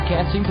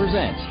Broadcasting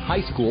presents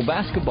high school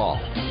basketball.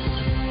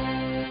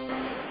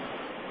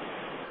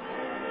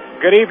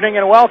 Good evening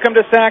and welcome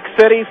to Sac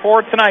City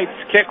for tonight's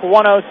Kick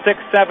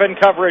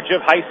 106.7 coverage of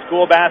high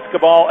school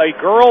basketball. A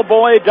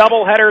girl-boy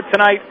doubleheader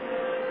tonight,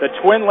 the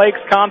Twin Lakes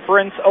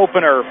Conference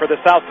opener for the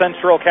South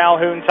Central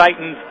Calhoun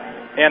Titans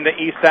and the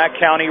East Sac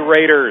County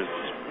Raiders.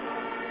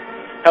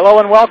 Hello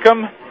and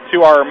welcome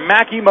to our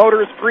Mackey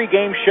Motors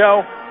pregame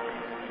show.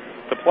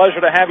 It's a pleasure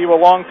to have you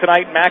along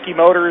tonight. Mackey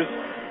Motors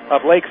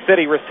of Lake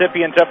City,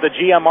 recipient of the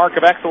GM Mark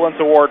of Excellence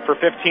Award for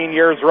 15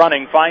 years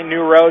running. Find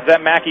new roads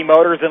at Mackey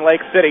Motors in Lake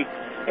City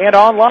and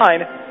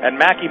online at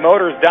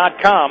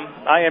MackeyMotors.com.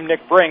 I am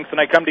Nick Brinks, and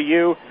I come to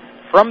you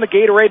from the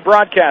Gatorade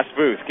broadcast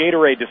booth.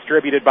 Gatorade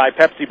distributed by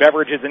Pepsi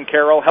Beverages in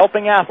Carroll,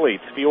 helping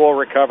athletes fuel,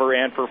 recover,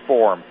 and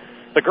perform.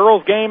 The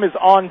girls' game is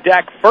on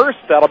deck first.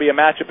 That'll be a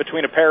matchup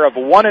between a pair of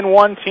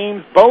 1-1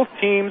 teams. Both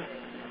teams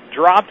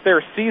dropped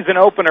their season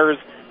openers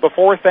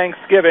before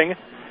Thanksgiving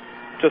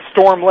to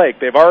Storm Lake.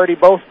 They've already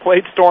both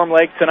played Storm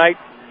Lake tonight.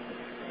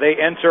 They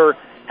enter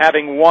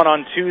having won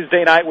on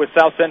Tuesday night with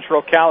South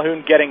Central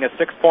Calhoun getting a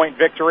 6-point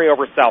victory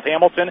over South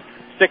Hamilton,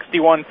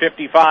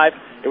 61-55.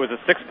 It was a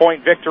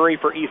 6-point victory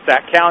for East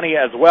Sac County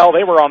as well.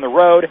 They were on the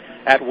road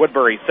at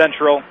Woodbury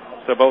Central,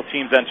 so both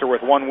teams enter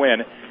with one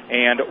win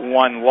and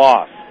one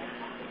loss.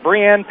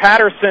 Brianne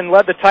Patterson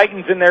led the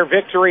Titans in their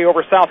victory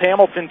over South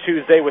Hamilton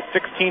Tuesday with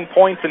 16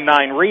 points and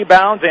 9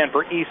 rebounds, and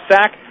for East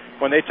Sac,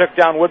 when they took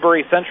down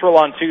Woodbury Central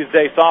on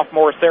Tuesday,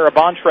 sophomore Sarah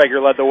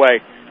Bontrager led the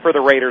way for the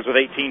Raiders with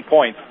 18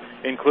 points,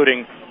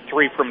 including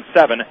 3 from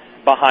 7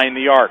 behind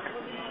the arc.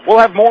 We'll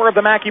have more of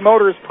the Mackey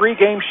Motors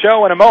pregame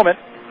show in a moment.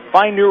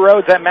 Find new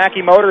roads at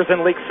Mackey Motors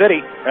in Lake City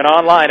and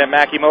online at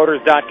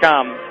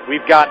MackeyMotors.com.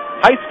 We've got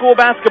high school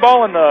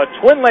basketball in the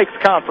Twin Lakes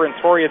Conference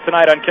for you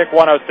tonight on Kick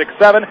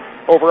 106.7.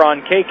 Over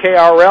on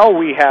KKRL,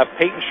 we have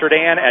Peyton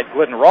Sheridan at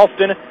Glidden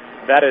Ralston.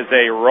 That is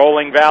a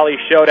Rolling Valley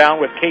showdown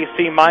with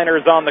KC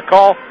Miners on the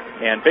call.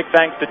 And big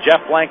thanks to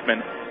Jeff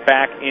Blankman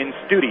back in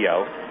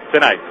studio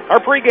tonight. Our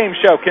pregame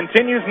show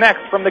continues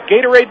next from the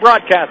Gatorade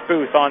broadcast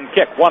booth on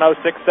Kick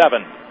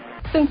 106.7.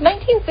 Since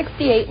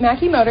 1968,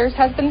 Mackey Motors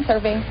has been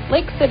serving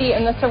Lake City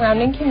and the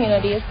surrounding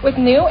communities with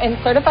new and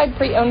certified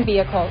pre-owned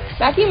vehicles.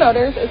 Mackey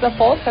Motors is a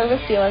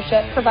full-service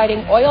dealership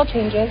providing oil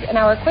changes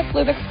in our Quick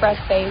Lube Express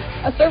bays,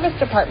 a service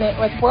department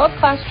with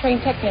world-class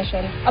trained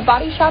technicians, a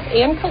body shop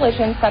and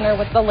collision center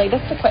with the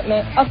latest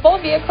equipment, a full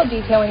vehicle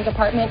detailing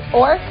department,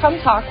 or come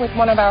talk with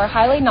one of our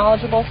highly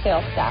knowledgeable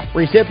sales staff.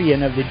 Recipient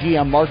of the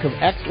GM Mark of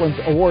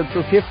Excellence Award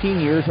for 15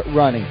 years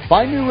running.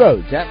 Find new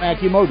roads at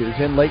Mackey Motors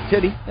in Lake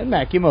City and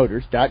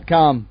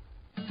MackeyMotors.com.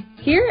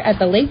 Here at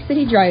the Lake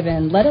City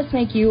Drive-In, let us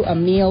make you a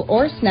meal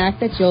or snack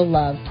that you'll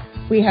love.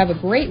 We have a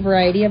great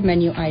variety of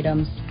menu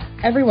items.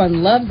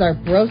 Everyone loves our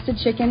roasted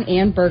chicken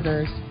and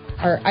burgers.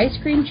 Our ice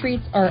cream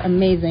treats are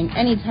amazing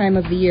any time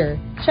of the year.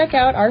 Check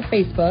out our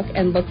Facebook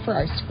and look for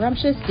our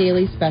scrumptious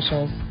daily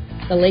specials.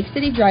 The Lake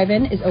City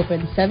Drive-In is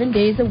open 7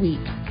 days a week.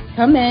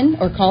 Come in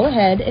or call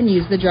ahead and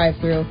use the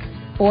drive-thru.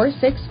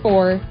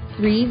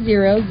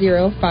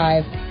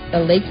 464-3005. The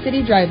Lake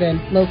City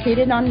Drive-In,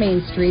 located on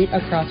Main Street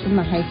across from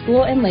the high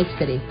school in Lake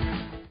City.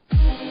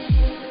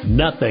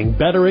 Nothing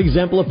better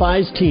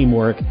exemplifies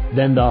teamwork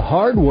than the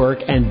hard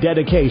work and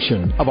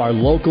dedication of our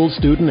local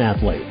student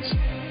athletes.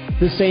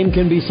 The same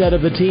can be said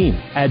of the team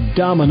at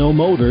Domino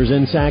Motors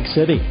in Sac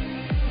City.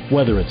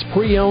 Whether it's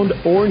pre-owned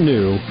or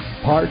new,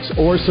 parts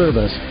or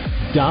service,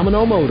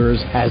 Domino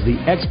Motors has the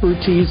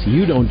expertise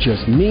you don't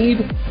just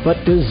need,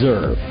 but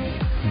deserve.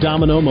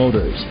 Domino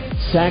Motors,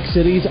 Sac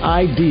City's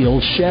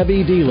ideal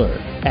Chevy dealer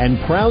and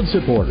proud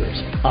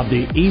supporters of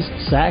the East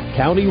Sac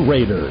County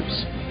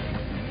Raiders.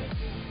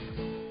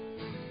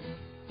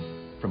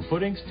 From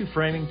footings to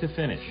framing to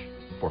finish,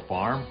 for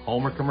farm,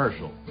 home, or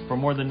commercial, for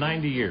more than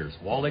 90 years,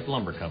 Wall Lake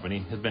Lumber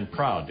Company has been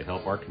proud to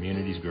help our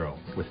communities grow.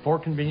 With 4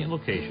 convenient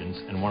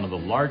locations and one of the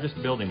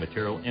largest building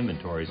material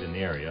inventories in the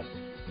area,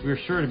 we are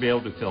sure to be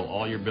able to fill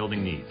all your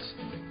building needs.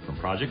 From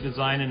project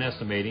design and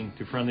estimating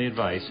to friendly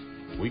advice,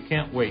 we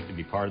can't wait to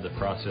be part of the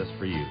process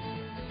for you.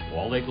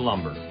 Wall Lake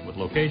Lumber, with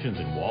locations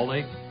in Wall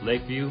Lake,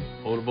 Lakeview,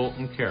 Odebolt,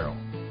 and Carroll.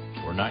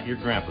 We're not your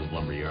grandpa's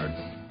lumberyard.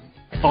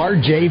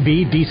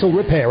 RJB Diesel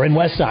Repair in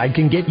Westside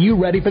can get you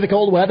ready for the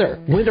cold weather.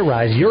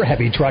 Winterize your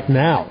heavy truck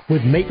now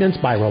with maintenance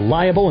by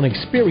reliable and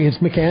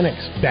experienced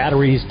mechanics.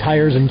 Batteries,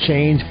 tires and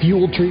chains,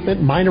 fuel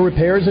treatment, minor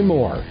repairs, and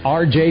more.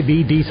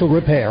 RJB Diesel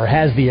Repair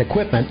has the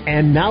equipment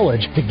and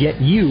knowledge to get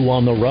you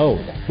on the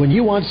road. When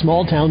you want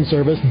small town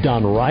service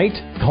done right,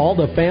 call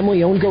the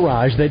family-owned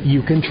garage that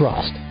you can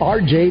trust.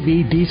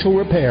 RJB Diesel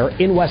Repair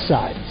in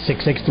Westside,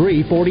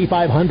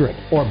 663-4500,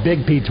 or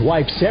Big Pete's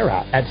wife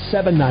Sarah at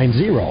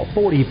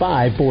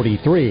 790-4543.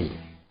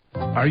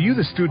 Are you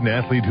the student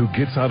athlete who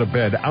gets out of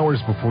bed hours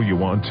before you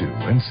want to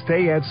and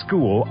stay at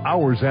school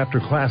hours after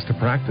class to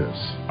practice?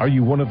 Are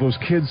you one of those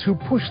kids who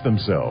push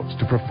themselves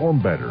to perform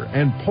better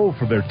and pull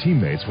for their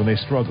teammates when they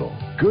struggle?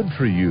 Good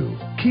for you.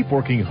 Keep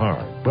working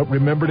hard, but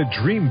remember to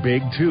dream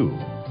big too.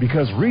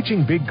 Because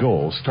reaching big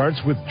goals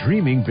starts with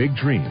dreaming big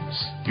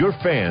dreams. Your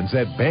fans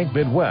at Bank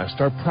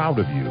Midwest are proud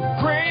of you.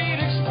 Great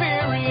experience.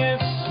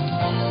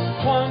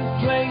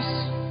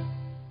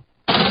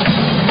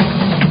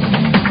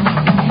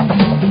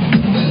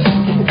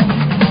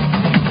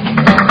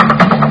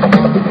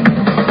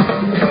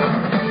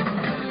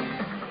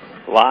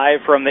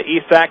 Live from the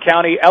East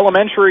County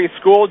Elementary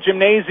School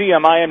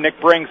Gymnasium, I am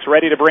Nick Brinks,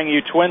 ready to bring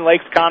you Twin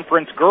Lakes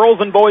Conference girls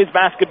and boys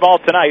basketball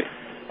tonight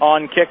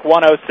on Kick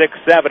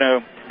 106.7. A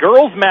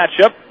girls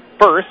matchup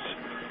first,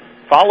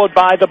 followed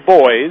by the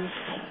boys,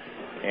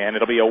 and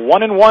it'll be a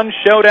 1-1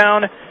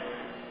 showdown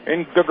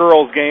in the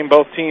girls game.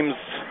 Both teams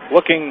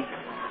looking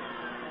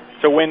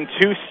to win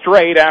 2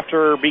 straight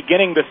after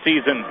beginning the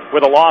season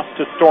with a loss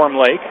to Storm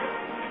Lake.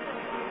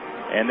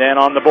 And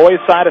then on the boys'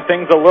 side of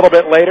things a little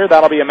bit later,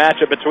 that'll be a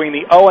matchup between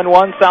the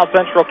 0-1 South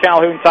Central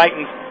Calhoun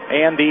Titans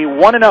and the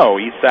 1-0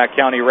 East Sac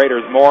County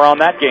Raiders. More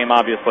on that game,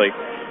 obviously,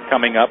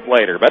 coming up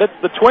later. But it's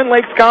the Twin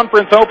Lakes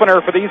Conference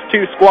opener for these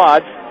two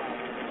squads.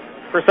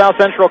 For South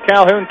Central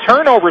Calhoun,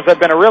 turnovers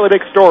have been a really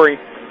big story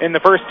in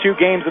the first 2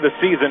 games of the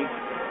season.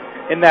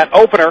 In that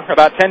opener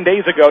about 10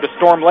 days ago to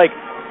Storm Lake,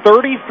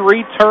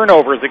 33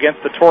 turnovers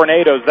against the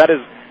Tornadoes. That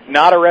is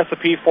not a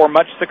recipe for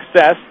much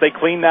success. They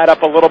cleaned that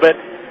up a little bit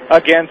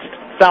against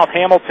South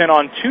Hamilton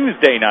on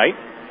Tuesday night,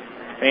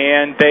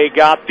 and they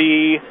got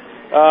the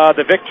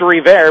victory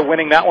there,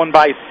 winning that one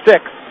by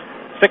 6,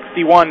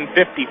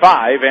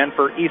 61-55. And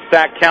for East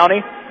Sac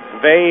County,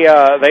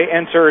 they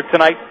enter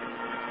tonight.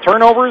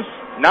 Turnovers,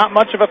 not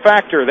much of a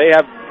factor. They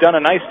have done a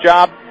nice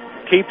job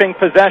keeping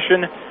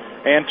possession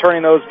and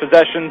turning those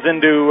possessions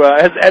into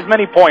as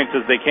many points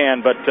as they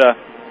can. But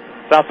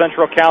South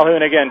Central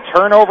Calhoun, again,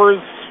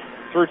 turnovers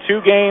through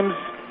 2 games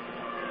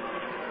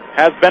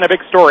has been a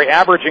big story,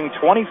 averaging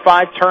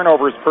 25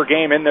 turnovers per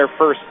game in their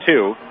first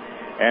 2.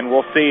 And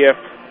we'll see if,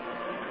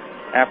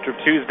 after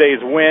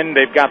Tuesday's win,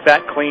 they've got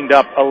that cleaned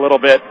up a little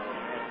bit,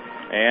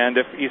 and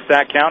if East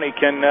Sac County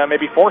can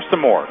maybe force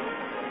some more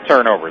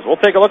turnovers. We'll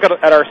take a look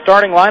at our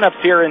starting lineups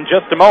here in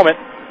just a moment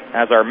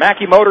as our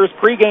Mackey Motors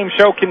pregame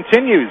show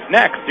continues.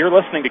 Next, you're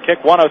listening to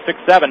Kick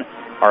 106.7.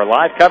 Our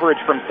live coverage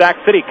from Sac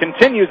City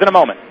continues in a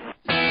moment.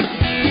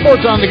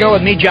 Sports on the Go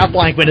with me, Jeff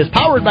Blankman, is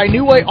powered by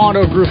New Way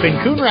Auto Group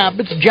in Coon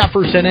Rapids,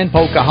 Jefferson, and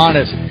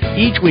Pocahontas.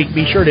 Each week,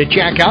 be sure to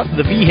check out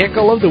the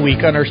Vehicle of the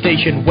Week on our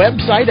station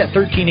website at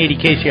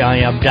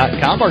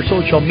 1380kcim.com, our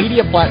social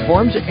media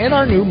platforms, and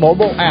our new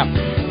mobile app.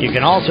 You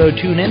can also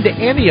tune in to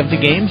any of the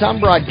games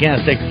I'm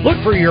broadcasting. Look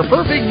for your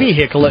perfect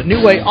vehicle at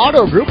New Way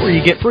Auto Group, where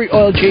you get free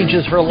oil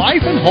changes for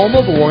life and home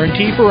of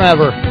warranty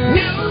forever.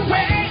 New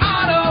Way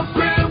Auto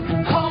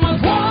Group, home of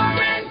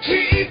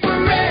warranty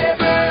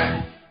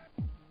forever.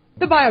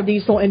 The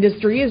biodiesel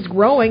industry is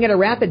growing at a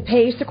rapid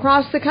pace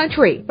across the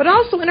country, but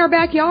also in our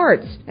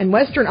backyards. And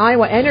Western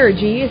Iowa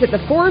Energy is at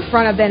the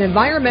forefront of that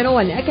environmental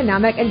and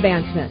economic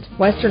advancement.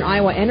 Western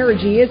Iowa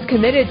Energy is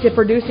committed to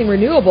producing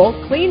renewable,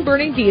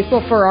 clean-burning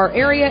diesel for our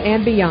area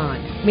and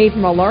beyond. Made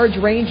from a large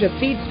range of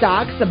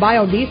feedstocks, the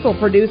biodiesel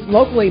produced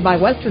locally by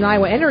Western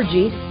Iowa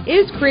Energy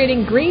is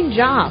creating green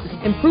jobs,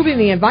 improving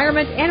the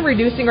environment, and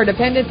reducing our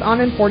dependence on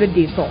imported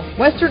diesel.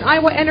 Western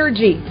Iowa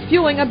Energy,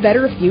 fueling a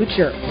better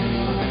future.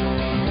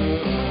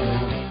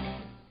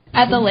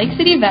 At the Lake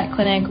City Vet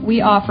Clinic,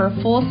 we offer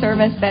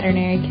full-service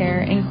veterinary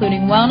care,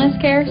 including wellness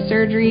care,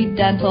 surgery,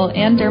 dental,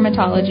 and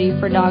dermatology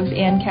for dogs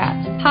and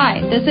cats.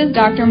 Hi, this is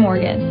Dr.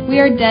 Morgan. We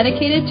are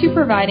dedicated to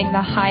providing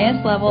the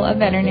highest level of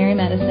veterinary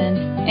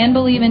medicine and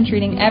believe in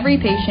treating every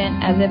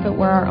patient as if it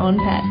were our own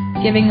pet,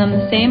 giving them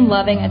the same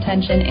loving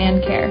attention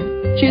and care.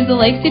 Choose the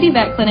Lake City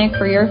Vet Clinic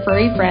for your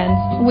furry friends.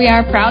 We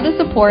are proud to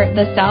support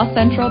the South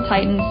Central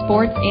Titans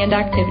sports and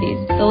activities.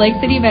 The Lake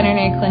City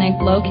Veterinary Clinic,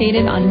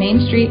 located on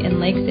Main Street in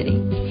Lake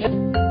City.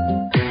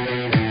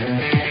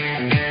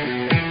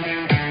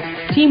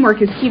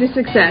 Teamwork is key to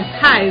success.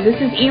 Hi, this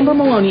is Amber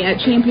Maloney at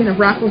Champion of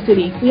Rockwell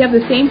City. We have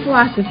the same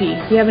philosophy.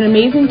 We have an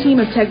amazing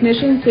team of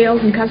technicians, sales,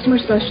 and customer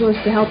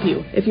specialists to help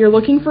you. If you're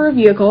looking for a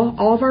vehicle,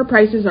 all of our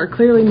prices are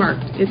clearly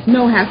marked. It's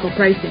no hassle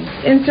pricing.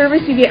 In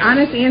service, you get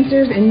honest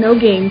answers and no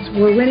games,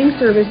 where winning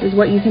service is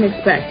what you can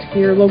expect.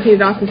 We are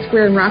located off the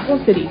square in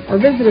Rockwell City, or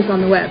visit us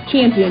on the web.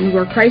 Champion,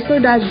 your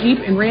Chrysler, Dodge,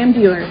 Jeep, and Ram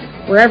dealer,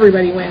 where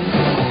everybody wins.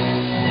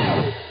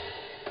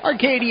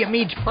 Arcadia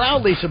Meats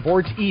proudly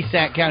supports East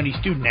Sac County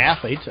student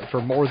athletes. For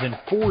more than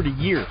 40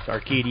 years,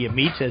 Arcadia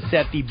Meats has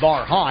set the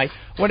bar high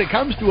when it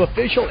comes to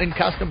official and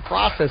custom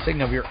processing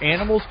of your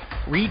animals'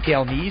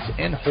 retail needs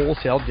and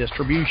wholesale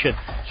distribution,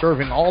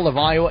 serving all of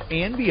Iowa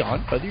and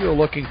beyond. Whether you're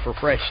looking for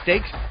fresh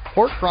steaks,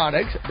 pork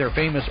products, their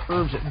famous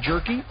herbs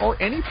jerky,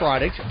 or any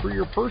products for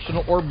your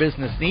personal or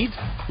business needs,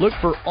 look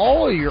for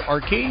all of your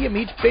Arcadia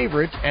Meats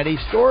favorites at a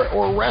store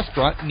or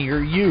restaurant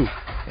near you.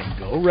 And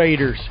go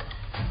Raiders!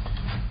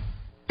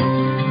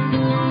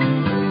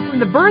 From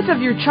the birth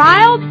of your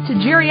child to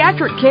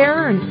geriatric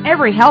care and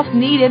every health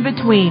need in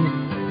between,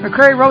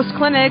 McCurry Rose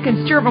Clinic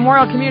and Stewart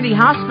Memorial Community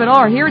Hospital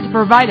are here to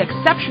provide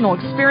exceptional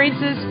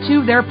experiences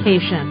to their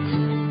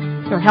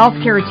patients. Their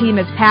healthcare team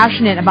is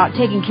passionate about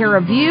taking care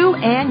of you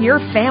and your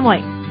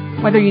family.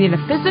 Whether you need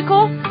a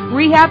physical,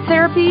 rehab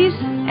therapies,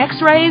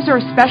 x-rays,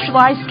 or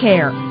specialized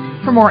care.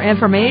 For more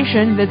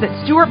information, visit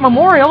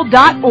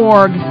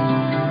stewartmemorial.org.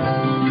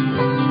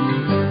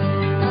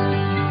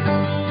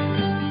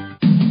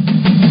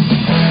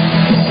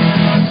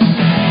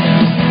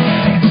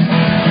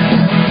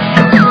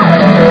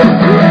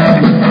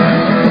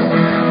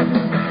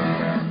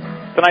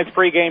 Tonight's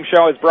pregame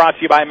show is brought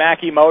to you by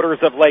Mackey Motors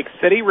of Lake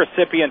City,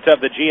 recipient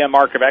of the GM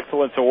Mark of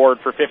Excellence Award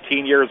for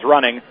 15 years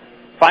running.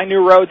 Find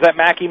new roads at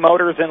Mackey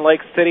Motors in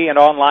Lake City and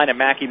online at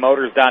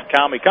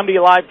MackeyMotors.com. We come to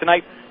you live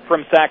tonight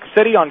from Sac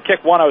City on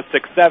Kick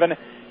 106.7,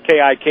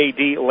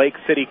 KIKD, Lake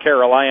City,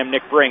 Carroll. I am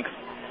Nick Brinks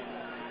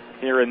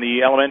here in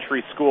the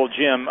elementary school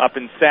gym up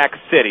in Sac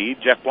City.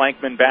 Jeff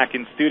Blankman back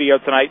in studio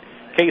tonight.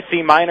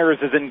 KC Miners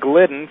is in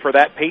Glidden for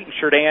that Peyton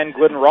Sheridan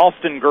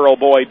Glidden-Ralston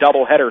girl-boy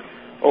doubleheader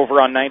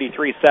over on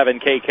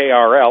 93.7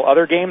 KKRL.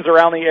 Other games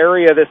around the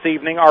area this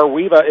evening.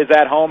 Arweva is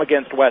at home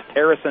against West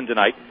Harrison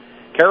tonight.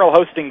 Carroll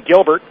hosting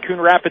Gilbert.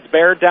 Coon Rapids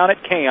Bear down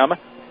at Cam.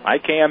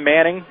 ICAM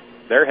Manning,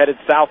 they're headed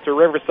south to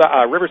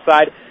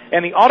Riverside.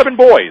 And the Audubon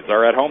boys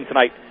are at home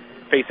tonight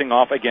facing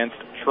off against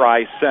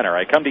Tri-Center.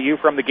 I come to you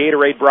from the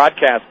Gatorade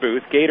broadcast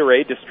booth.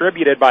 Gatorade,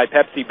 distributed by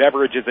Pepsi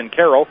Beverages in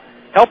Carroll,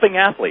 helping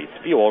athletes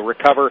fuel,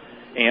 recover,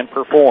 and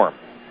perform.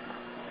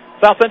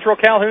 South Central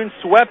Calhoun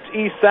swept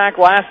East Sac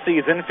last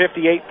season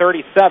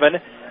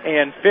 58-37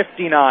 and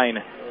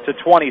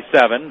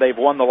 59-27. They've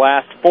won the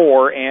last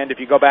 4, and if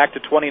you go back to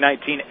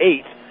 2019,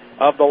 8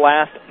 of the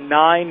last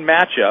 9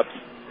 matchups.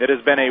 It has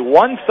been a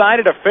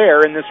one-sided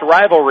affair in this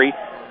rivalry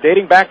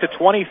dating back to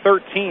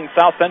 2013.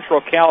 South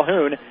Central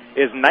Calhoun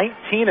is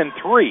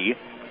 19-3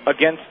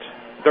 against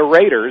the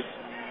Raiders,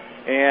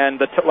 and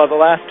the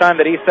last time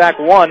that East Sac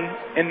won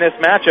in this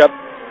matchup,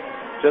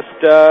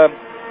 just a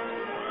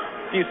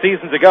few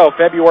seasons ago,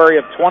 February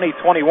of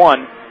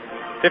 2021,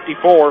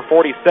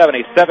 54-47,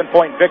 a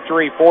 7-point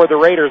victory for the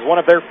Raiders, one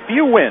of their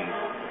few wins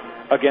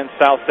against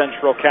South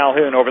Central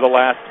Calhoun over the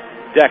last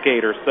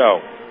decade or so.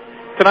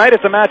 Tonight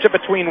it's a matchup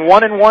between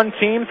 1-1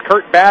 teams.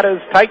 Kurt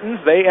Batta's Titans,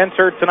 they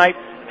entered tonight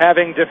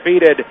having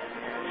defeated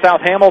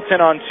South Hamilton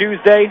on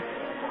Tuesday,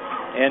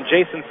 and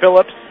Jason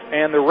Phillips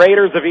and the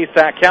Raiders of East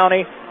Sac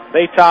County,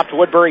 they topped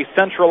Woodbury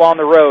Central on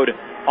the road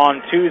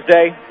on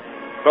Tuesday.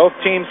 Both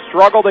teams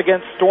struggled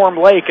against Storm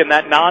Lake in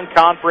that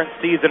non-conference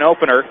season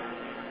opener.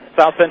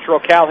 South Central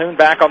Calhoun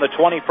back on the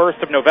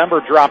 21st of November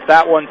dropped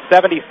that one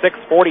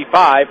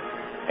 76-45,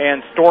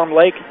 and Storm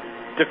Lake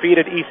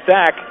defeated East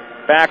Sac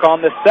back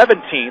on the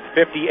 17th,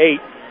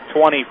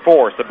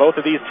 58-24. So both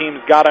of these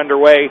teams got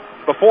underway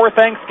before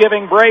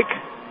Thanksgiving break,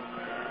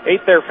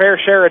 ate their fair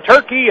share of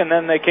turkey, and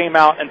then they came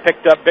out and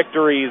picked up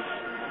victories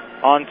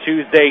on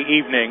Tuesday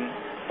evening.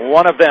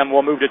 One of them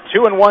will move to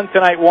 2-1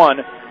 tonight.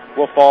 One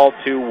will fall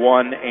to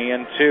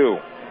 1-2.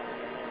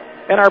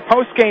 In our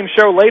post-game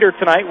show later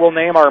tonight, we'll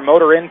name our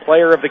Motor Inn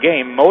Player of the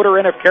Game. Motor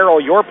Inn of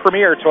Carroll, your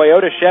premier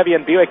Toyota, Chevy,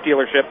 and Buick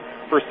dealership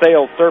for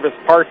sales, service,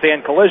 parts,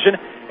 and collision.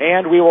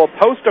 And we will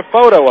post a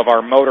photo of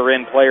our Motor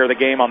Inn Player of the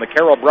Game on the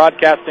Carroll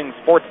Broadcasting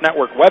Sports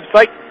Network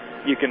website.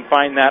 You can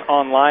find that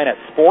online at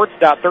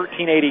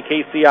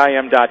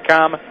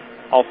sports.1380kcim.com.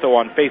 Also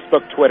on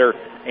Facebook, Twitter,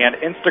 and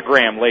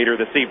Instagram later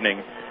this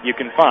evening. You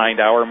can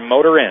find our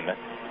Motor Inn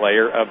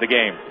Player of the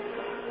Game.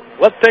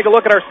 Let's take a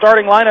look at our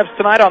starting lineups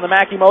tonight on the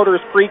Mackey Motors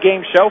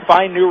pregame show.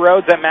 Find new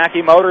roads at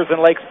Mackey Motors in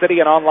Lake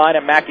City and online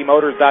at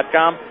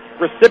MackeyMotors.com.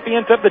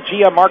 Recipient of the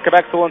GM Mark of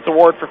Excellence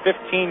Award for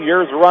 15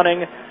 years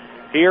running.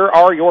 Here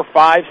are your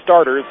 5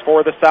 starters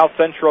for the South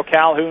Central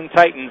Calhoun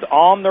Titans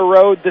on the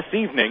road this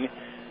evening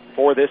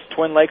for this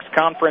Twin Lakes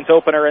Conference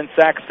opener in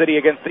Sac City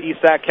against the East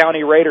Sac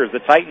County Raiders. The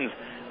Titans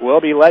will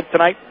be led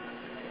tonight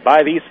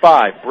by these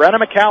 5. Brenna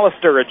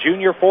McAllister, a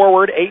junior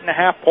forward,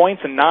 8.5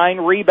 points and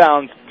 9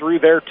 rebounds through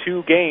their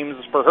 2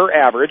 games for her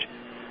average.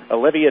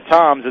 Olivia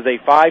Toms is a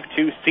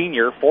 5'2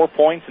 senior, 4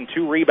 points and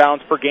 2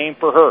 rebounds per game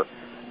for her.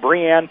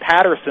 Breanne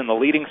Patterson, the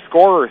leading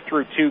scorer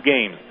through 2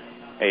 games,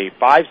 a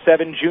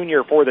 5'7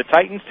 junior for the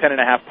Titans,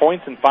 10.5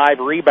 points and 5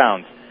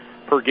 rebounds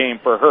per game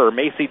for her.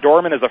 Macy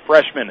Dorman is a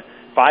freshman,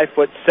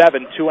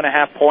 5'7",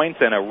 2.5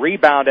 points and a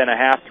rebound and a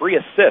half, 3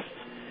 assists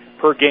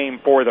per game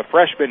for the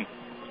freshman.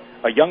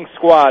 A young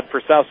squad for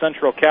South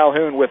Central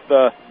Calhoun with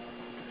the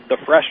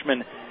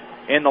freshman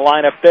in the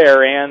lineup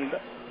there, and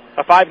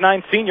a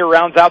 5'9 senior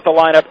rounds out the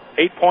lineup,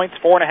 8 points,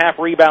 4.5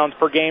 rebounds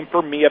per game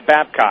for Mia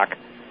Babcock.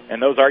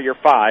 And those are your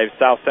 5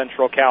 South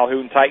Central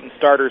Calhoun Titan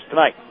starters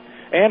tonight.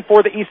 And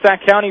for the East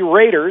Sac County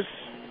Raiders,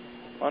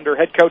 under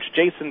head coach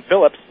Jason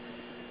Phillips,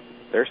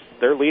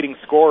 their leading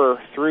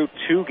scorer through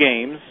 2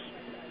 games,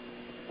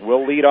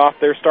 will lead off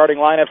their starting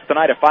lineups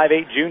tonight. A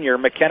 5'8 junior,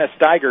 McKenna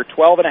Steiger,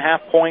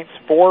 12.5 points,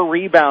 4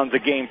 rebounds a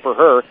game for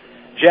her.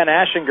 Jen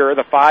Aschinger,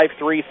 the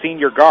 5'3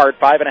 senior guard,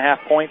 5.5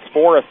 points,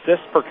 4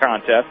 assists per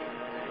contest.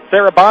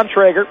 Sarah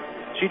Bontrager,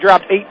 she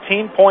dropped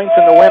 18 points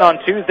in the win on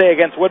Tuesday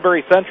against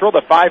Woodbury Central,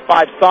 the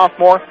 5'5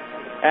 sophomore,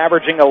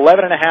 averaging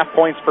 11.5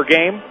 points per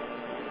game.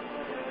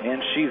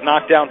 And she's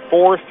knocked down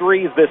 4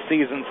 threes this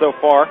season so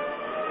far.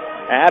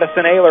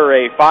 Addison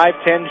Ayler, a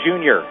 5'10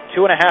 junior,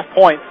 2.5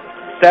 points,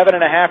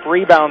 7.5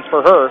 rebounds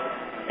for her.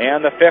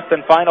 And the 5th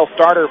and final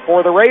starter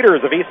for the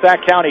Raiders of East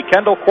Sac County,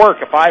 Kendall Quirk,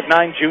 a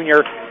 5'9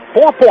 junior,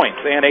 4 points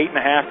and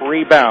 8.5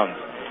 rebounds.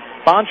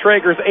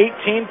 Bontrager's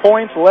 18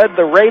 points led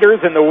the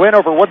Raiders in the win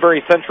over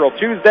Woodbury Central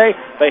Tuesday.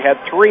 They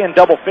had 3 in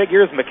double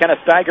figures. McKenna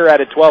Steiger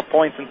added 12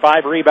 points and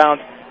 5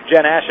 rebounds.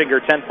 Jen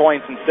Aschinger, 10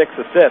 points and 6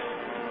 assists.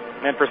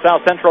 And for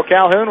South Central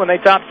Calhoun, when they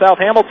topped South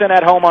Hamilton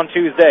at home on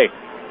Tuesday,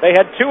 they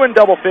had 2 in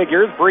double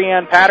figures.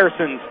 Breanne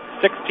Patterson's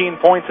 16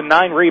 points and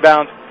 9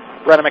 rebounds.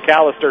 Brenna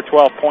McAllister,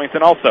 12 points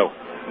and also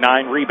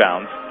 9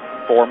 rebounds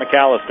for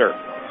McAllister.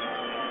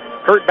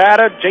 Kurt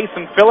Bada,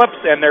 Jason Phillips,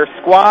 and their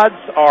squads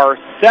are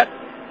set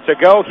to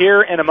go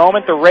here in a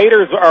moment. The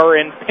Raiders are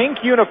in pink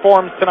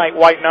uniforms tonight,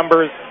 white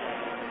numbers.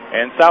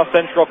 And South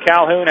Central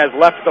Calhoun has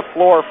left the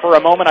floor for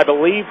a moment. I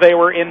believe they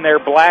were in their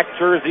black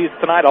jerseys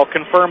tonight. I'll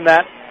confirm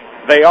that.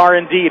 They are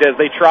indeed as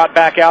they trot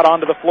back out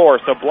onto the floor.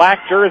 So black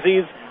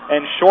jerseys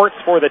and shorts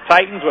for the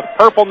Titans with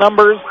purple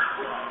numbers.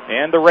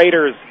 And the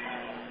Raiders,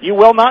 you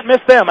will not miss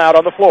them out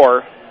on the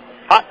floor.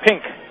 Hot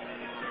pink.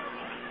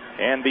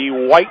 And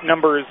the white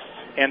numbers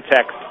and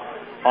text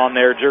on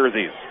their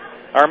jerseys.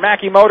 Our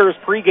Mackey Motors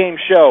pregame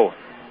show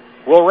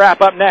will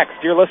wrap up next.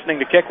 You're listening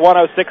to Kick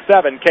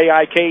 106.7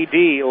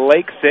 KIKD,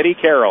 Lake City,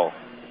 Carroll.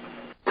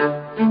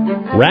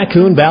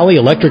 Raccoon Valley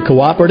Electric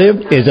Cooperative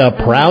is a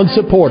proud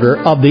supporter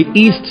of the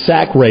East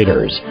Sac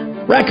Raiders.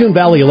 Raccoon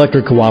Valley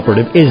Electric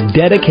Cooperative is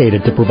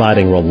dedicated to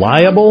providing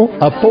reliable,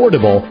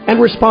 affordable,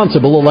 and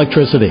responsible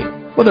electricity.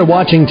 Whether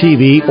watching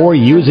TV or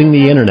using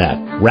the internet,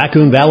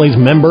 Raccoon Valley's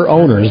member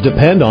owners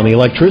depend on the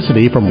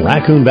electricity from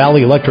Raccoon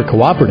Valley Electric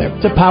Cooperative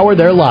to power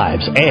their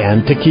lives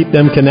and to keep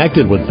them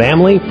connected with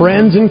family,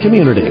 friends, and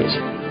communities.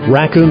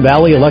 Raccoon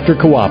Valley Electric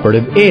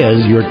Cooperative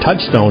is your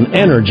Touchstone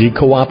Energy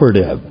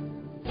Cooperative.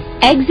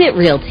 Exit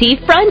Realty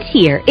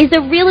Frontier is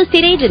a real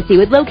estate agency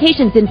with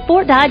locations in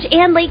Fort Dodge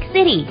and Lake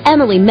City.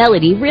 Emily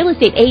Melody, real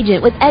estate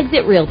agent with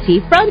Exit Realty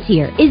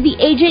Frontier, is the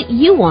agent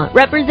you want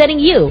representing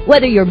you,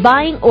 whether you're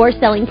buying or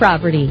selling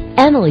property.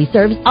 Emily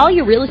serves all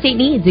your real estate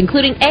needs,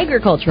 including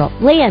agricultural,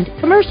 land,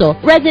 commercial,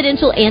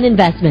 residential, and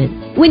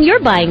investment. When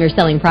you're buying or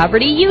selling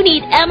property, you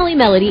need Emily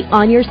Melody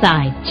on your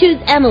side. Choose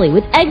Emily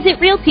with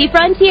Exit Realty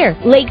Frontier,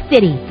 Lake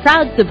City,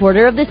 proud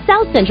supporter of the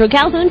South Central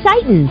Calhoun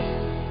Titans.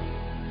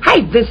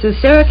 Hi, this is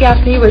Sarah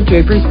Gaffney with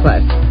Draperies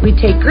Plus. We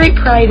take great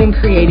pride in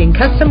creating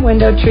custom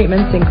window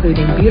treatments,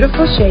 including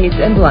beautiful shades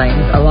and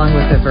blinds, along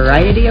with a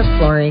variety of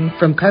flooring,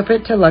 from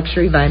carpet to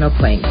luxury vinyl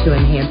plank, to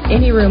enhance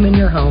any room in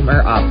your home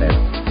or office.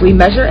 We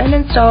measure and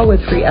install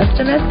with free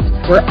estimates.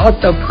 We're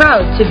also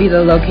proud to be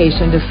the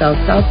location to sell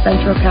South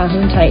Central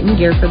Calhoun Titan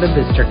gear for the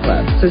Booster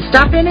Club. So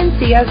stop in and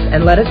see us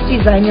and let us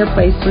design your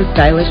place with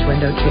stylish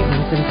window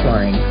treatments and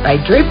flooring. By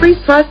Draperies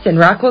Plus in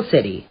Rockwell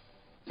City.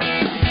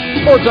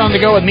 Sports on the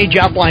Go with me,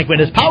 Jeff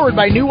Blankman, is powered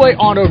by New Way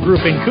Auto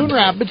Group in Coon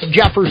Rapids,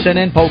 Jefferson,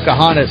 and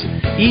Pocahontas.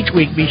 Each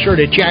week, be sure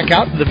to check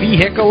out the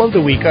Vehicle of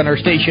the Week on our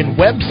station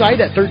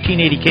website at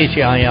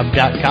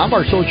 1380kcim.com,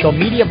 our social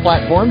media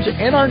platforms,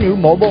 and our new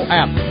mobile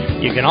app.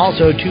 You can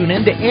also tune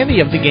in to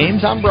any of the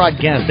games on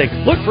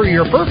broadcasting. Look for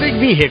your perfect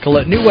vehicle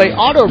at New Way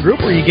Auto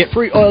Group, where you get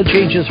free oil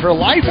changes for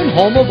life and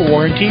home of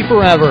warranty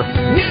forever.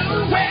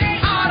 New Way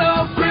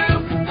Auto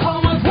Group,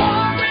 home of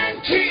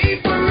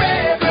warranty forever.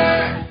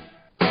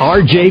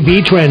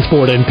 RJB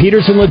Transport and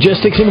Peterson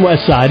Logistics in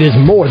Westside is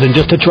more than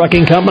just a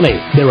trucking company.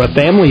 They're a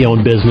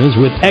family-owned business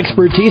with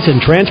expertise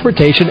in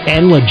transportation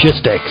and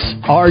logistics.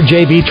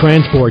 RJB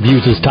Transport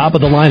uses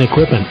top-of-the-line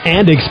equipment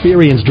and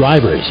experienced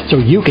drivers, so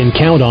you can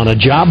count on a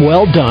job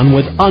well done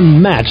with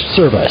unmatched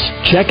service.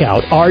 Check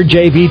out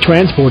RJB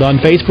Transport on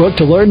Facebook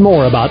to learn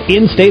more about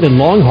in-state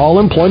and long-haul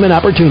employment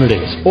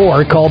opportunities.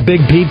 Or call Big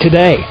Pete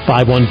today,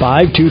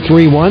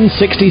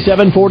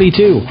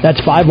 515-231-6742. That's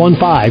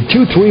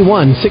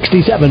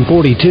 515-231-6742.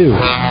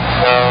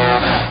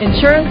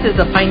 Insurance is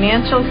a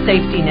financial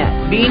safety net.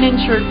 Being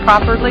insured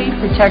properly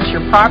protects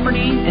your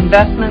property,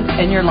 investments,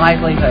 and your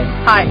livelihood.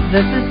 Hi,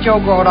 this is Joe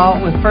Grodall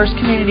with First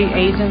Community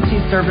Agency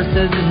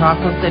Services in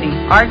Rockwell City.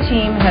 Our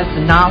team has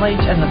the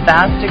knowledge and the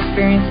vast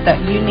experience that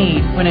you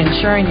need when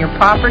insuring your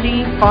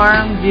property,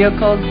 farm,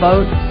 vehicles,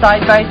 boats,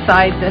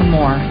 side-by-sides, and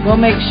more. We'll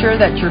make sure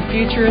that your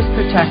future is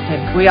protected.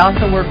 We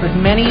also work with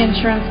many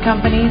insurance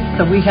companies,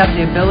 so we have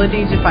the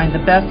ability to find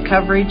the best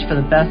coverage for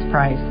the best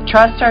price.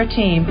 Trust our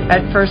team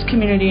at First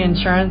Community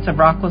Insurance of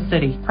Rockwell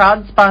City,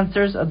 proud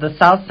sponsors of the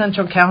South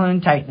Central Calhoun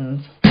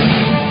Titans.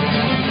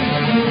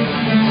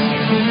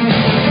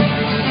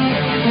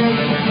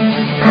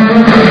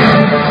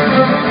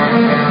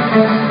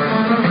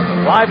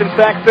 Live in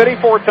Sac City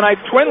for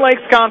tonight's Twin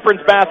Lakes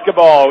Conference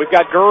basketball. We've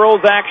got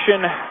girls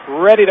action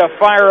ready to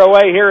fire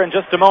away here in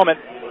just a moment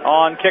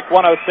on Kick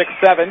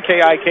 106.7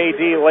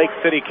 KIKD Lake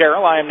City,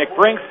 Carroll. I am Nick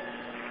Brinks,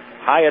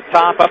 high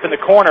atop up in the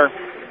corner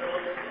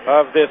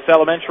of this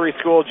elementary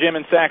school gym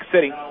in Sac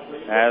City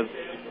as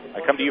I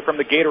come to you from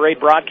the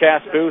Gatorade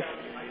broadcast booth.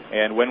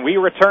 And when we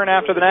return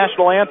after the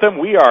national anthem,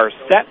 we are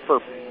set for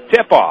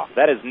tip-off.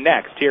 That is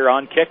next here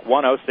on Kick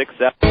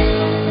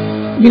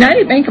 106.7.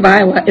 United Bank of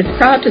Iowa is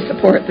proud to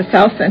support the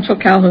South Central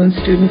Calhoun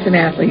students and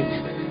athletes.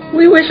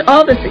 We wish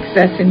all the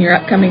success in your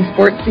upcoming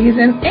sports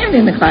season and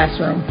in the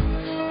classroom.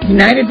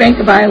 United Bank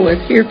of Iowa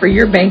is here for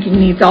your banking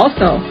needs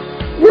also.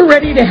 We're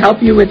ready to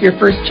help you with your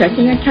first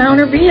checking account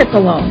or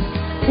vehicle loan.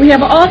 We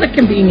have all the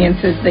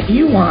conveniences that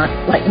you want,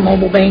 like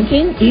mobile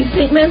banking,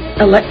 e-statements,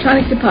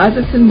 electronic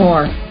deposits, and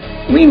more.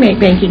 We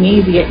make banking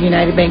easy at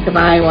United Bank of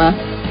Iowa.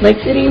 Lake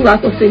City,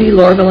 Rockville City,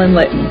 Lorville, and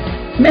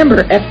Lytton.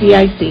 Member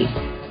FDIC.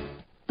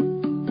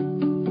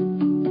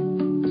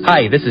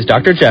 Hi, this is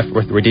Dr. Jeff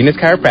with Redinas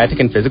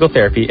Chiropractic and Physical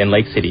Therapy in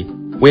Lake City.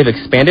 We have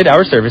expanded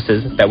our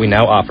services that we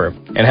now offer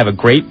and have a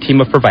great team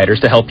of providers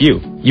to help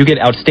you. You get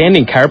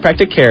outstanding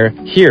chiropractic care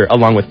here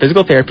along with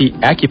physical therapy,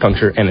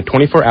 acupuncture, and a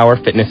 24-hour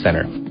fitness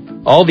center.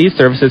 All these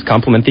services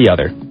complement the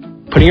other.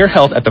 Putting your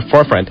health at the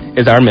forefront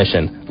is our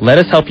mission. Let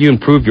us help you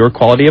improve your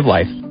quality of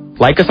life.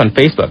 Like us on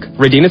Facebook,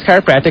 Redinas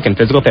Chiropractic and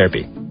Physical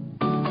Therapy.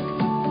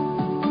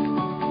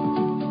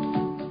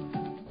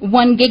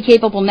 One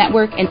gig-capable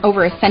network and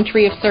over a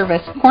century of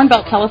service,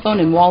 Cornbelt Telephone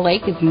in Wall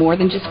Lake is more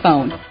than just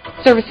phone.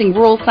 Servicing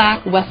rural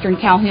Sac, western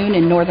Calhoun,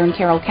 and northern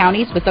Terrell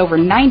counties with over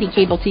 90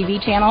 cable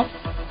TV channels,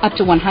 up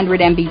to 100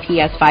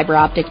 Mbps fiber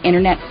optic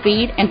internet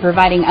speed, and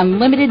providing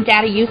unlimited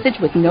data usage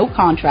with no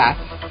contract.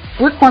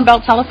 We're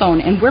Cornbelt Telephone,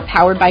 and we're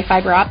powered by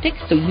fiber optics,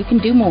 so you can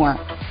do more.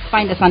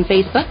 Find us on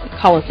Facebook,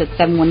 call us at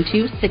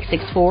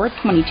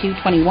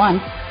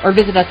 712-664-2221, or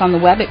visit us on the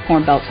web at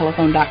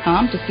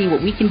cornbelttelephone.com to see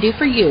what we can do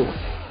for you.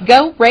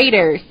 Go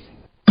Raiders!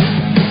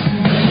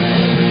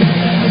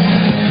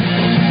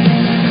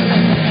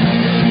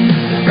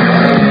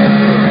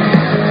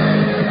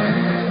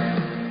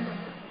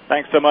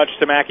 Thanks so much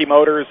to Mackey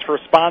Motors for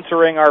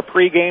sponsoring our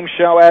pregame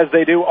show as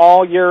they do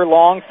all year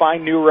long.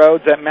 Find new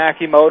roads at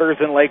Mackey Motors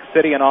in Lake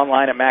City and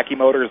online at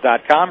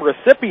MackeyMotors.com.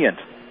 Recipient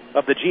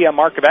of the GM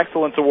Mark of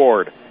Excellence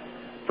Award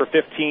for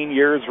 15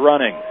 years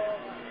running.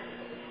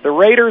 The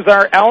Raiders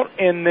are out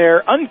in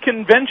their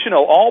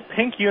unconventional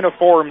all-pink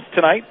uniforms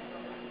tonight.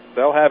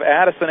 They'll have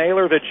Addison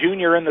Ayler, the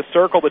junior, in the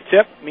circle to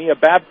tip. Mia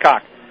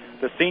Babcock,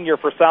 the senior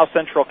for South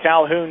Central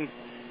Calhoun,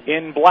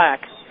 in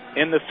black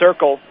in the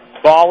circle.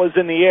 Ball is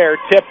in the air,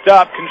 tipped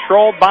up,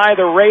 controlled by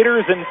the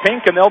Raiders in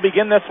pink, and they'll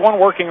begin this one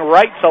working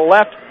right to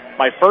left.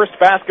 My first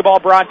basketball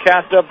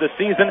broadcast of the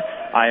season.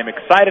 I am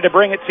excited to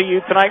bring it to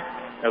you tonight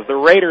as the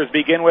Raiders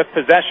begin with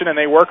possession and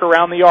they work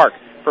around the arc.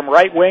 From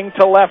right wing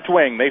to left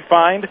wing, they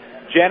find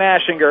Jen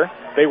Ashinger.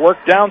 They work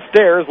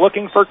downstairs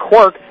looking for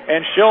Quirk,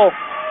 and she'll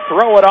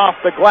throw it off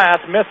the glass,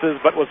 misses,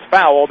 but was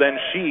fouled, and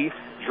she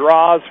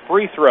draws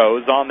free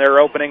throws on their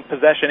opening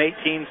possession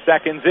 18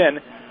 seconds in,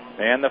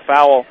 and the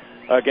foul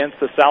against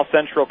the South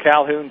Central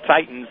Calhoun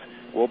Titans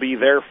will be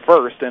their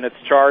first, and it's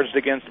charged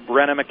against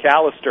Brenna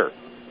McAllister.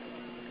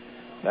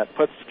 That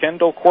puts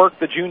Kendall Quirk,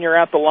 the junior,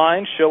 at the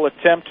line. She'll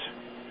attempt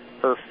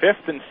her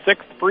fifth and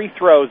sixth free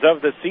throws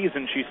of the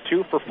season. She's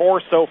 2 for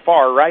 4 so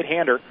far.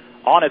 Right-hander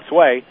on its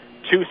way.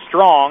 Too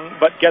strong,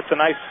 but gets a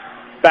nice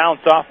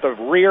bounce off the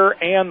rear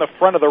and the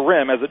front of the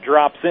rim as it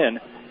drops in.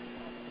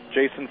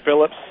 Jason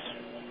Phillips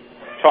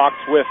talks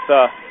with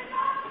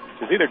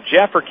it was either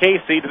Jeff or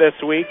Casey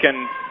this week,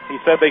 and he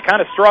said they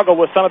kind of struggled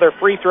with some of their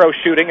free throw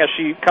shooting as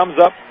she comes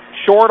up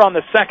short on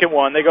the second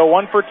one. They go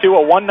 1 for 2,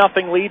 a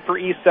 1-0 lead for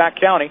East Sac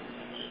County.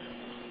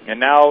 And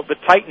now the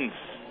Titans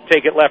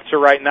take it left to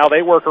right. Now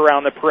they work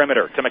around the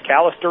perimeter to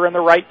McAllister in the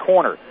right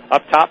corner.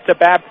 Up top to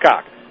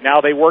Babcock.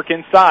 Now they work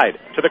inside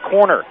to the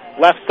corner.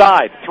 Left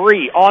side,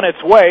 3 on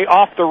its way,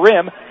 off the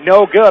rim.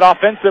 No good.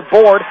 Offensive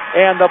board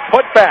and the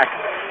putback.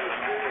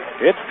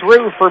 It's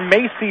through for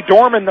Macy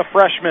Dorman, the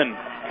freshman,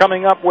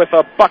 coming up with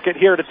a bucket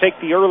here to take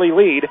the early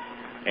lead.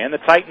 And the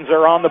Titans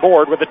are on the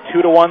board with a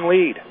 2-1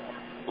 lead.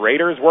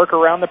 Raiders work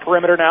around the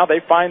perimeter now. They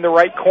find the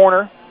right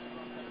corner.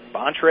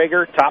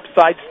 Bontrager,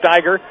 topside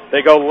Steiger.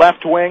 They go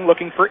left wing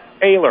looking for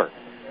Ayler.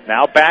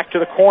 Now back to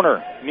the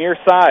corner, near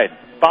side.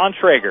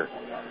 Bontrager,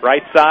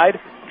 right side,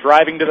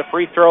 driving to the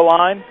free throw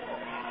line.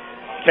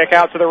 Kick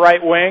out to the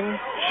right wing.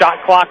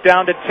 Shot clock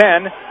down to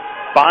 10.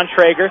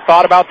 Bontrager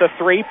thought about the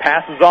 3,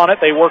 passes on it.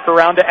 They work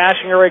around to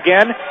Ashinger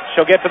again.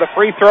 She'll get to the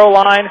free throw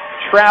line,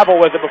 travel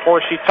with it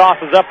before she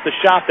tosses up the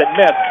shot that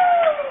missed.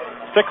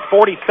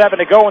 6:47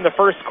 to go in the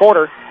first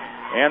quarter,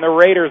 and the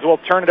Raiders will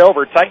turn it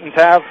over. Titans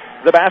have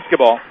the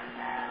basketball.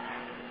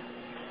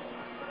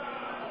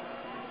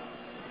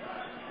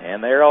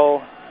 And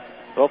they'll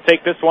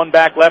take this one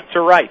back left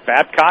to right.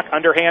 Babcock,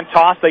 underhand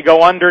toss. They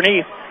go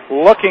underneath,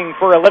 looking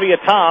for Olivia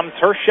Toms.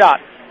 Her shot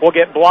will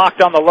get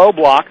blocked on the low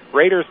block.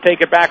 Raiders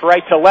take it back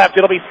right to left.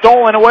 It'll be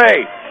stolen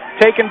away.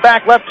 Taken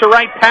back left to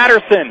right.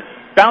 Patterson.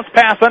 Bounce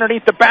pass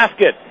underneath the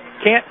basket.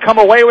 Can't come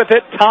away with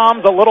it.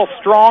 Toms a little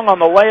strong on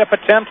the layup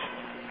attempt.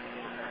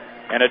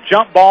 And a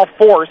jump ball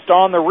forced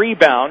on the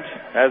rebound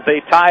as they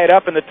tie it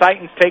up and the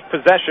Titans take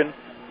possession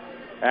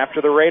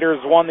after the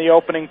Raiders won the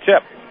opening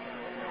tip.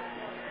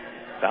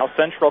 South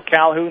Central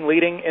Calhoun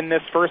leading in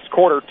this first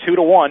quarter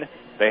 2-1.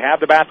 They have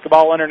the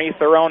basketball underneath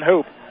their own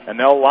hoop, and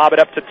they'll lob it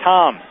up to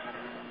Toms.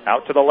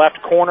 Out to the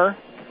left corner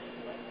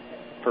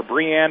for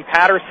Breanne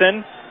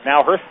Patterson.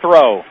 Now her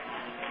throw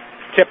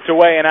tipped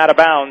away and out of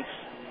bounds.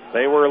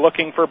 They were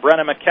looking for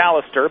Brenna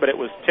McAllister, but it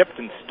was tipped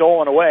and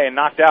stolen away and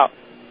knocked out.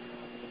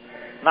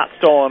 Not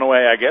stolen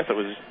away, I guess. It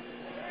was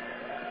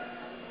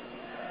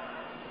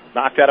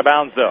knocked out of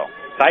bounds, though.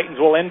 Titans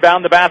will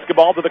inbound the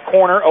basketball to the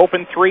corner.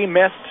 Open 3,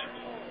 missed.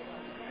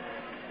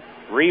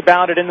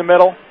 Rebounded in the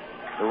middle.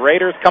 The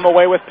Raiders come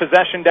away with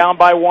possession down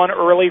by 1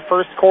 early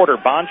first quarter.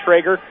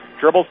 Bontrager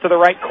dribbles to the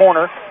right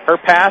corner. Her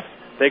pass,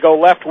 They go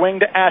left wing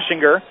to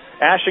Ashinger.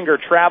 Ashinger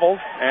travels,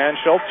 and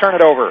she'll turn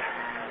it over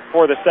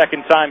for the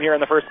second time here in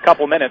the first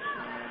couple minutes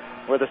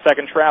with a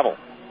second travel.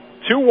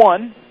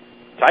 2-1.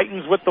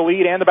 Titans with the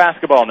lead and the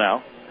basketball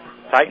now.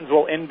 Titans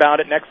will inbound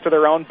it next to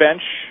their own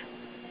bench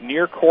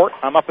near court.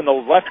 I'm up in the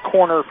left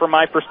corner from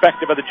my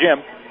perspective of the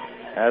gym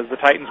as the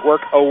Titans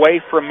work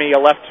away from me, a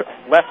left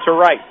to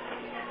right.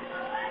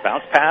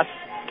 Bounce pass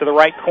to the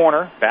right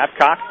corner.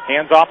 Babcock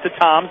hands off to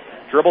Toms,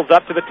 dribbles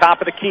up to the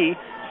top of the key,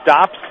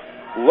 stops,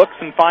 looks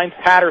and finds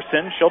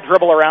Patterson. She'll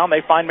dribble around.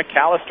 They find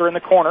McAllister in the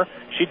corner.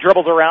 She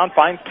dribbles around,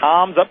 finds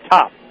Toms up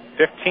top.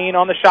 15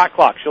 on the shot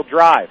clock. She'll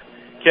drive.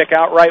 Kick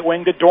out right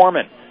wing to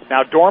Dorman.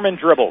 Now Dorman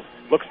dribbles,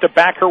 looks to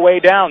back her way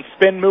down,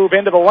 spin move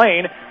into the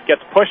lane,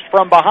 gets pushed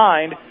from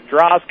behind,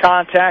 draws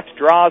contact,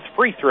 draws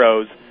free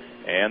throws,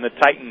 and the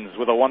Titans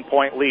with a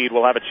 1-point lead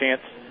will have a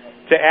chance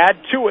to add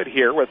to it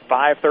here with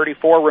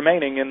 5:34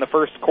 remaining in the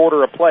first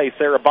quarter of play.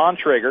 Sarah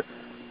Bontrager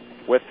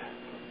with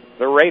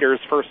the Raiders'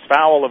 first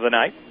foul of the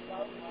night.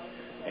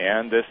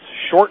 And this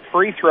short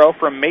free throw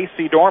from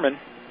Macy Dorman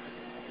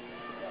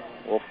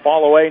will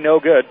fall away no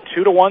good.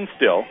 2-1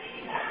 still.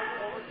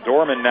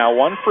 Dorman now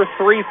 1 for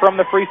 3 from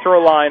the free throw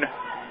line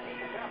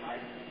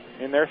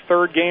in their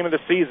third game of the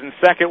season.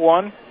 Second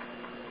one,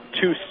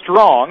 too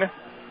strong.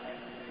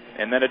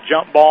 And then a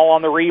jump ball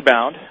on the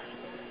rebound.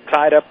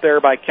 Tied up there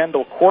by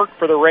Kendall Quirk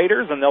for the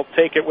Raiders, and they'll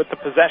take it with the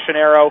possession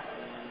arrow.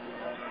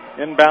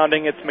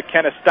 Inbounding, it's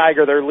McKenna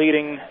Steiger, their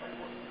leading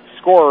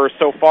scorer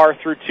so far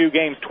through 2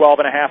 games,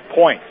 12.5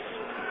 points.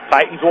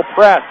 Titans will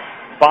press.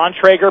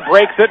 Bontrager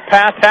breaks it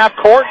past half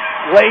court,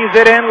 lays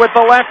it in with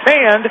the left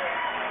hand.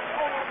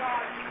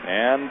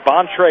 And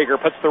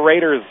Bontrager puts the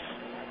Raiders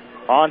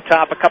on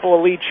top. A couple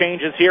of lead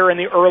changes here in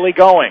the early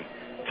going.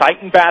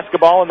 Titan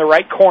basketball in the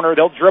right corner.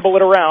 They'll dribble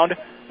it around.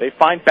 They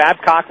find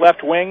Babcock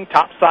left wing,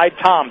 top side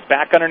Toms,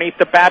 back underneath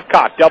to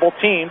Babcock, double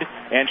teamed,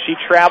 and she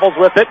travels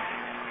with it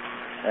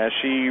as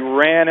she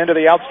ran into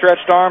the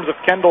outstretched arms of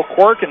Kendall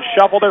Quirk and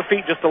shuffled her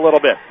feet just a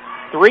little bit.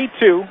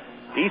 3-2,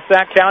 East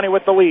County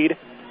with the lead.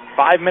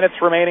 5 minutes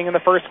remaining in the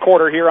first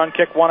quarter here on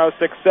Kick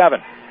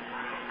 106.7.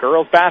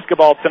 Girls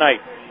basketball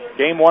tonight.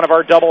 Game 1 of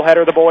our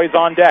doubleheader, the boys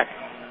on deck.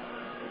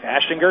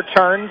 Ashinger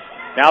turns.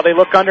 Now they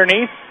look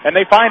underneath, and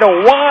they find a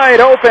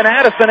wide-open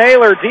Addison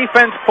Ayler.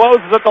 Defense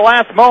closes at the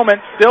last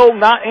moment, still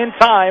not in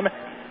time.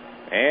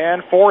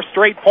 And 4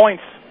 straight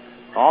points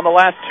on the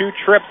last 2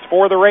 trips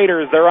for the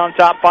Raiders. They're on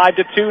top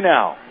 5-2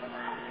 now.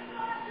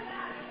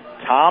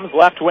 Toms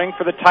left wing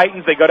for the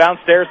Titans. They go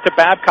downstairs to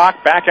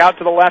Babcock, back out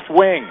to the left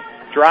wing.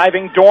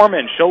 Driving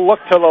Dorman. She'll look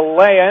to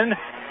lay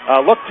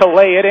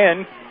it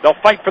in.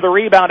 They'll fight for the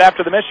rebound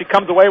after the miss. She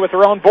comes away with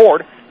her own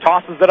board.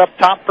 Tosses it up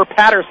top for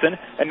Patterson,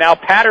 and now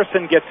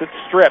Patterson gets it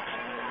stripped.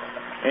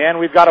 And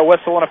we've got a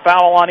whistle and a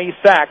foul on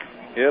ESAC.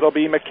 It'll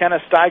be McKenna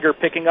Steiger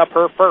picking up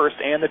her first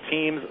and the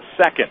team's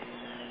second.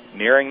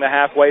 Nearing the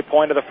halfway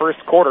point of the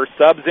first quarter.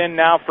 Subs in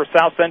now for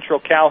South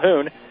Central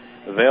Calhoun.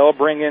 They'll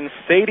bring in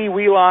Sadie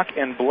Wheelock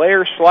and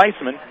Blair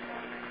Schleisman.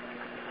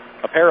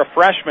 A pair of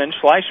freshmen.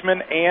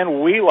 Schleisman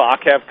and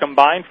Wheelock have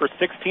combined for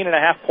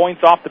 16.5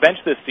 points off the bench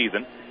this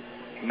season.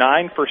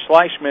 9 for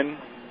Schleisman.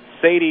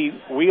 Sadie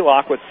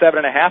Wheelock with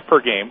 7.5 per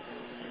game.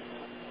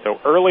 So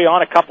early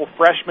on, a couple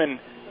freshmen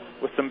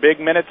with some big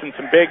minutes and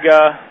some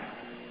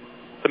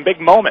big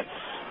moments.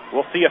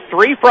 We'll see a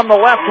 3 from the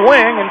left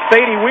wing, and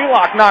Sadie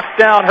Wheelock knocks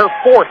down her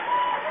 4th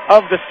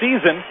of the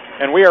season,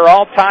 and we are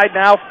all tied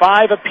now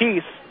 5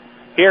 apiece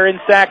here in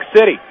Sac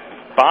City.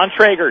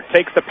 Bontrager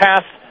takes the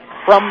pass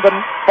from the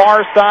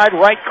far side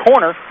right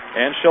corner,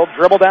 and she'll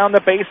dribble down the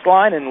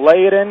baseline and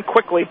lay it in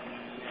quickly.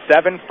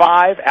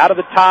 7-5 out of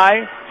the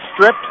tie,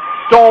 stripped,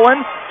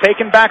 stolen,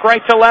 taken back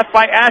right to left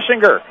by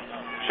Ashinger.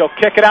 She'll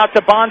kick it out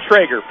to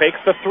Bontrager, fakes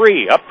the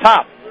 3 up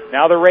top.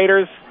 Now the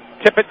Raiders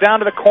tip it down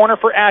to the corner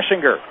for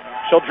Ashinger.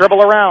 She'll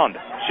dribble around.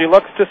 She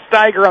looks to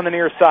Steiger on the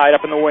near side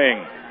up in the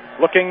wing.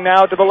 Looking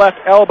now to the left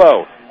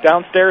elbow,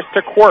 downstairs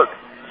to Quirk.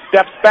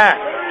 Steps back,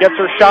 gets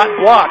her shot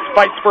blocked,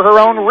 fights for her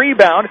own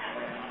rebound.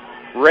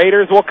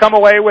 Raiders will come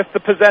away with the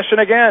possession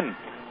again.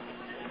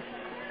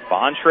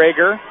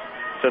 Bontrager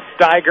to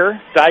Steiger.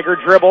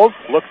 Steiger dribbles,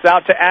 looks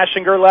out to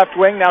Ashinger left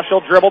wing. Now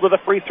she'll dribble to the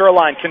free throw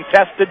line.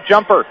 Contested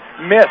jumper,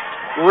 missed,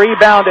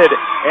 rebounded,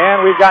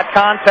 and we've got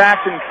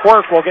contact, and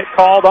Quirk will get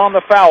called on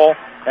the foul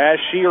as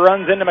she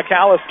runs into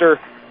McAllister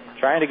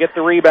trying to get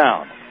the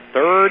rebound.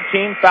 3rd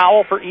team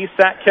foul for East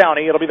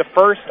County. It'll be the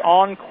first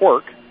on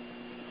Quirk.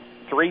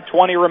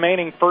 3:20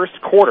 remaining first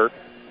quarter.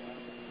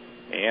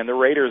 And the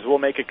Raiders will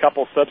make a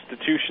couple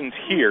substitutions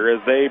here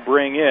as they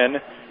bring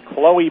in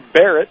Chloe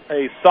Barrett,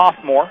 a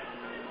sophomore,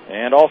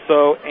 and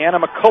also Anna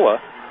McCullough,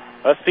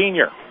 a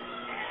senior.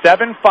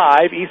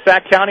 7-5, East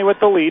County with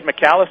the lead.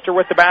 McAllister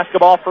with the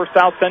basketball for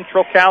South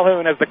Central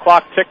Calhoun as the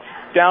clock ticks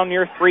down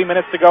near 3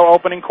 minutes to go,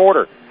 opening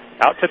quarter.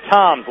 Out to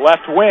Toms,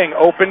 left wing,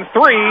 open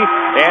 3,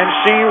 and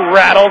she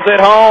rattles it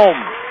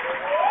home.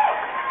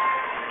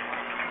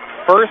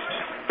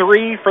 First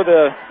 3 for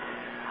the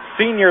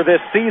senior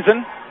this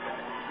season.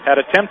 Had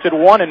attempted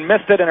 1 and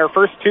missed it in her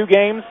first 2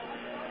 games.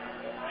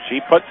 She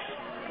puts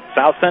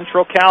South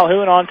Central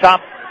Calhoun on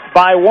top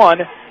by 1,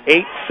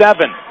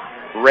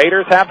 8-7.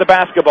 Raiders have the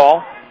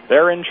basketball.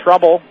 They're in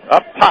trouble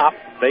up top.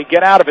 They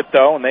get out of it,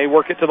 though, and they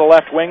work it to the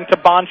left wing to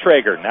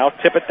Bontrager. Now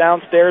tip it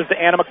downstairs to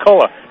Anna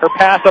McCullough. Her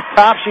pass up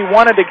top, she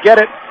wanted to get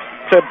it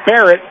to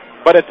Barrett,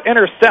 but it's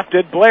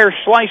intercepted. Blair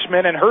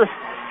Schleichman, and her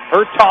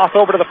toss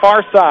over to the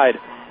far side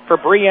for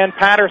Breanne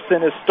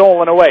Patterson is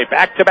stolen away.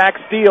 Back-to-back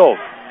steals.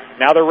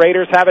 Now the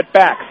Raiders have it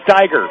back.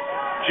 Steiger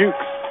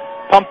jukes,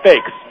 pump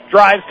fakes,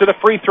 drives to the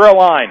free throw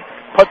line,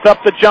 puts up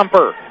the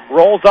jumper,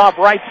 rolls off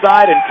right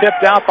side and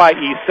tipped out by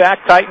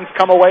ESAC. Titans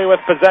come away with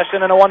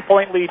possession and a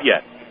 1-point lead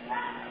yet.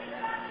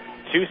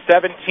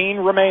 2:17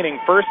 remaining,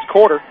 first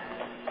quarter.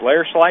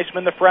 Blair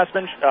Schleichman, the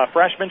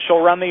freshman, she'll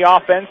run the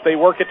offense. They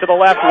work it to the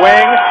left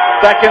wing.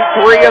 Second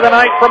three of the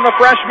night from the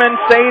freshman,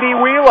 Sadie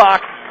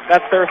Wheelock.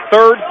 That's their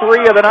third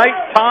three of the night.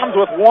 Toms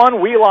with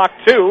 1, Wheelock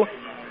 2.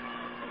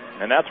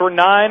 And that's where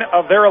 9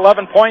 of their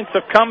 11 points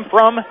have come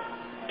from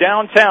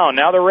downtown.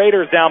 Now the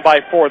Raiders down by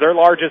 4, their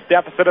largest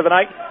deficit of the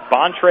night.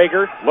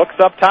 Bontrager looks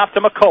up top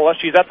to McCullough.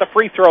 She's at the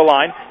free throw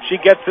line. She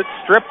gets it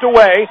stripped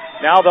away.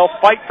 Now they'll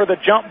fight for the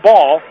jump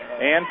ball,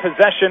 and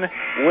possession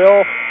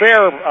will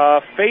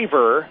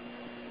favor.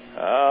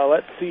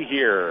 Let's see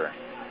here.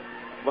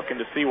 Looking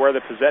to see where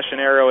the possession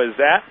arrow is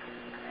at.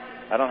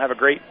 I don't have a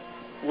great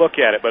look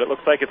at it, but it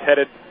looks like it's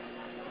headed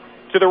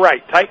to the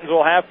right. Titans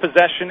will have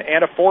possession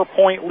and a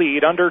 4-point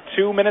lead. Under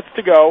 2 minutes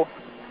to go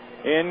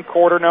in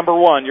quarter number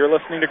 1. You're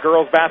listening to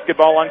girls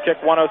basketball on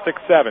Kick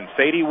 106.7.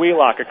 Sadie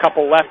Wheelock, a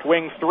couple left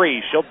wing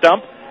threes. She'll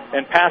dump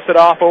and pass it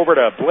off over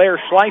to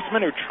Blair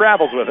Schleichman, who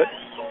travels with it.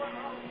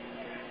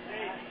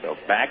 So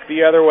back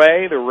the other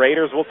way. The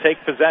Raiders will take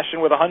possession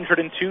with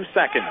 102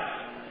 seconds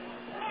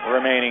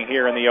remaining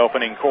here in the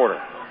opening quarter.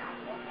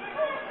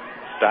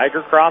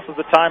 Steiger crosses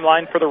the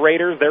timeline for the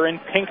Raiders. They're in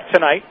pink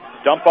tonight.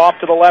 Dump off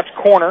to the left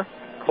corner.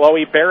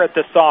 Chloe Barrett,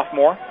 the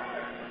sophomore.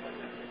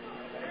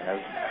 As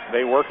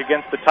they work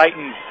against the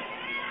Titans'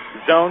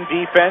 zone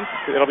defense,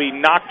 it'll be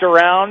knocked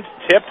around,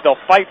 tipped. They'll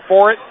fight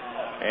for it.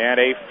 And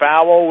a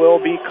foul will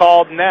be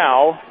called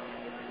now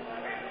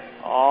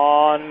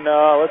on,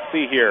 let's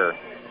see here.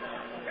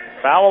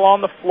 Foul on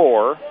the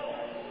floor.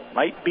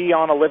 Might be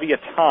on Olivia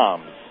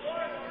Toms.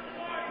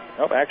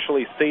 Nope,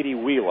 actually Sadie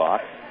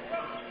Wheelock.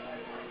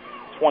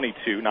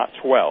 22, not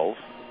 12.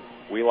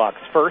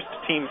 Wheelock's first,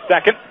 team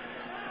second.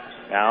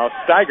 Now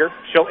Steiger,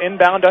 she'll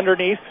inbound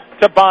underneath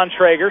to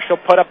Bontrager. She'll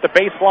put up the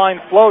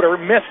baseline floater.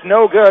 Miss,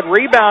 no good.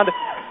 Rebound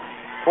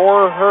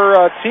for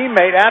her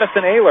teammate,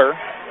 Addison Ayler.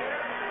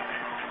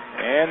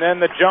 And then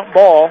the jump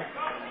ball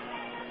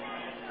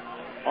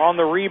on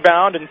the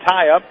rebound and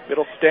tie-up.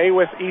 It'll stay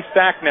with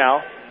ESAC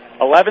now.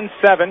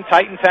 11-7.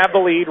 Titans have the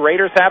lead.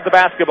 Raiders have the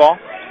basketball.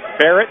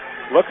 Barrett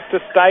looks to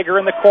Steiger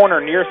in the corner,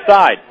 near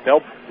side.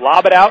 They'll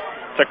lob it out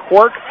to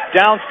Quirk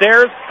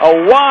downstairs.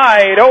 A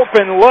wide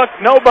open look.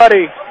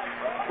 Nobody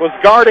was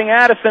guarding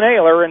Addison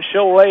Ayler, and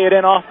she'll lay it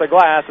in off the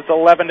glass. It's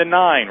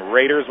 11-9.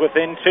 Raiders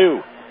within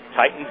 2.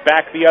 Titans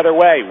back the other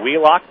way.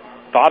 Wheelock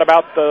thought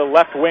about the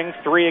left wing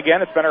three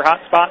again. It's been her hot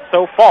spot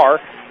so far.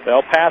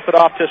 They'll pass it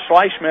off to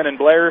Schleichman, and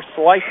Blair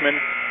Schleichman,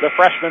 the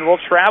freshman, will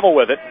travel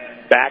with it.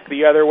 Back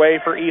the other way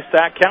for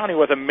ESAC County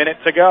with a minute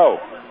to go.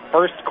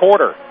 First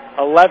quarter,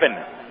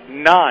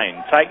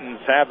 11-9. Titans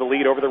have the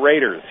lead over the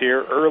Raiders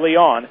here early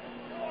on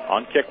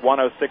Kick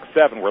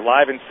 106.7. We're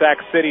live in Sac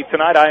City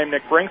tonight. I am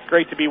Nick Brinks.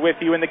 Great to be with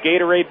you in the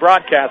Gatorade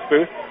broadcast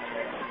booth.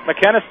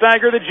 McKenna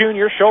Steiger, the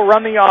junior, she'll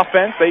run the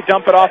offense. They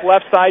dump it off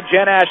left side.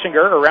 Jen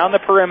Aschinger around the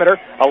perimeter.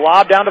 A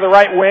lob down to the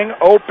right wing.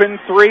 Open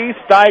three.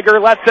 Steiger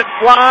lets it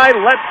fly.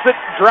 Lets it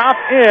drop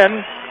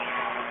in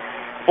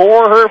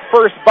for her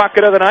first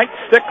bucket of the night.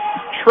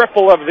 6th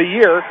triple of the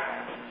year.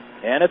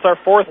 And it's our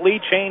 4th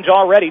lead change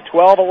already.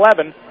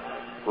 12-11.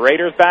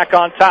 Raiders back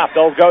on top.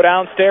 They'll go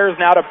downstairs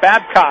now to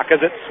Babcock as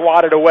it's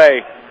swatted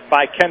away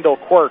by Kendall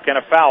Quirk, and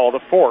a foul,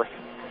 the 4th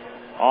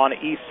on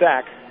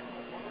ESAC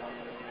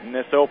in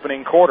this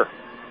opening quarter.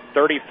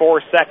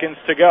 34 seconds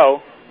to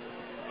go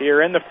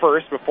here in the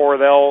first before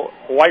they'll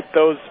wipe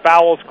those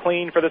fouls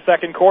clean for the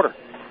second quarter.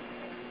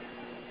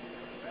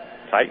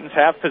 Titans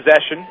have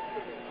possession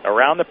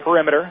around the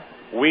perimeter.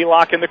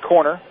 Wheelock in the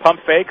corner.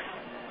 Pump fakes.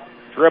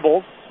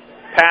 Dribbles.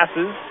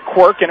 Passes.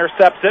 Quirk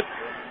intercepts it.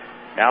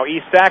 Now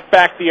ESAC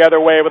back the other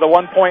way with a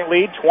 1-point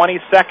lead. 20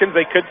 seconds.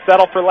 They could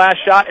settle for last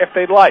shot if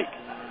they'd like.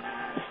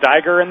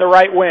 Steiger in the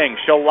right wing.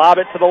 She'll lob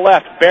it to the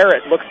left.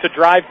 Barrett looks to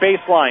drive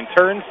baseline.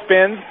 Turns,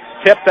 spins,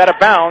 tips out of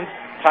bounds.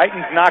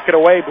 Titans knock it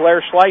away.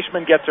 Blair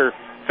Schleichman gets her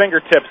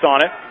fingertips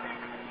on it.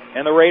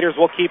 And the Raiders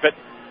will keep it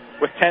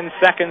with 10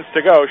 seconds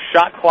to go.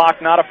 Shot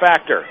clock not a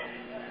factor.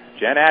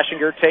 Jen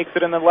Aschinger takes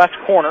it in the left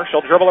corner.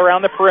 She'll dribble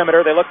around the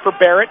perimeter. They look for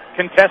Barrett.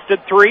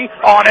 Contested three.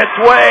 On its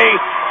way.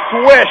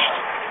 Swished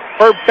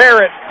for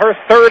Barrett, her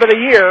 3rd of the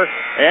year.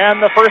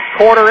 And the first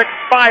quarter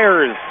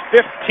expires.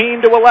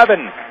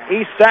 15-11.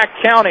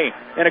 ESAC County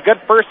in a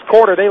good first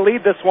quarter. They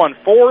lead this one.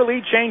 4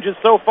 lead changes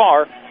so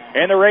far.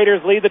 And the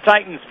Raiders lead the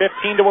Titans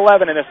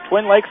 15-11 in this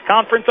Twin Lakes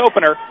Conference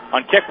opener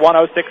on Kick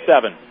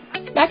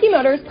 106.7. Mackey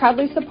Motors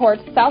proudly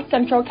supports South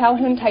Central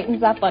Calhoun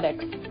Titans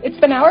athletics. It's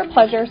been our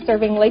pleasure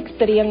serving Lake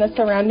City and the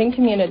surrounding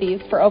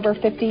communities for over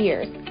 50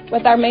 years,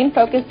 with our main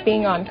focus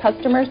being on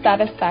customer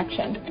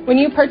satisfaction. When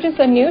you purchase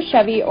a new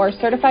Chevy or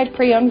certified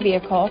pre-owned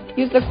vehicle,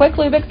 use the Quick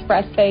Lube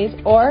Express phase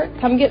or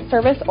come get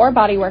service or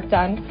body work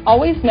done,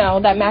 always know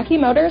that Mackey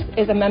Motors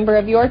is a member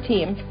of your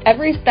team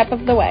every step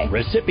of the way.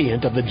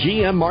 Recipient of the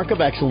GM Mark of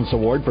Excellence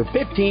Award for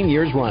 15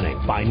 years running.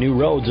 Find new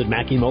roads at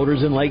Mackey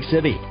Motors in Lake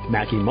City.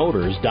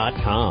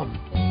 MackeyMotors.com.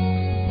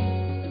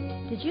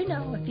 Did you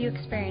know if you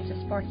experience a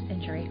sports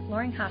injury,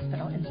 Loring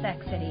Hospital in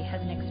Sac City has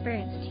an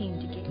experienced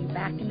team to get you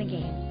back in the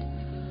game?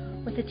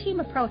 With a team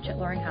approach at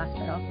Loring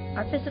Hospital,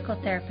 our physical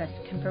therapist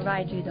can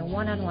provide you the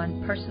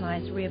one-on-one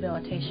personalized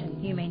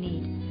rehabilitation you may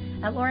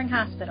need. At Loring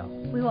Hospital,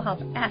 we will help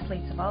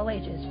athletes of all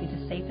ages be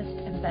the safest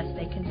and best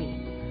they can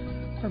be.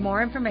 For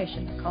more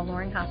information, call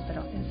Loring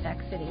Hospital in Sac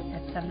City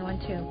at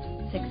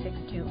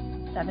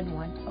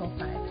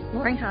 712-662-7105.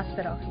 Loring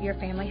Hospital, your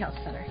family health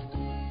center.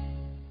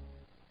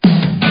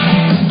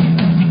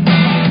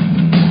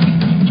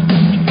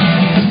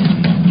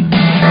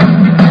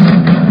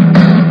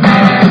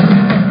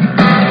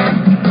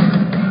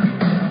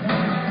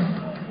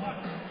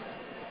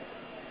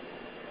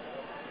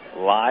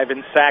 Live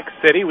in Sac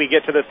City, we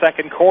get to the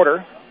second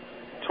quarter.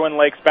 Twin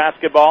Lakes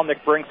basketball.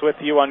 Nick Brinks with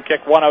you on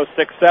Kick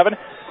 106.7.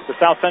 The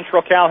South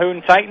Central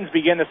Calhoun Titans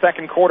begin the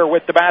second quarter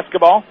with the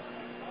basketball.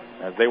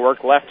 As they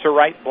work left to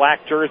right,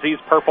 black jerseys,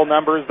 purple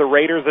numbers. The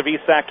Raiders of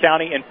East Sac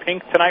County in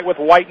pink tonight with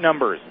white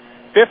numbers.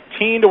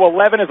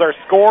 15-11 is our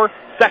score.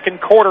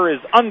 Second quarter is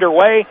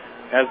underway.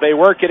 As they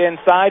work it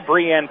inside,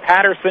 Breanne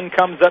Patterson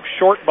comes up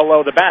short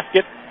below the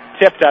basket,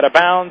 tipped out of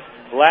bounds.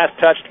 Last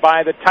touched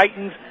by the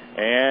Titans.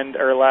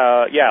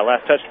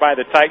 Last touched by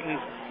the Titans.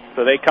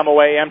 So they come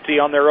away empty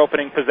on their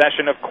opening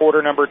possession of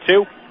quarter number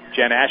 2.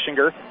 Jen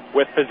Aschinger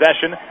with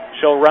possession.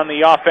 She'll run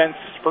the offense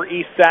for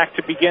East Sac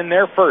to begin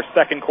their first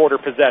second quarter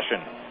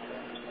possession.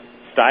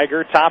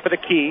 Steiger, top of the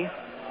key.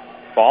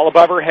 Ball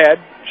above her head.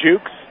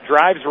 Jukes,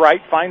 drives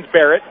right, finds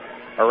Barrett.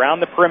 Around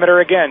the perimeter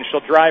again.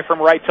 She'll drive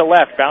from right to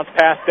left. Bounce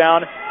pass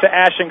down to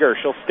Aschinger.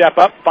 She'll step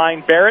up,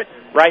 find Barrett.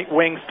 Right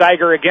wing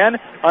Steiger again.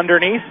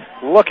 Underneath,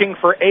 looking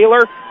for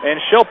Ayler,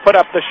 and she'll put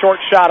up the short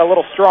shot a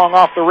little strong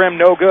off the rim,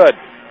 no good.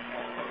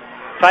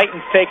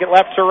 Titans take it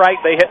left to right.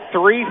 They hit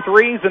 3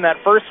 threes in that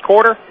first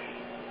quarter.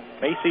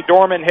 Macy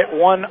Dorman hit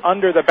one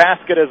under the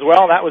basket as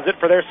well. That was it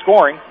for their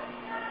scoring.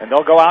 And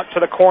they'll go out to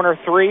the corner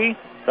 3.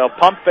 They'll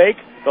pump fake.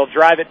 They'll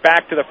drive it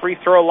back to the free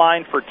throw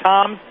line for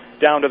Toms.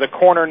 Down to the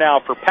corner now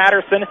for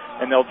Patterson.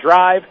 And they'll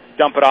drive,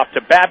 dump it off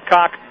to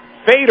Babcock.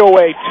 Fade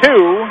away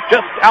 2,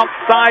 just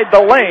outside the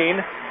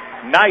lane.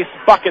 Nice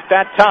bucket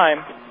that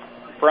time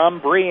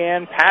from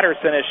Breanne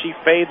Patterson as she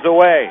fades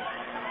away.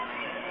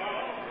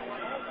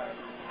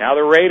 Now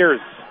the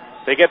Raiders,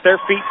 they get their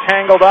feet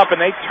tangled up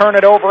and they turn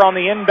it over on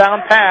the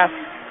inbound pass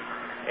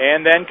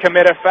and then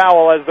commit a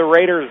foul as the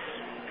Raiders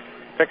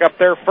pick up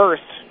their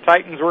first.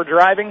 Titans were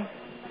driving,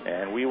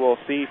 and we will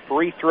see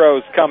free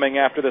throws coming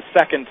after the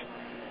second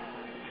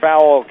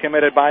foul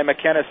committed by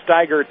McKenna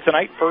Steiger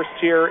tonight. First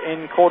here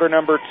in quarter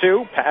number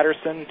 2.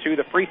 Patterson to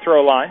the free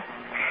throw line.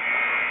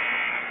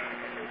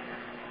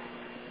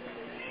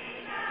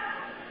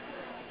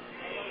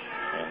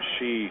 And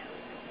she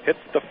hits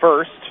the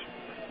first.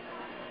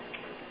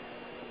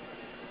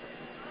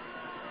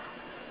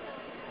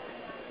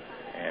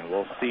 And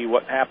we'll see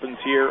what happens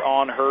here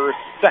on her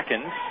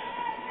second.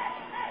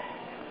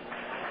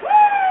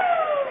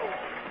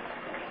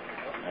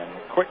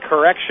 Quick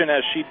correction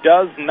as she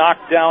does knock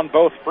down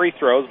both free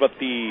throws, but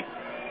the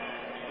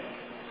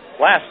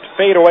last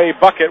fadeaway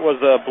bucket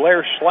was a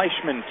Blair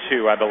Schleichman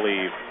 2, I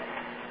believe.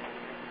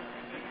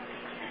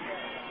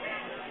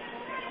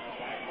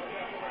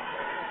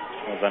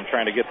 As I'm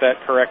trying to get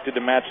that corrected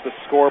to match the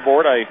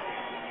scoreboard, I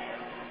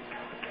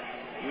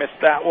missed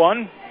that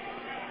one.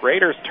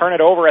 Raiders turn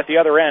it over at the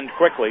other end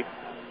quickly.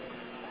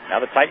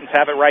 Now the Titans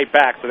have it right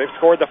back, so they've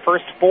scored the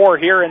first 4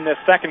 here in this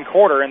second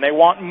quarter, and they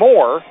want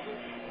more.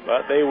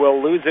 But they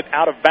will lose it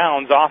out of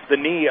bounds off the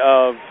knee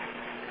of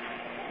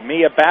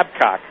Mia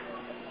Babcock.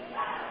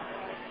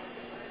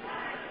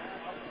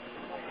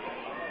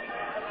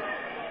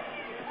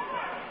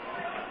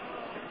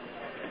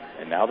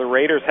 And now the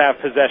Raiders have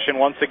possession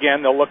once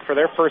again. They'll look for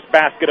their first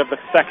basket of the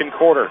second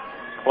quarter.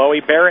 Chloe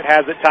Barrett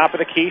has it top of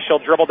the key. She'll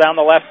dribble down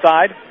the left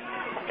side.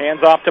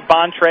 Hands off to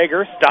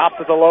Bontrager.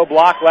 Stopped at the low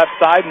block left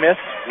side. Missed.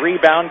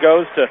 Rebound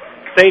goes to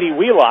Sadie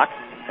Wheelock.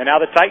 And now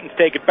the Titans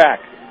take it back.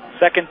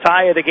 Second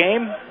tie of the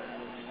game.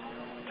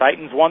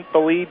 Titans want the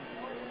lead.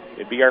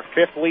 It'd be our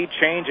 5th lead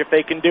change if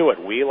they can do it.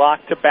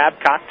 Wheelock to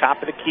Babcock,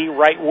 top of the key,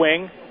 right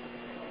wing.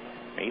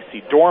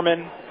 Macy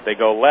Dorman. They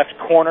go left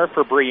corner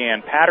for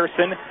Breanne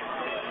Patterson.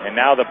 And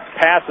now the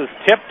pass is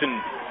tipped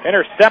and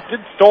intercepted,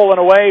 stolen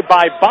away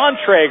by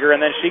Bontrager,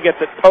 and then she gets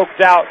it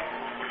poked out,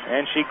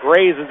 and she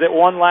grazes it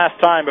one last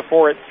time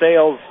before it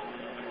sails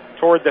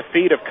toward the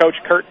feet of Coach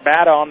Kurt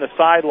Batta on the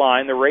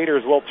sideline. The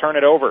Raiders will turn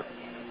it over.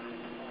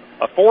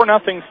 A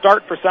 4-0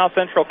 start for South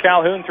Central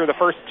Calhoun through the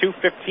first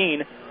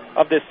 2:15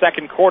 of this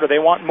second quarter. They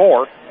want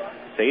more.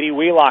 Sadie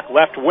Wheelock,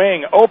 left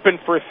wing, open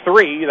for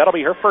three. That'll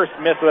be her first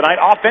miss of the night.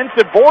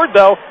 Offensive board,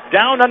 though,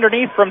 down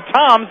underneath from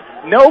Toms.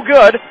 No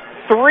good.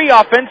 3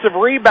 offensive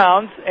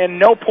rebounds and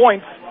no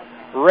points.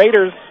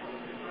 Raiders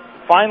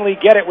finally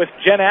get it with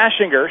Jen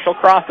Ashinger. She'll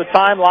cross the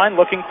timeline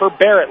looking for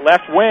Barrett,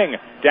 left wing,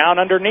 down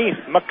underneath.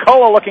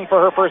 McCullough looking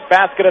for her first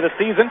basket of the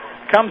season.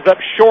 Comes up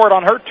short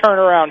on her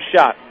turnaround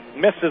shot.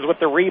 Misses with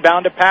the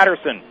rebound to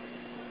Patterson.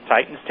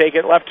 Titans take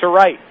it left to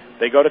right.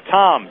 They go to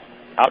Toms.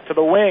 Out to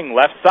the wing,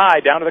 left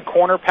side, down to the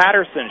corner,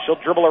 Patterson.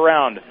 She'll dribble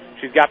around.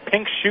 She's got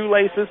pink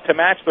shoelaces to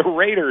match the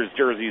Raiders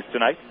jerseys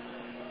tonight.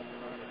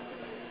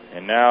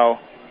 And now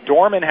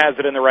Dorman has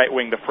it in the right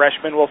wing. The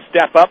freshman will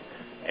step up,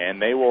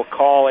 and they will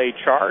call a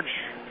charge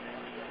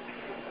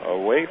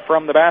away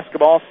from the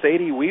basketball.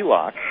 Sadie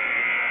Wheelock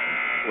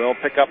will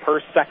pick up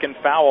her second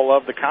foul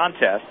of the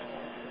contest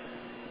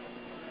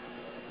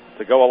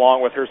to go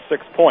along with her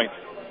 6 points,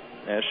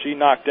 as she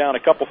knocked down a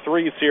couple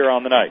threes here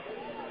on the night.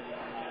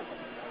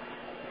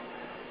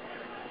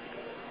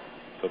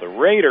 So the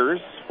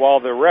Raiders, while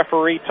the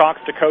referee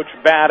talks to Coach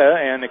Vada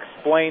and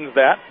explains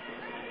that,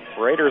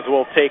 Raiders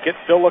will take it,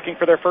 still looking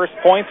for their first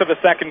points of the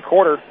second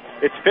quarter.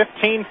 It's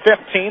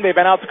 15-15. They've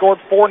been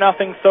outscored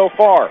 4-0 so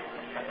far.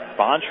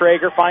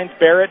 Bontrager finds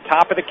Barrett,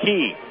 top of the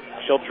key.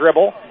 She'll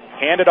dribble,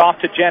 hand it off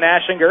to Jen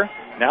Ashinger.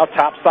 Now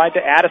top side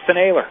to Addison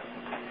Ayler.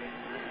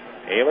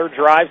 Ayler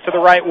drives to the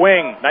right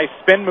wing. Nice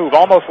spin move.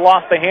 Almost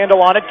lost the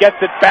handle on it. Gets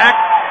it back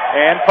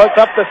and puts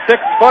up the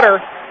 6-footer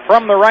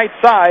from the right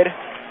side.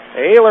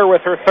 Ayler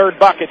with her third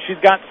bucket. She's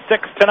got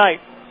 6 tonight.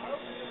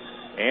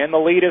 And the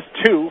lead is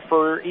 2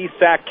 for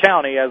Esac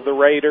County as the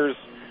Raiders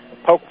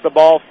poke the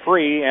ball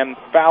free and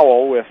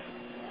foul with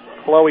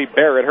Chloe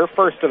Barrett, her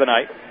first of the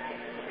night.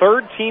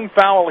 Third team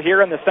foul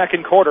here in the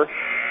second quarter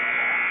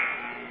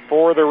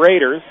for the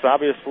Raiders.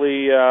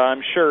 Obviously,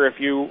 I'm sure if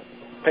you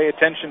pay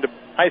attention to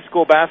high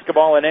school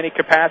basketball in any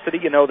capacity,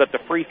 you know that the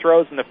free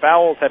throws and the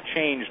fouls have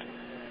changed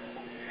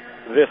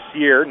this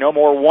year. No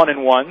more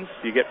 1-and-1s.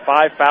 You get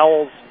 5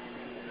 fouls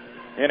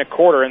in a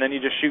quarter, and then you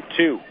just shoot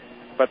 2.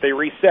 But they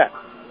reset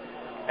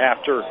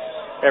after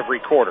every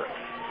quarter.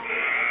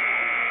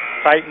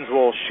 Titans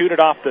will shoot it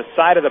off the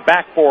side of the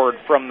backboard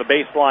from the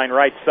baseline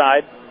right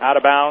side. Out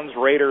of bounds.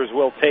 Raiders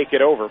will take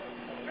it over.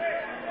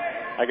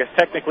 I guess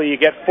technically you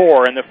get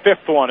 4, and the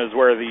 5th one is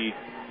where the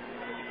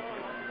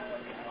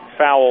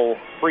foul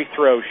free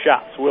throw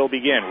shots will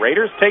begin.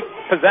 Raiders take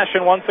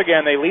possession once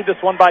again. They lead this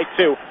one by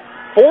 2.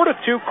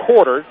 4-2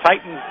 quarter.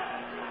 Titans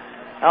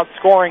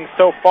outscoring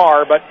so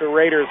far, but the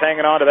Raiders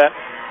hanging on to that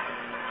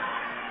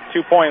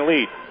 2-point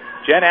lead.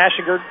 Jen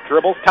Ashinger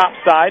dribbles top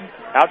side,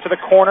 out to the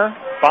corner.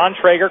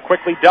 Bontrager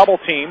quickly double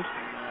teamed.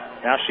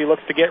 Now she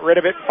looks to get rid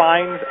of it,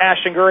 finds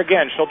Ashinger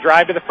again. She'll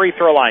drive to the free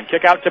throw line,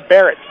 kick out to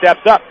Barrett,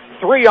 steps up,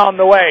 3 on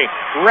the way,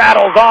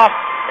 rattles off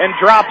and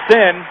drops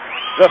in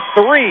the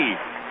 3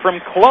 from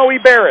Chloe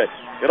Barrett.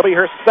 It'll be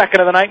her second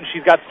of the night, and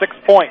she's got 6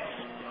 points.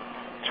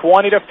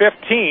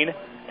 20-15,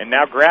 and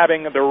now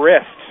grabbing the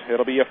wrist.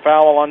 It'll be a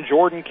foul on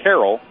Jordan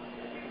Carroll.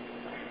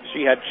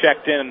 She had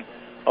checked in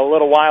a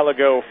little while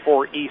ago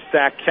for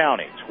Esac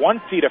County.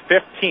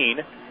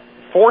 20-15,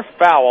 4th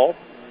foul.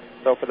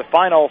 So for the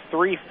final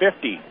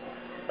 3:50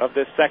 of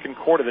this second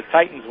quarter, the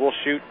Titans will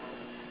shoot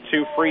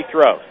 2 free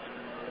throws.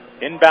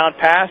 Inbound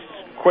pass,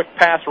 quick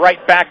pass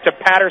right back to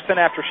Patterson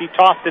after she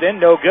tossed it in.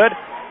 No good.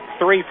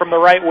 3 from the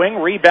right wing,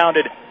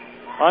 rebounded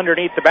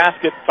underneath the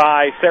basket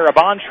by Sarah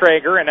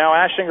Bontrager, and now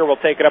Ashinger will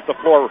take it up the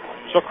floor.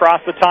 She'll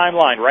cross the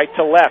timeline, right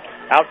to left,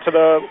 out to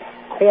the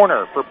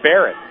corner for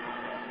Barrett.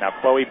 Now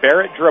Chloe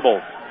Barrett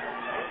dribbles,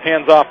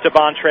 hands off to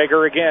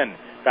Bontrager again.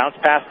 Bounce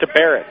pass to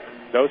Barrett.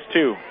 Those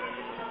two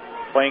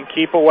playing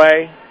keep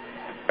away,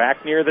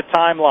 back near the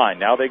timeline.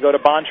 Now they go to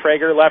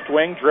Bontrager, left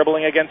wing,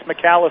 dribbling against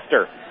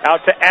McAllister.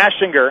 Out to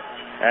Ashinger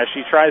as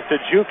she tries to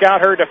juke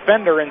out her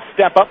defender and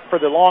step up for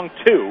the long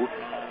 2.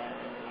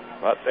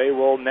 But they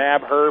will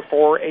nab her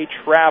for a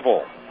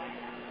travel.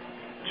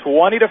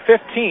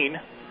 20-15.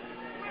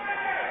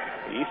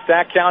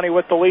 Esac County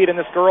with the lead in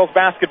this girls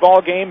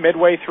basketball game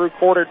midway through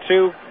quarter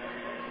 2.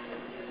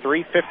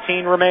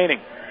 3:15 remaining.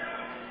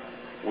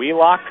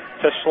 Wheelock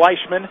to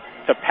Schleichman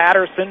to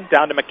Patterson,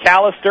 down to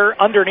McAllister,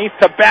 underneath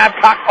to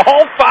Babcock.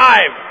 All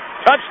 5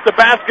 touch the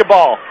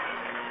basketball.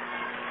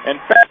 And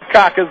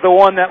Babcock is the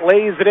one that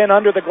lays it in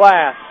under the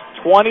glass.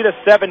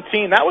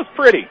 20-17. That was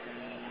pretty.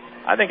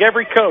 I think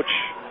every coach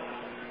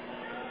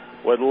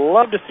would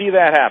love to see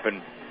that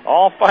happen.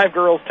 All 5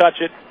 girls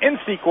touch it in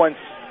sequence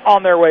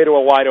on their way to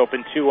a wide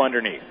open 2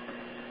 underneath.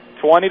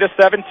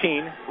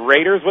 20-17.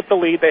 Raiders with the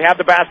lead. They have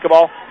the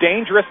basketball.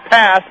 Dangerous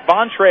pass.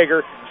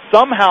 Bontrager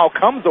somehow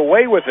comes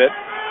away with it,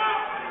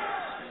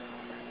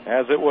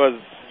 as it was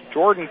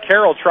Jordan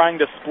Carroll trying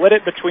to split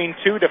it between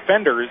 2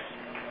 defenders.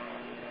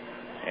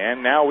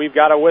 And now we've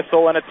got a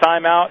whistle and a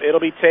timeout.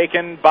 It'll be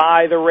taken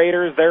by the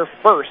Raiders, their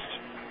first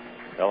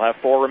They'll have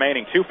 4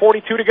 remaining.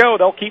 2:42 to go.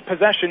 They'll keep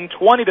possession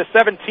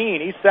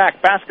 20-17. East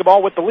Sac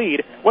basketball with the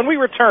lead when we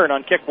return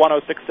on Kick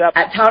 106.7.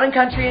 At Town &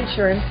 Country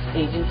Insurance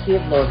Agency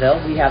of Louisville,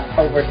 we have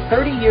over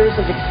 30 years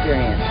of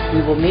experience.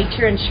 We will meet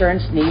your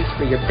insurance needs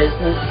for your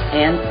business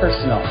and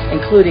personal,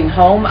 including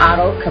home,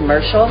 auto,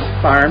 commercial,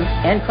 farm,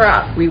 and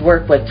crop. We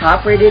work with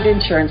top-rated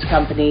insurance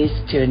companies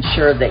to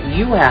ensure that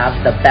you have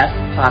the best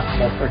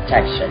possible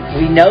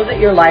protection. We know that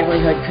your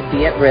livelihood could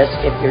be at risk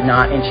if you're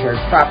not insured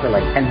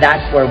properly, and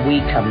that's where we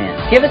come in.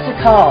 Give us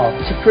a call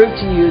to prove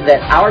to you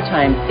that our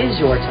time is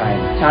your time.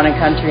 Town &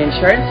 Country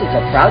Insurance is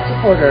a proud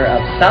supporter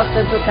of South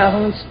Central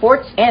Calhoun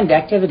sports and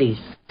activities.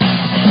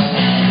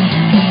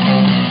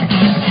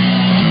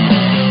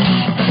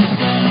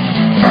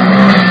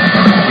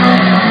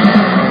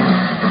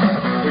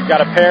 We've got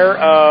a pair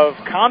of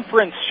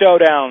conference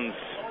showdowns,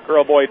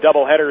 girl-boy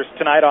doubleheaders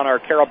tonight on our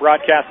Carroll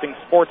Broadcasting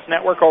Sports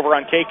Network over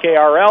on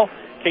KKRL.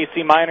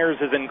 KC Miners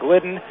is in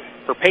Glidden.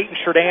 For Peyton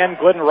Sheridan,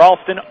 Glidden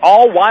Ralston,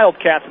 all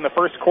Wildcats in the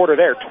first quarter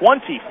there,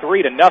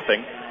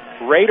 23-0.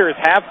 Raiders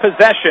have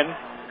possession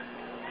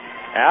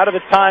out of the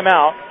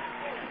timeout,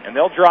 and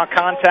they'll draw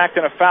contact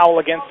and a foul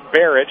against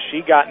Barrett. She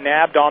got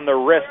nabbed on the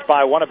wrist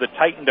by one of the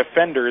Titan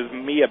defenders.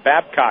 Mia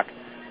Babcock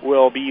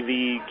will be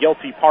the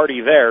guilty party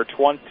there.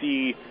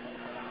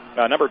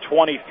 Number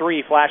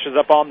 23 flashes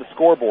up on the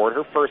scoreboard,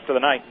 her first of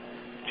the night.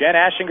 Jen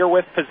Aschinger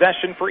with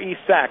possession for East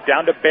Sac.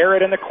 Down to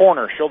Barrett in the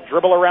corner. She'll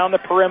dribble around the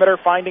perimeter,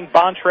 finding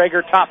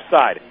Bontrager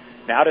topside.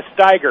 Now to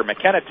Steiger.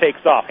 McKenna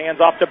takes off.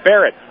 Hands off to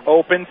Barrett.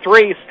 Open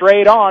 3,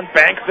 straight on.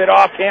 Banks it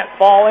off, can't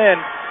fall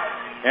in.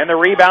 And the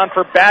rebound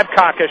for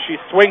Babcock as she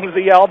swings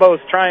the elbows,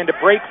 trying to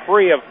break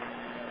free of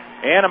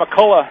Anna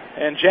McCullough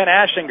and Jen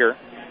Aschinger.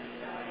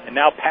 And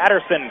now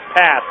Patterson's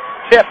pass.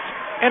 Tipped.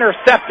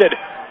 Intercepted.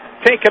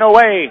 Taken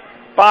away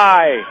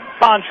by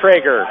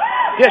Bontrager.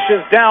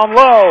 Dishes down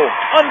low,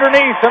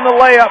 underneath, and the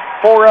layup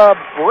for a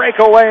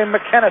breakaway.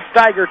 McKenna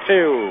Steiger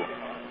 2.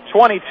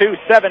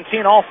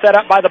 22-17, all set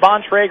up by the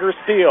Bontrager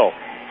steal.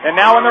 And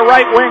now in the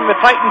right wing, the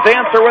Titans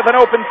answer with an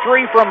open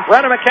 3 from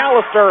Brenna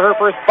McAllister, her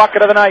first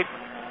bucket of the night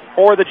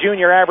for the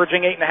junior,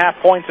 averaging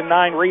 8.5 points and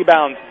 9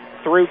 rebounds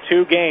through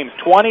 2 games.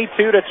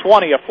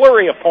 22-20, a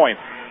flurry of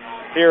points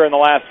here in the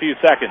last few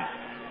seconds.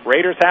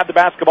 Raiders have the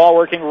basketball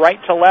working right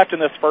to left in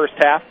this first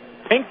half.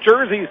 Pink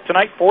jerseys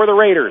tonight for the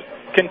Raiders.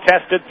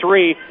 Contested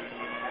 3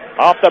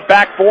 off the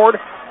backboard,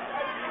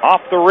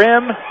 off the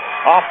rim,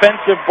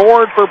 offensive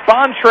board for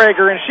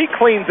Bontrager, and she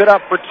cleans it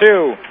up for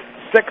 2.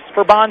 6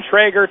 for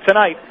Bontrager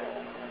tonight,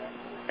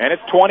 and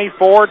it's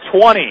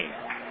 24-20.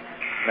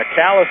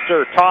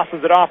 McAllister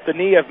tosses it off the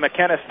knee of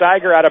McKenna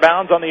Steiger out of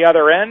bounds on the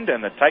other end,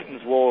 and the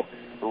Titans will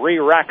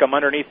re-rack them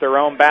underneath their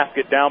own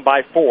basket, down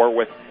by 4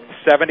 with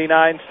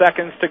 79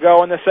 seconds to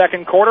go in the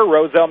second quarter.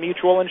 Roselle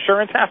Mutual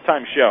Insurance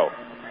halftime show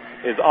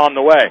is on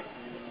the way.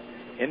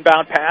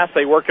 Inbound pass,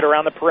 they work it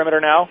around the perimeter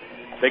now.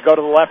 They go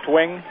to the left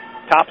wing,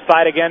 top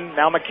side again.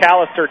 Now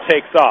McAllister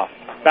takes off.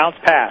 Bounce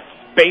pass,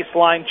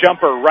 baseline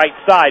jumper, right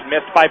side,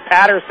 missed by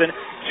Patterson.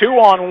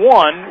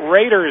 2-on-1,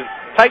 Raiders,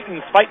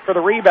 Titans fight for the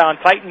rebound.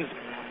 Titans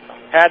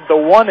had the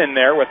 1 in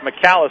there with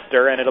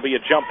McAllister, and it'll be a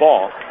jump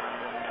ball.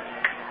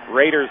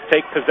 Raiders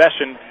take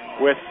possession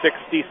with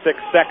 66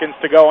 seconds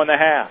to go in the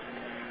half.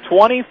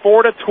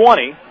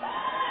 24-20.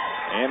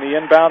 And the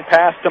inbound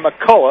pass to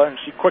McCullough, and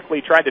she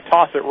quickly tried to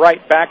toss it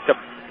right back to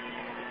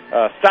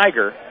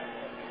Steiger,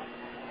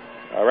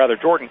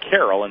 Jordan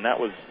Carroll, and that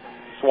was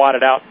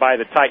swatted out by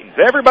the Titans.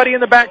 Everybody in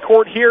the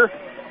backcourt here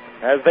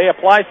as they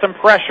apply some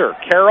pressure.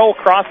 Carroll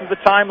crosses the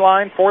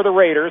timeline for the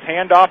Raiders,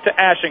 hand off to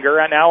Aschinger,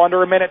 and now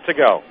under a minute to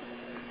go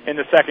in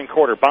the second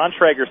quarter.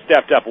 Bontrager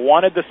stepped up,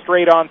 wanted the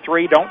straight-on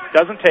 3,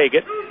 doesn't take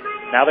it.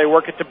 Now they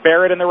work it to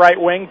Barrett in the right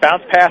wing,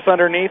 bounce pass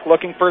underneath,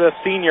 looking for the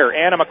senior,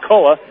 Anna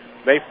McCullough.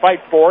 They fight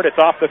for it. It's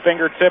off the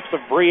fingertips of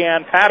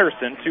Breanne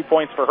Patterson. 2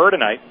 points for her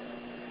tonight.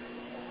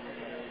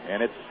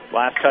 And it's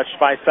last touched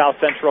by South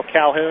Central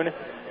Calhoun.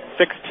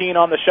 16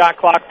 on the shot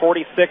clock,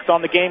 46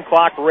 on the game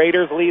clock.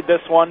 Raiders lead this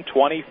one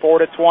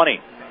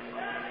 24-20.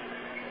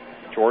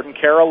 Jordan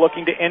Carroll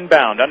looking to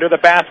inbound under the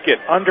basket.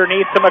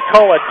 Underneath to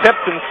McCullough.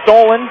 Tipped and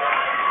stolen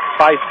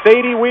by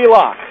Sadie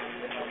Wheelock.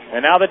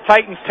 And now the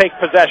Titans take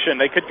possession.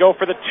 They could go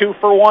for the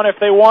 2-for-1 if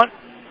they want.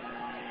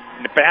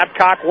 And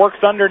Babcock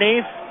works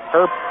underneath.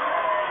 Her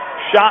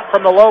shot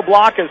from the low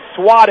block is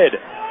swatted.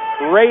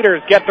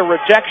 Raiders get the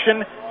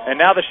rejection, and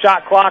now the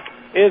shot clock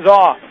is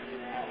off.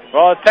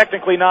 Well, it's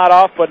technically not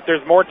off, but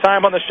there's more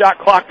time on the shot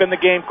clock than the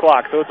game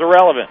clock, so it's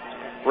irrelevant.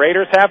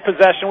 Raiders have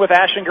possession with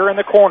Aschinger in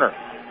the corner.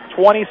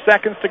 20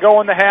 seconds to go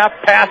in the half.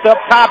 Pass up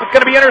top. It's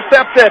going to be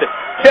intercepted.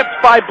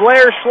 Tipped by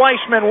Blair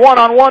Schleichman.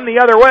 1-on-1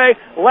 the other way.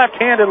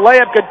 Left-handed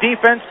layup. Good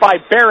defense by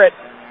Barrett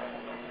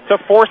to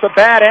force a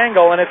bad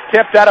angle, and it's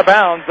tipped out of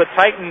bounds. The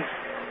Titans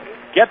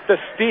get the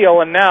steal,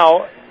 and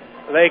now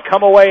they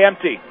come away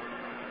empty.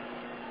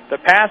 The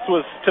pass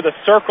was to the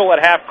circle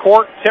at half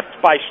court, tipped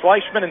by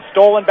Schleichman and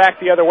stolen back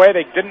the other way.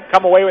 They didn't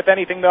come away with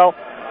anything, though,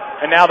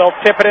 and now they'll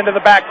tip it into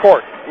the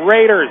backcourt.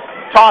 Raiders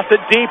toss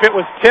it deep. It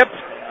was tipped,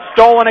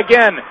 stolen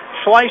again.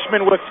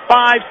 Schleichman with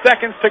 5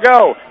 seconds to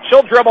go.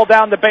 She'll dribble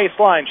down the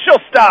baseline.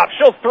 She'll stop.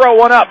 She'll throw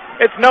one up.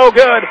 It's no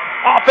good.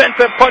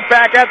 Offensive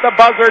putback at the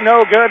buzzer.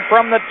 No good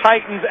from the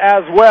Titans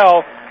as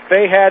well.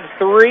 They had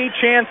 3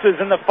 chances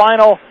in the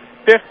final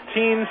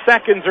 15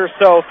 seconds or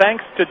so,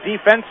 thanks to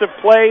defensive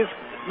plays,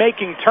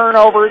 making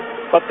turnovers,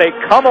 but they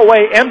come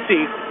away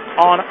empty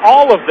on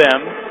all of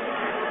them,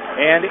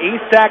 and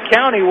East Sac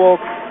County will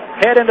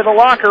head into the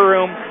locker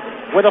room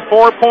with a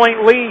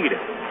 4-point lead.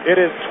 It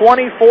is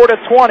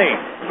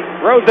 24-20.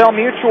 Roselle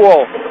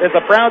Mutual is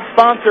a proud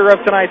sponsor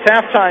of tonight's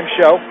halftime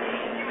show.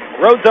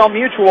 Roselle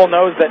Mutual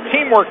knows that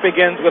teamwork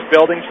begins with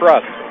building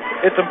trust.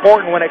 It's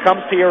important when it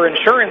comes to your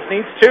insurance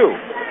needs, too.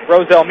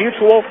 Roselle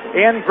Mutual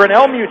and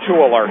Grinnell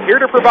Mutual are here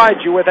to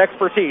provide you with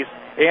expertise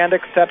and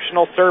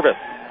exceptional service.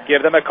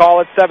 Give them a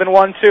call at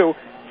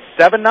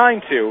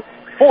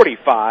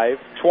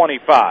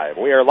 712-792-4525.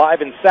 We are live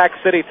in Sac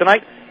City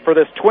tonight for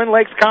this Twin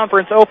Lakes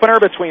Conference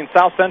opener between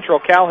South Central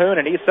Calhoun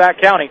and East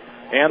Sac County.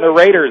 And the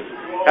Raiders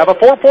have a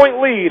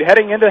 4-point lead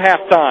heading into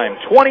halftime,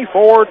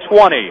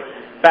 24-20.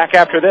 Back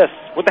after this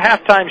with the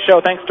halftime show,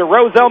 thanks to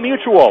Roselle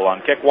Mutual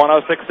on Kick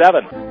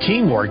 106.7.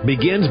 Teamwork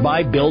begins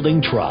by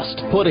building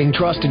trust. Putting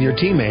trust in your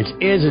teammates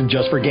isn't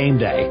just for game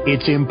day.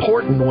 It's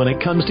important when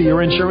it comes to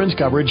your insurance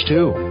coverage,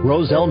 too.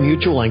 Roselle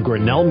Mutual and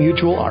Grinnell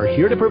Mutual are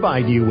here to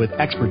provide you with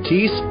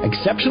expertise,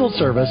 exceptional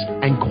service,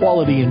 and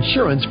quality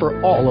insurance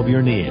for all of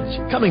your needs.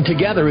 Coming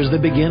together is the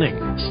beginning.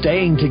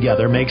 Staying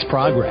together makes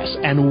progress,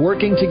 and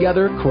working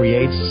together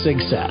creates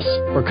success.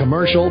 For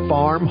commercial,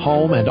 farm,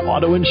 home, and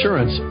auto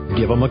insurance,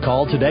 give them a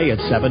call today at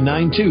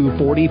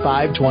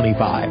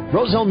 792-4525.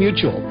 Roselle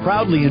Mutual,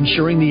 proudly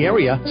insuring the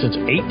area since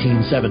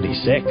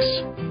 1876.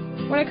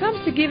 When it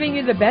comes to giving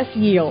you the best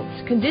yields,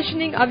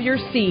 conditioning of your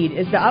seed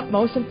is the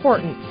utmost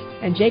importance.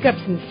 And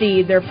Jacobson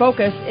Seed, their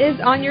focus is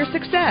on your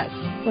success.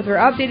 With their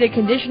updated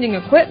conditioning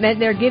equipment,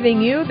 they're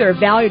giving you, their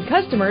valued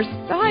customers,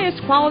 the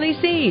highest quality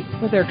seed.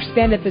 With their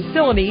expanded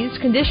facilities,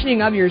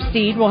 conditioning of your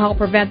seed will help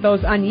prevent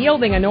those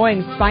unyielding,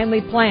 annoying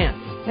spiny plants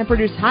and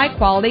produce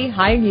high-quality,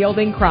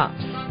 high-yielding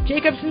crops.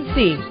 Jacobson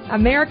Seed,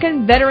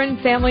 American veteran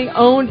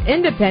family-owned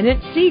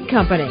independent seed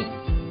company.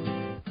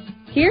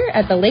 Here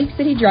at the Lake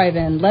City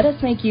Drive-In, let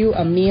us make you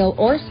a meal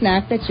or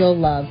snack that you'll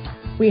love.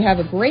 We have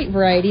a great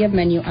variety of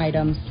menu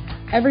items.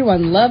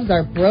 Everyone loves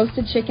our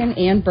roasted chicken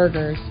and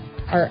burgers.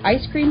 Our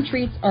ice cream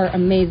treats are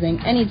amazing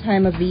any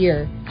time of the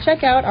year.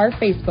 Check out our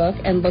Facebook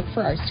and look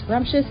for our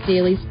scrumptious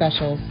daily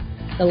specials.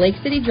 The Lake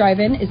City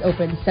Drive-In is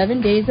open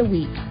 7 days a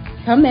week.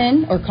 Come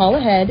in or call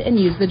ahead and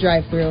use the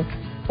drive-thru.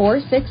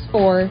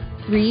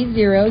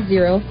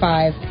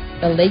 464-3005.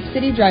 The Lake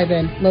City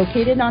Drive-In,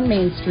 located on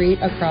Main Street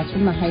across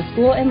from the high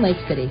school in Lake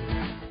City.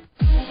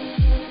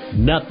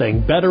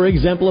 Nothing better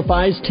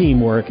exemplifies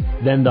teamwork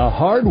than the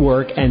hard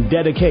work and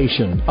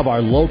dedication of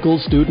our local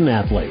student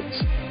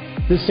athletes.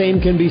 The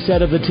same can be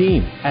said of the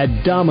team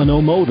at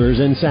Domino Motors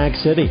in Sac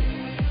City.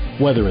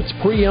 Whether it's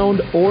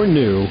pre-owned or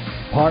new,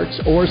 parts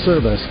or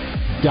service,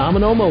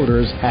 Domino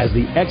Motors has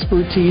the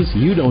expertise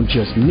you don't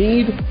just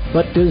need,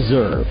 but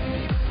deserve.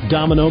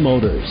 Domino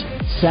Motors,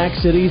 Sac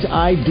City's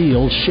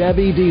ideal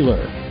Chevy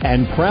dealer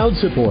and proud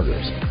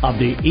supporters of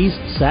the East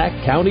Sac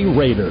County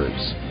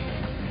Raiders.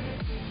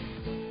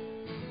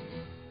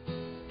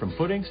 From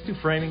footings to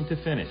framing to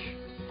finish,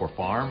 for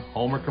farm,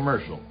 home, or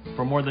commercial,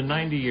 for more than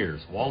 90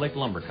 years, Wall Lake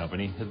Lumber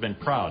Company has been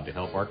proud to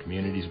help our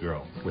communities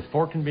grow. With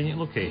 4 convenient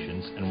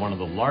locations and one of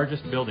the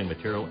largest building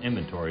material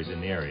inventories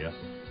in the area,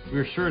 we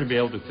are sure to be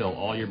able to fill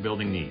all your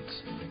building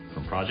needs.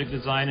 From project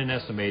design and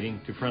estimating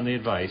to friendly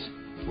advice,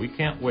 we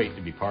can't wait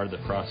to be part of the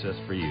process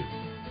for you.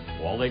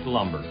 Wall Lake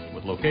Lumber,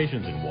 with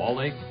locations in Wall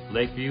Lake,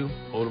 Lakeview,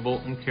 Odebo,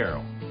 and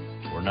Carroll.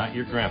 We're not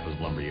your grandpa's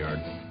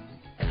lumberyard.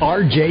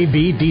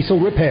 RJB Diesel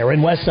Repair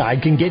in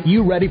Westside can get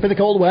you ready for the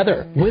cold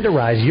weather.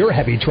 Winterize your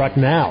heavy truck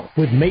now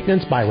with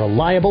maintenance by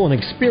reliable and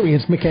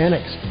experienced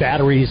mechanics.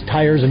 Batteries,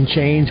 tires and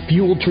chains,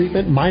 fuel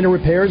treatment, minor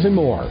repairs, and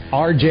more.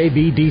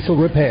 RJB Diesel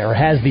Repair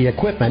has the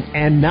equipment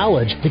and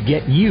knowledge to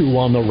get you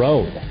on the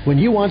road. When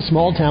you want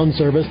small town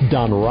service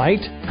done right,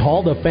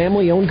 call the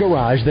family-owned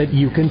garage that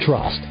you can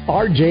trust.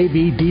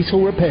 RJB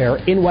Diesel Repair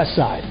in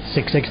Westside,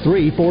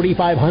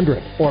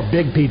 663-4500, or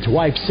Big Pete's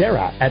wife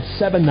Sarah at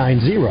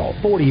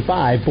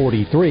 790-4543.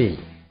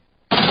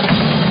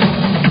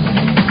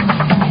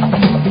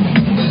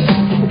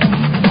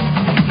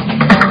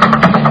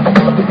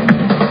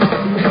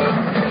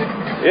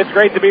 It's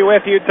great to be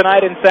with you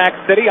tonight in Sac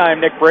City. I'm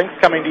Nick Brinks,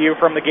 coming to you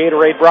from the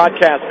Gatorade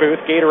broadcast booth.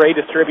 Gatorade,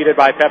 distributed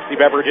by Pepsi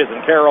Beverages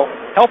in Carroll,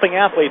 helping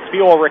athletes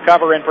fuel,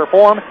 recover, and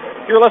perform.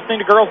 You're listening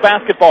to girls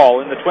basketball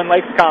in the Twin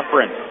Lakes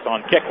Conference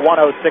on Kick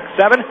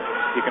 106.7.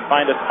 You can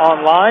find us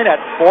online at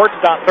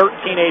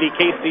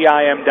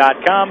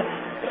sports.1380kcim.com.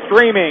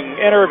 Streaming,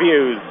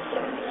 interviews,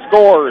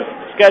 scores,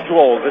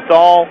 schedules, it's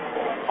all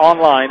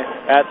online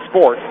at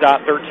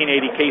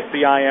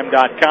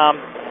sports.1380kcim.com.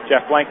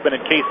 Jeff Blankman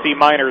and KC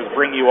Miners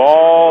bring you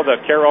all the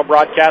Carroll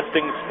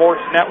Broadcasting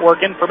Sports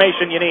Network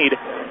information you need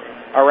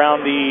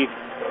around the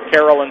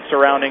Carroll and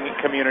surrounding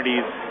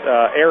communities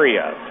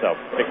area. So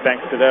big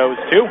thanks to those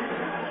two.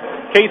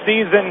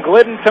 Casey's in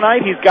Glidden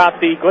tonight. He's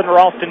got the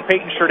Glidden-Ralston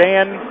Peyton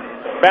Sheridan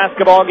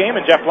basketball game,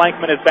 and Jeff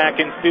Blankman is back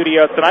in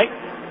studio tonight.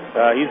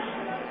 He's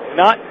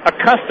not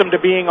accustomed to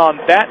being on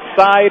that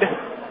side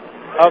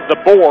of the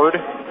board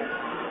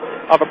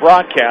of a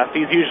broadcast.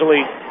 He's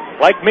usually,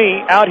 like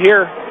me, out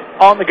here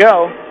on the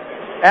go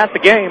at the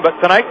game, but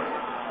tonight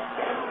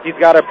he's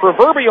got a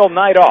proverbial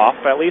night off,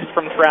 at least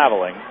from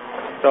traveling.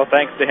 So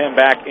thanks to him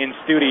back in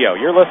studio.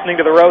 You're listening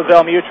to the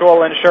Roselle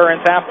Mutual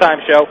Insurance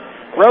Halftime Show.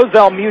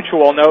 Roselle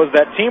Mutual knows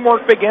that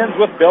teamwork begins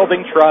with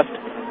building trust.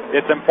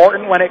 It's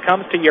important when it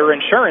comes to your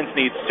insurance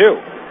needs, too.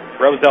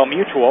 Roselle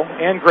Mutual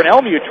and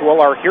Grinnell Mutual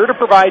are here to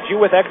provide you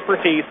with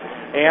expertise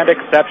and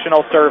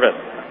exceptional service.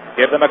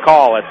 Give them a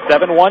call at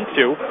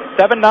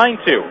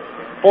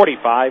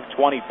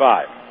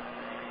 712-792-4525.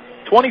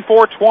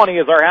 24-20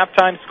 is our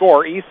halftime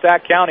score. East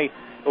Sac County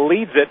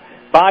leads it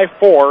by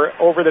 4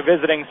 over the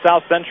visiting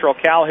South Central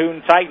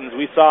Calhoun Titans.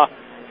 We saw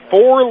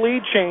 4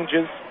 lead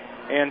changes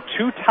and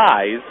 2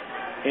 ties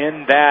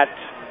in that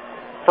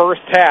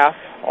first half.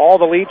 All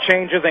the lead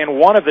changes and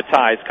 1 of the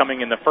ties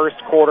coming in the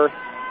first quarter,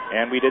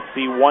 and we did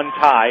see 1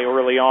 tie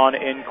early on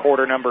in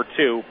quarter number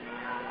 2.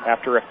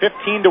 After a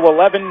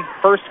 15-11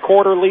 first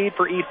quarter lead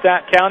for East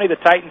Sac County, the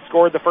Titans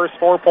scored the first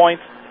 4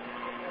 points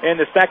in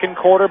the second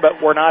quarter,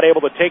 but were not able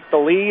to take the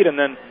lead, and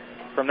then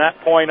from that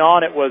point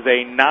on, it was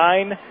a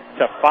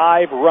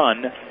 9-5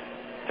 run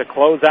to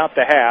close out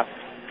the half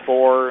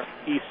for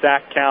East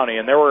Sac County.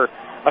 And there were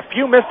a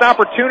few missed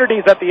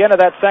opportunities at the end of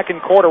that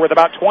second quarter with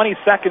about 20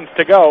 seconds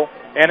to go.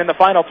 And in the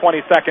final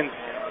 20 seconds,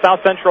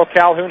 South Central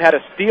Calhoun had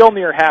a steal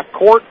near half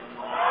court.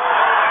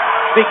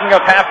 Speaking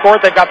of half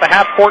court, they've got the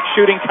half court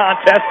shooting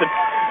contest, and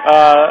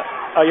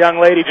a young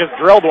lady just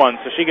drilled one,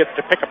 so she gets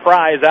to pick a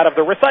prize out of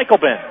the recycle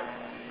bin.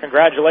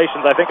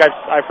 Congratulations. I think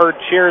I've heard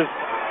cheers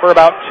for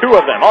about 2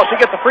 of them. Oh, she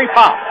gets a free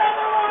pop.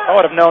 I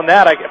would have known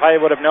that. If I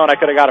would have known I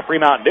could have got a free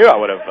Mountain Dew, I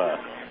would have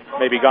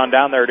maybe gone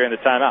down there during the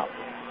timeout.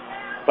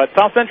 But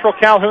South Central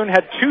Calhoun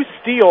had 2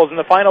 steals in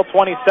the final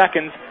 20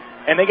 seconds,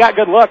 and they got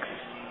good looks.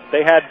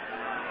 They had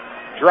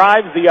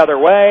drives the other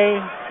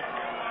way.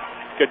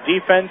 Good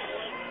defense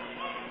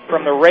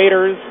from the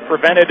Raiders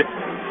prevented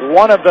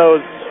one of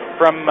those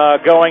from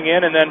going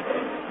in. And then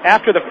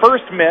after the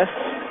first miss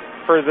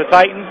for the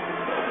Titans,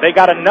 they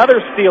got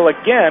another steal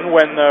again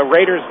when the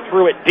Raiders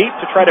threw it deep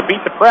to try to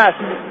beat the press.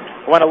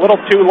 Went a little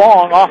too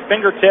long, off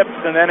fingertips,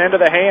 and then into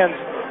the hands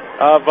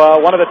of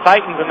one of the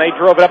Titans, and they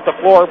drove it up the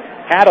floor.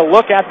 Had a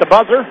look at the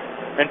buzzer.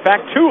 In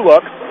fact, 2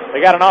 looks. They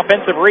got an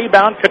offensive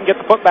rebound, couldn't get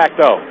the putback,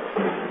 though.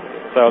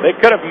 So they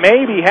could have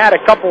maybe had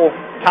a couple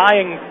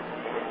tying,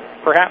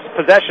 perhaps,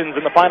 possessions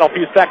in the final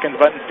few seconds,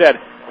 but instead,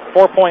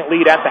 4-point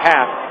lead at the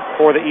half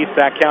for the East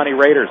Sac County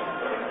Raiders.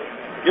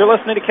 You're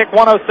listening to Kick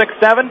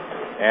 106.7,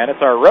 and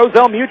it's our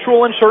Roselle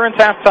Mutual Insurance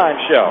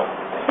Halftime Show.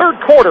 Third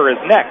quarter is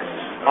next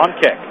on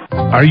Kick.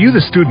 Are you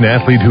the student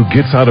athlete who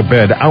gets out of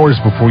bed hours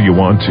before you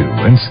want to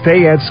and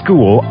stay at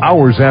school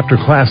hours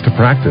after class to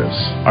practice?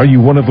 Are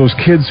you one of those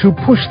kids who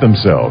push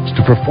themselves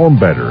to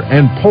perform better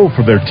and pull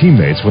for their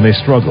teammates when they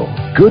struggle?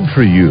 Good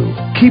for you.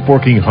 Keep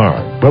working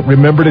hard, but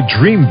remember to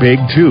dream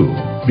big too.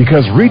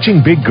 Because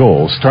reaching big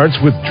goals starts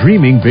with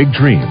dreaming big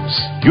dreams.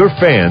 Your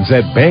fans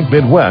at Bank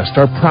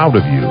Midwest are proud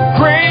of you.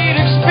 Great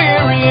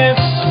experience,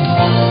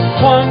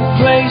 one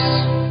place.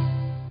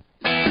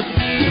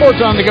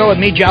 Sports on the Go with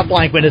me, Jeff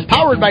Blankman, is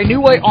powered by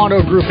New Way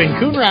Auto Group in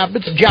Coon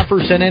Rapids,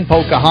 Jefferson, and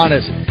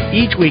Pocahontas.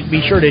 Each week,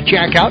 be sure to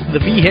check out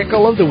the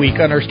Vehicle of the Week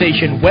on our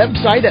station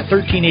website at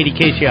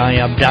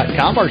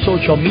 1380kcim.com, our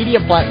social media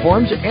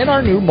platforms, and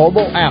our new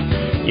mobile app.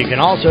 You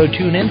can also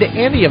tune in to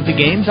any of the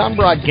games I'm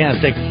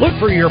broadcasting. Look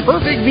for your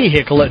perfect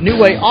vehicle at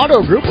New Way Auto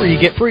Group, where you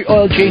get free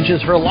oil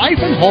changes for life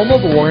and home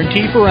of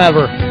warranty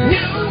forever.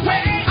 New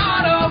Way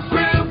Auto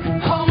Group,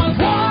 home of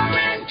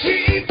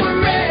warranty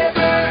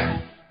forever.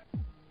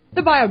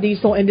 The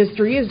biodiesel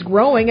industry is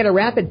growing at a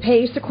rapid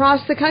pace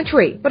across the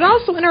country, but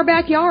also in our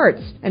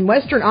backyards. And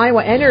Western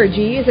Iowa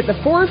Energy is at the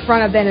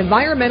forefront of that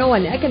environmental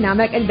and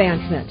economic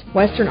advancement.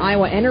 Western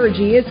Iowa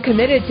Energy is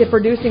committed to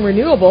producing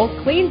renewable,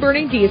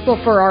 clean-burning diesel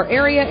for our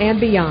area and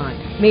beyond.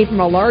 Made from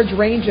a large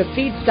range of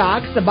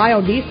feedstocks, the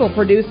biodiesel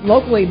produced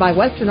locally by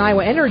Western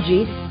Iowa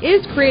Energy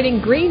is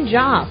creating green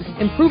jobs,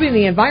 improving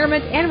the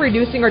environment, and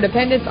reducing our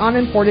dependence on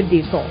imported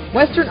diesel.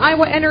 Western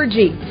Iowa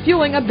Energy,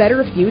 fueling a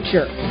better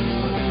future.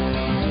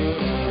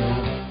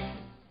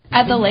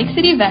 At the Lake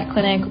City Vet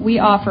Clinic,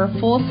 we offer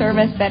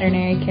full-service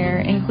veterinary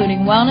care,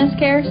 including wellness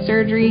care,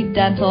 surgery,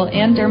 dental,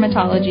 and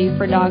dermatology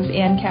for dogs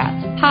and cats.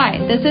 Hi,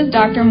 this is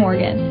Dr.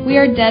 Morgan. We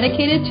are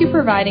dedicated to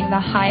providing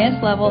the highest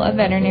level of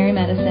veterinary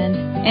medicine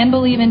and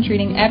believe in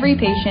treating every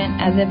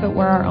patient as if it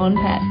were our own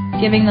pet,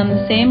 giving them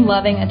the same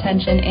loving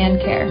attention and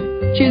care.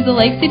 Choose the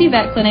Lake City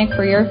Vet Clinic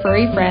for your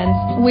furry friends.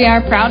 We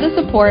are proud to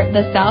support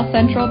the South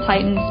Central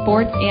Titans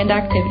sports and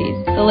activities.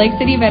 The Lake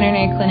City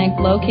Veterinary Clinic,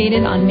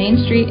 located on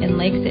Main Street in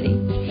Lake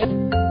City.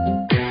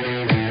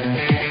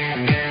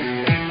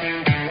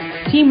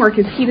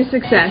 Teamwork is key to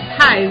success.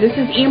 Hi, this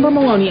is Amber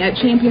Maloney at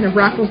Champion of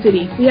Rockville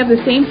City. We have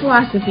the same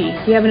philosophy.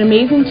 We have an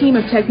amazing team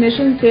of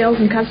technicians, sales,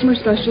 and customer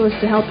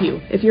specialists to help you.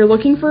 If you're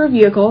looking for a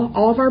vehicle,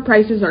 all of our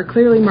prices are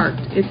clearly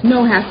marked. It's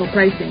no hassle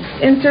pricing.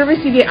 In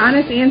service, you get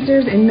honest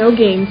answers and no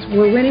games,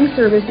 where winning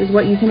service is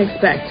what you can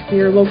expect.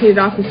 We are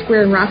located off the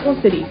square in Rockville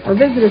City, or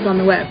visit us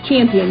on the web.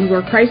 Champion,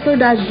 your Chrysler,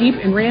 Dodge,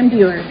 Jeep, and Ram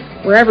dealer,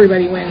 where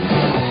everybody wins.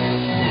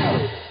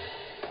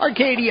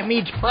 Arcadia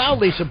Meats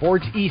proudly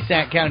supports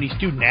Esac County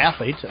student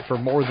athletes. For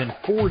more than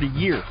 40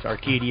 years,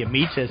 Arcadia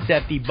Meats has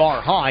set the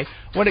bar high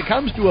when it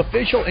comes to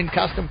official and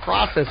custom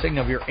processing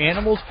of your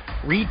animals'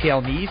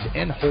 retail needs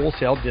and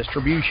wholesale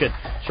distribution,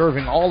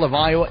 serving all of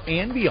Iowa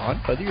and beyond.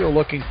 Whether you're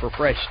looking for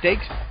fresh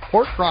steaks,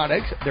 pork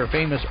products, their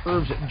famous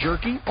herbs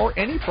jerky, or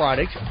any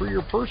products for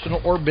your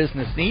personal or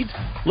business needs,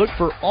 look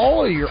for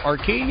all of your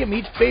Arcadia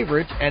Meats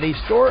favorites at a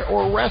store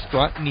or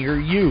restaurant near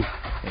you.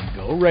 And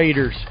go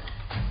Raiders!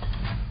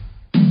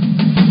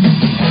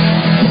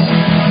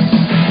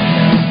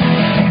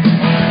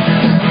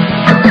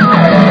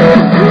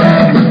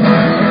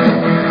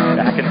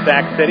 Back in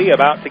Sac City,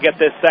 about to get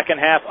this second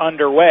half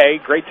underway.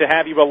 Great to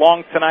have you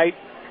along tonight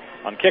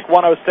on Kick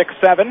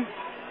 106.7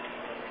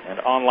 and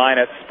online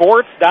at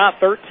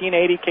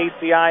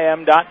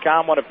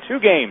sports.1380kcim.com. One of two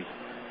games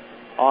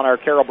on our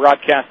Carroll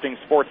Broadcasting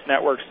Sports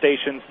Network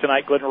stations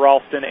tonight. Glidden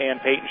Ralston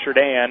and Peyton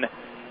Sheridan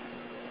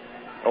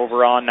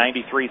over on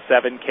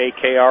 93.7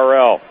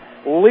 KKRL.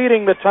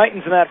 Leading the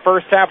Titans in that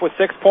first half with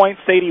 6 points,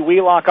 Sadie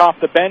Wheelock off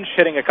the bench,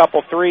 hitting a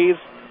couple threes.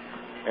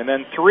 And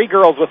then three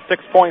girls with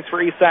 6 points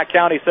for Esac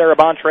County: Sarah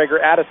Bontrager,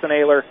 Addison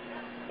Ayler,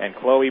 and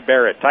Chloe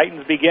Barrett.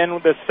 Titans begin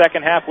with the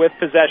second half with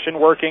possession,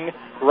 working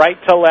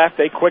right to left.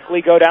 They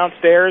quickly go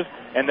downstairs,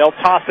 and they'll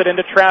toss it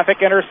into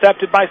traffic,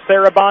 intercepted by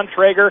Sarah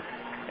Bontrager.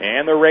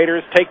 And the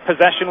Raiders take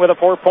possession with a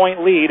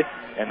 4-point lead,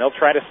 and they'll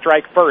try to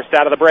strike first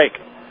out of the break.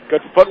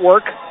 Good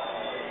footwork,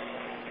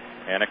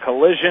 and a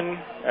collision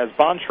as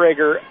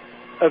Bontrager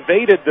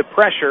evaded the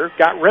pressure,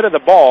 got rid of the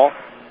ball,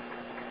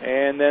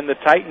 and then the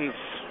Titans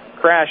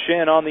crash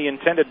in on the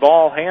intended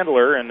ball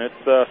handler, and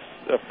it's a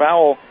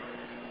foul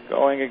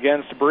going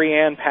against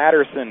Breanne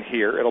Patterson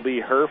here. It'll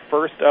be her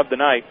first of the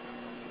night.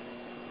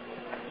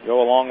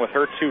 Go along with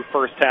her 2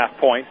 first-half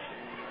points.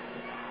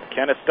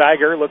 McKenna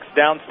Steiger looks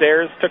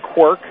downstairs to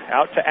Quirk,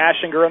 out to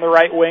Aschinger on the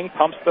right wing,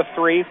 pumps the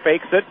three,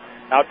 fakes it,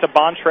 out to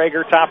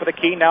Bontrager, top of the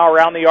key, now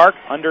around the arc,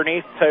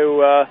 underneath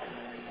to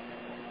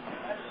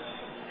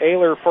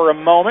Ayler for a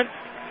moment.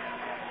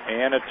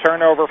 And a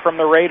turnover from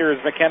the Raiders.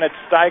 McKenna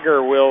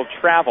Steiger will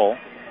travel.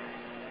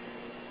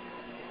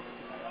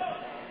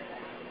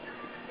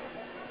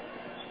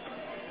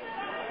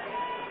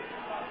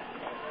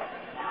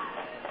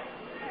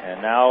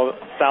 And now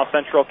South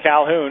Central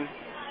Calhoun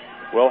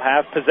will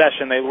have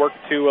possession. They work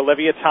to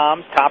Olivia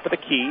Toms, top of the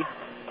key.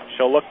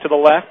 She'll look to the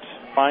left,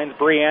 finds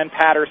Breanne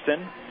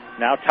Patterson.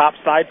 Now top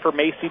side for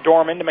Macy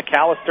Dorman to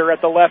McAllister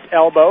at the left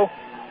elbow.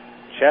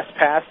 Chest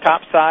pass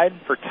top side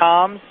for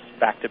Toms.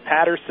 Back to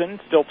Patterson,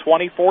 still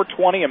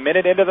 24-20, a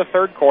minute into the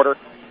third quarter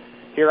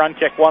here on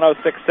Kick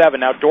 106.7.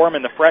 Now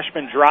Dorman, the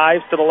freshman,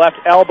 drives to the left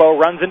elbow,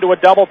 runs into a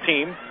double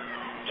team,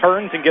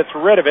 turns and gets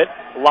rid of it.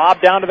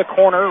 Lob down to the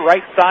corner,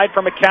 right side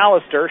for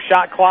McAllister.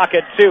 Shot clock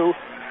at 2,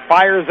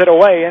 fires it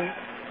away, and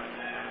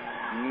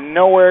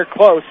nowhere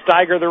close.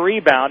 Steiger the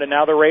rebound, and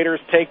now the Raiders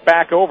take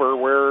back over.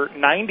 We're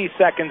 90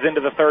 seconds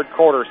into the third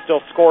quarter,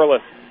 still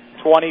scoreless,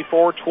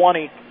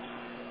 24-20.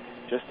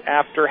 Just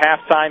after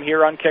halftime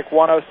here on Kick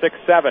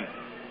 106.7.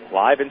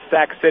 Live in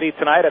Sac City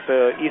tonight at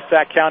the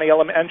Esac County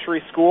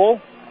Elementary School.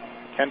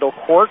 Kendall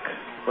Quirk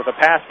with a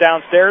pass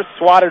downstairs,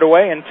 swatted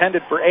away,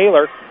 intended for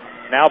Ayler.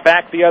 Now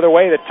back the other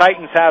way. The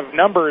Titans have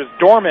numbers.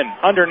 Dorman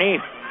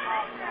underneath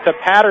to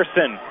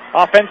Patterson.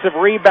 Offensive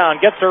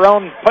rebound. Gets her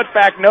own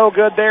putback. No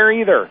good there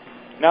either.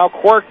 Now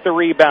Quirk the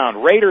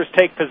rebound. Raiders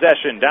take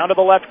possession. Down to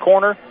the left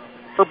corner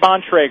for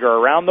Bontrager.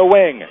 Around the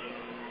wing.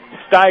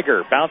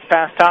 Steiger, bounce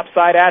pass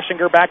topside,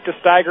 Aschinger back to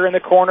Steiger in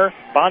the corner.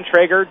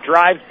 Bontrager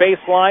drives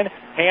baseline,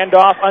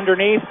 handoff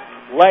underneath,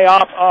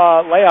 layup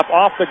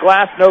off the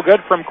glass, no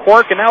good from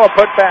Quirk, and now a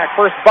putback,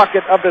 first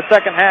bucket of the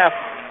second half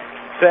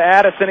to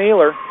Addison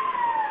Ayler.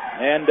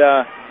 And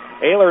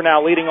Ayler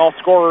now leading all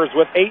scorers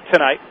with 8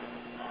 tonight.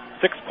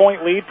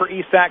 6-point lead for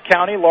Esac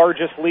County,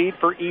 largest lead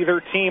for either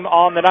team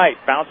on the night.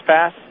 Bounce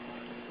pass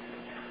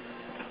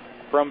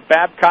from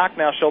Babcock,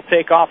 now she'll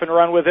take off and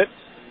run with it.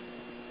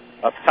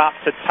 Up top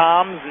to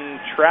Toms, and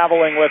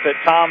traveling with it,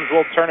 Toms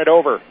will turn it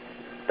over.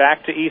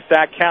 Back to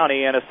Esac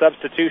County, and a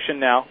substitution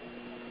now.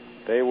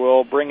 They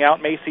will bring out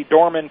Macy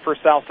Dorman for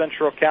South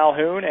Central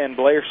Calhoun, and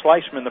Blair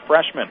Schleichman, the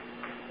freshman,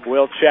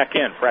 will check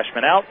in.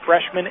 Freshman out,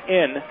 freshman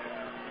in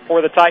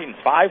for the Titans.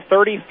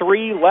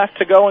 5:33 left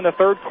to go in the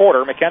third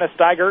quarter. McKenna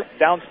Steiger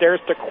downstairs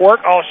to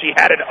Quirk. Oh, she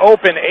had an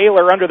open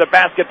Ayler under the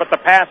basket, but the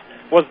pass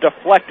was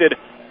deflected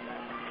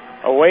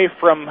away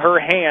from her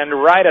hand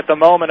right at the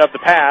moment of the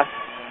pass.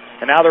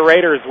 And now the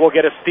Raiders will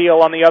get a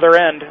steal on the other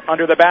end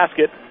under the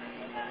basket.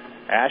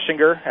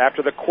 Aschinger,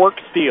 after the Quirk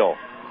steal,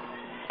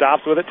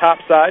 stops with it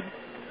topside,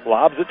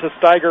 lobs it to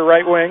Steiger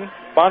right wing.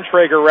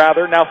 Bontrager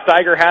rather. Now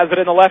Steiger has it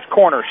in the left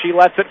corner. She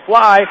lets it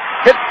fly,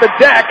 hits the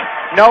deck.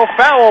 No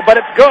foul, but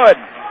it's good.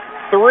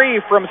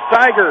 3 from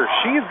Steiger.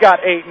 She's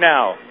got 8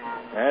 now,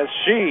 as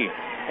she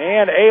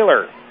and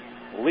Ayler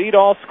lead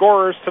all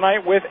scorers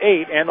tonight with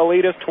 8, and the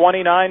lead is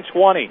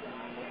 29-20.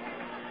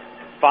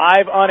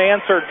 5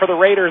 unanswered for the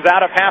Raiders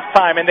out of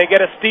halftime, and they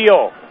get a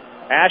steal.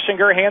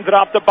 Aschinger hands it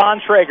off to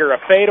Bontrager. A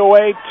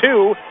fadeaway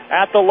 2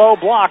 at the low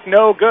block.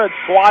 No good.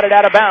 Swatted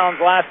out of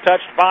bounds. Last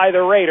touched by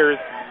the Raiders.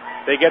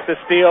 They get the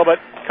steal, but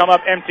come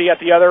up empty at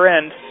the other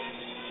end.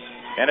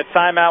 And a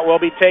timeout will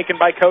be taken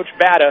by Coach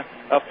Bada.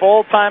 A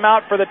full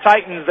timeout for the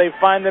Titans. They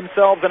find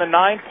themselves in a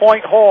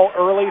 9-point hole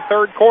early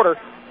third quarter.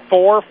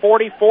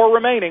 4:44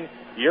 remaining.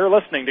 You're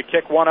listening to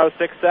Kick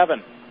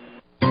 106.7.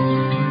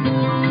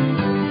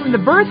 From the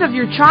birth of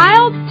your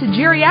child to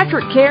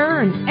geriatric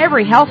care and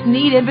every health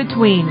need in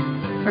between,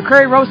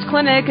 McCurry Rose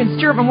Clinic and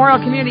Stewart Memorial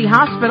Community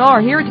Hospital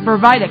are here to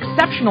provide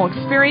exceptional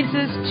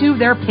experiences to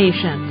their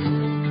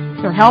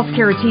patients. Their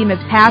healthcare team is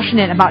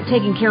passionate about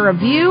taking care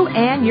of you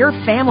and your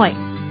family,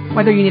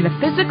 whether you need a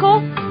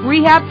physical,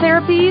 rehab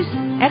therapies,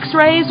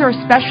 x-rays, or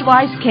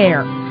specialized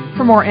care.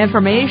 For more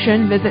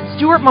information, visit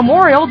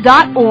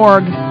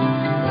stewartmemorial.org.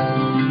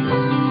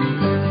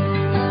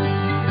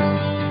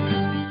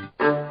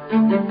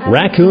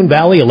 Raccoon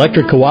Valley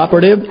Electric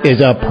Cooperative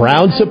is a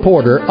proud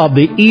supporter of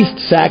the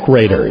East Sac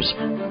Raiders.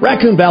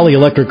 Raccoon Valley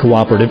Electric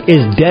Cooperative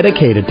is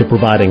dedicated to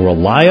providing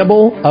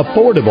reliable,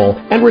 affordable,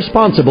 and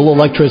responsible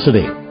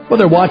electricity.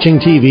 Whether watching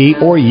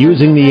TV or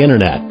using the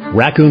Internet,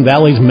 Raccoon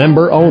Valley's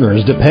member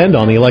owners depend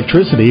on the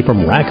electricity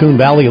from Raccoon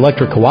Valley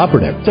Electric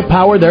Cooperative to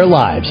power their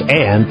lives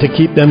and to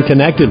keep them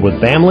connected with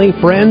family,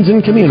 friends,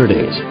 and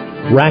communities.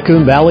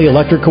 Raccoon Valley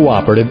Electric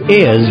Cooperative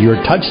is your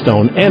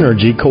Touchstone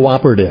Energy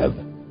Cooperative.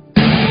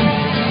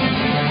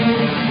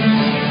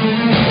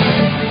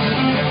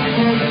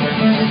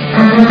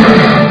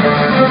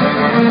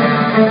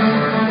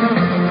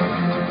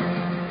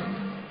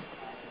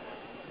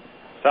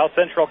 South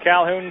Central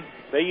Calhoun,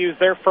 they use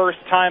their first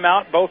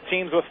timeout. Both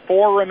teams with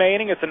 4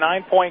 remaining. It's a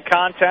 9-point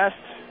contest.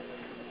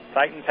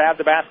 Titans have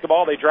the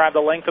basketball. They drive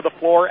the length of the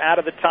floor out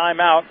of the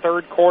timeout.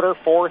 Third quarter,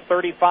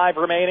 4:35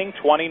 remaining,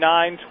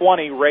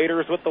 29-20.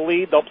 Raiders with the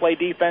lead. They'll play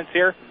defense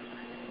here.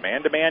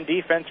 Man-to-man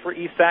defense for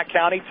East Sac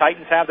County.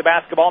 Titans have the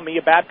basketball.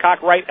 Mia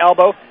Babcock, right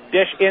elbow.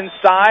 Dish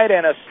inside,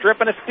 and a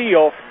strip and a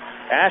steal.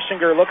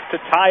 Aschinger looks to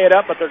tie it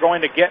up, but they're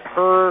going to get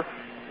her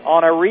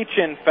on a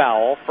reach-in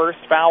foul. First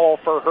foul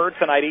for her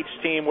tonight.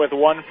 Each team with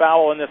 1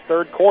 foul in this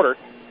third quarter.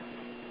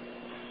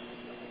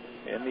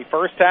 In the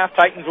first half,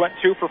 Titans went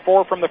 2 for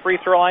 4 from the free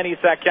throw line.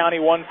 East Sac County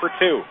 1 for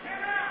 2.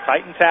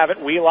 Titans have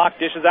it. Wheelock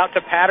dishes out to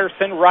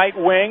Patterson, right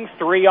wing.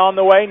 3 on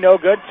the way, no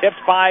good.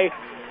 Tipped by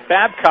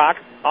Babcock.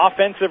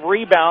 Offensive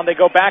rebound. They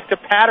go back to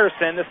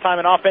Patterson. This time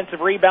an offensive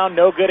rebound,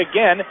 no good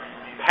again.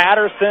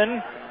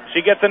 Patterson,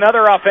 she gets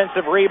another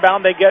offensive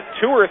rebound. They get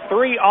 2 or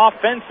 3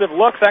 offensive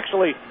looks,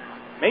 actually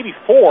maybe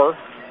 4,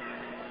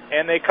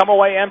 and they come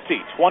away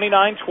empty.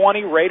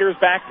 29-20, Raiders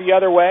back the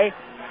other way.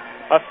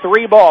 A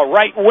 3-ball,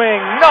 right wing,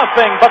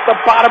 nothing but the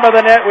bottom of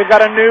the net. We've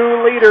got a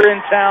new leader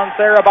in town,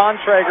 Sarah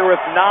Bontrager, with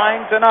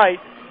 9 tonight.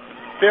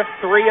 5th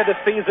 3 of the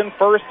season,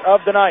 1st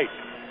of the night.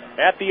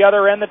 At the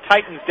other end, the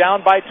Titans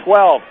down by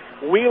 12.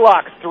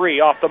 Wheelock's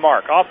 3 off the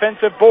mark.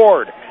 Offensive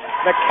board.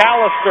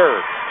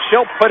 McAllister,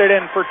 she'll put it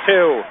in for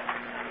 2.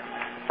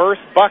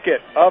 First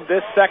bucket of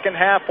this second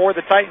half for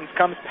the Titans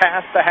comes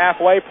past the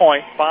halfway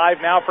point.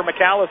 5 now for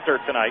McAllister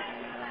tonight.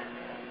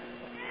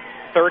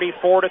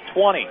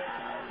 34-20.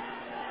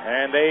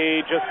 And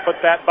they just put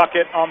that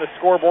bucket on the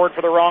scoreboard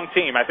for the wrong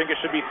team. I think it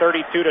should be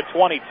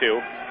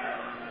 32-22.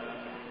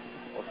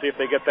 We'll see if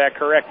they get that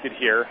corrected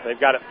here. They've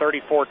got it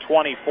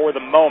 34-20 for the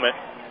moment.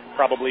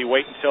 Probably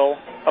wait until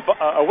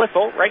a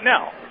whistle right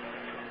now.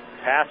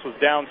 Pass was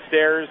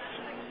downstairs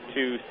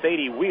to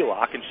Sadie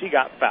Wheelock, and she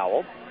got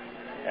fouled.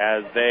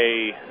 As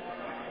they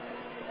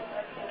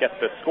get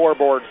the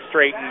scoreboard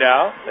straightened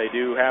out, they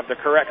do have the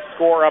correct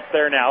score up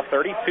there now,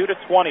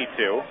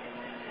 32-22.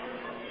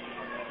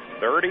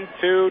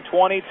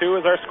 32-22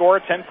 is our score,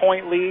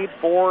 10-point lead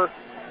for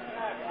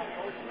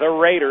the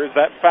Raiders.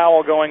 That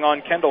foul going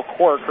on Kendall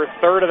Quirk, her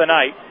 3rd of the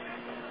night.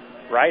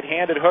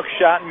 Right-handed hook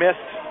shot missed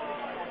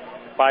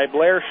by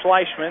Blair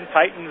Schleichman.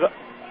 Titans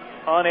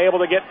unable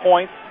to get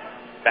points.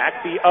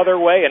 Back the other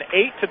way, an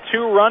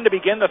 8-2 run to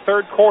begin the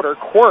third quarter.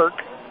 Quirk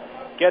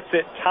gets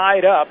it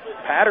tied up.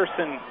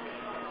 Patterson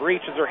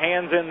reaches her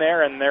hands in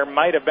there, and there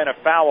might have been a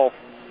foul.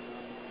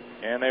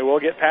 And they will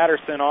get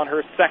Patterson on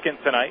her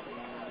 2nd tonight.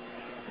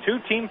 2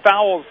 team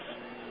fouls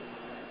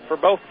for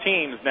both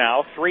teams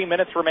now. 3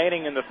 minutes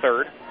remaining in the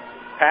third.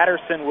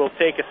 Patterson will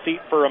take a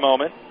seat for a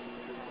moment.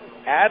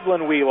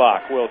 Adlin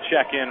Wheelock will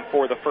check in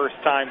for the first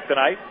time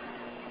tonight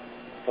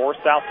for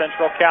South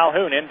Central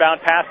Calhoun.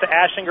 Inbound pass to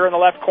Aschinger in the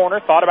left corner.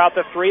 Thought about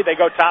the 3. They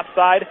go top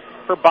side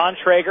for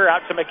Bontrager.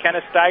 Out to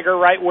McKenna Steiger,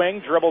 right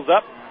wing. Dribbles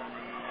up.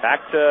 Back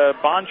to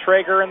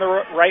Bontrager in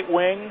the right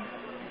wing.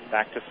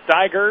 Back to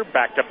Steiger.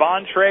 Back to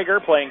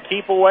Bontrager. Playing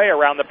keep away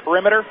around the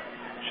perimeter.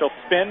 She'll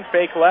spin,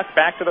 fake left,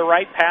 back to the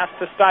right, pass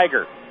to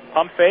Steiger.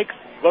 Pump fakes,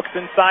 looks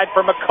inside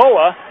for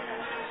McCullough,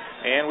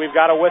 and we've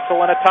got a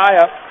whistle and a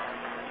tie-up.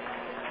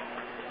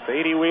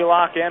 Sadie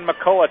Wheelock and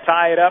McCullough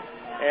tie it up,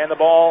 and the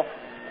ball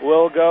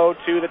will go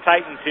to the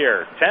Titans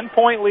here.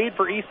 10-point lead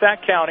for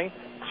Esac County.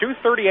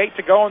 2:38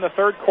 to go in the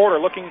third quarter,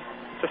 looking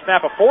to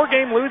snap a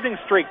 4-game losing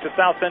streak to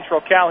South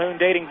Central Calhoun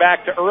dating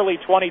back to early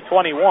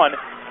 2021.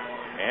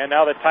 And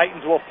now the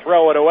Titans will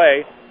throw it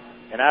away.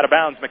 And out of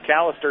bounds,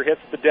 McAllister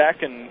hits the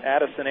deck, and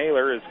Addison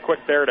Ayler is quick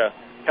there to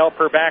help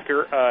her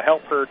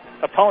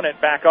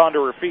opponent back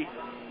onto her feet.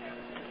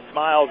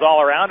 Smiles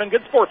all around and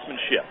good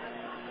sportsmanship.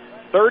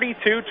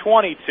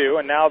 32-22,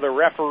 and now the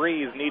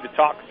referees need to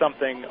talk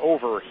something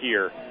over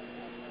here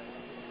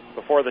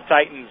before the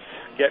Titans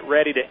get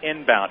ready to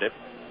inbound it.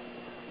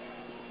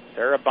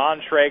 Sarah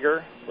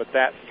Bontrager with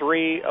that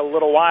 3 a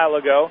little while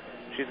ago.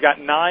 She's got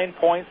 9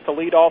 points to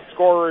lead all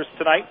scorers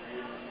tonight.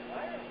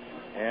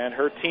 And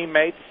her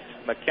teammates,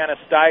 McKenna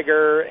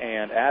Steiger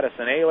and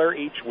Addison Ayler,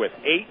 each with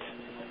 8.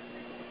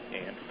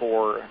 And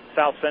for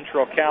South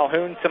Central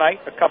Calhoun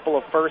tonight, a couple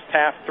of first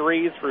half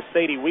threes for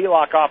Sadie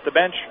Wheelock off the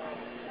bench.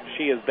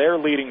 She is their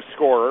leading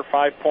scorer.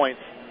 5 points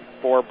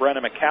for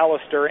Brenna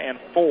McAllister and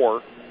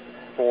 4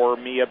 for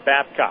Mia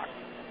Babcock.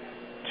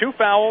 2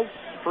 fouls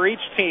for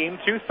each team.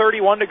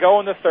 2:31 to go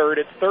in the third.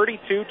 It's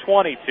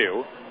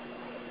 32-22.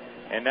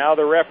 And now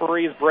the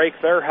referees break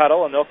their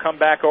huddle, and they'll come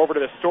back over to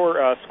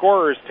the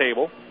scorer's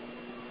table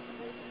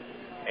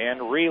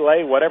and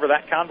relay whatever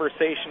that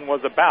conversation was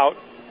about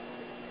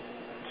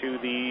to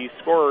the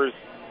scorer's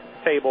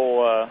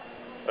table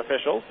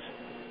officials.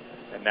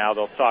 And now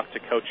they'll talk to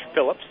Coach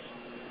Phillips.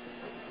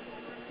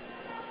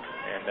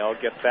 And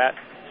they'll get that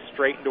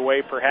straightened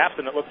away perhaps,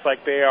 and it looks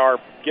like they are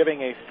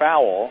giving a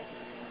foul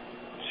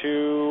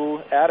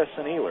to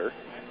Addison Ayler.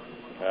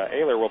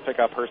 Ayler will pick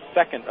up her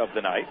second of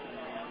the night.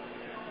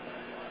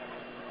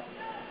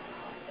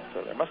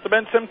 So there must have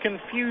been some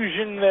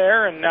confusion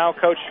there, and now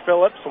Coach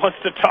Phillips wants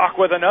to talk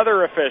with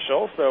another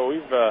official. So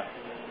we've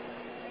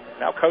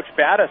now Coach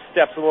Bada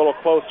steps a little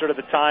closer to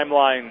the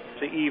timeline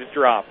to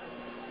eavesdrop.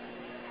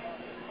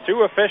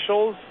 2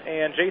 officials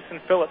and Jason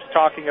Phillips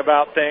talking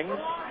about things,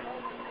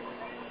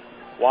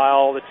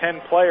 while the 10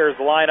 players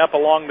line up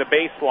along the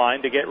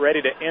baseline to get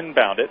ready to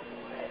inbound it.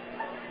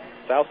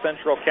 South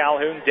Central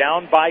Calhoun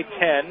down by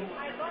 10.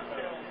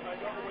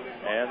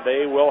 And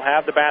they will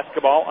have the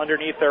basketball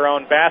underneath their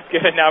own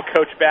basket. And now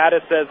Coach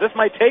Bada says, this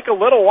might take a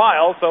little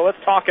while, so let's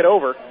talk it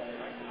over.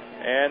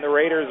 And the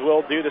Raiders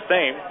will do the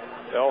same.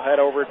 They'll head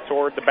over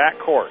toward the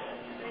backcourt.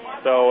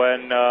 So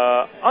an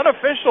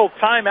unofficial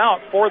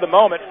timeout for the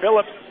moment.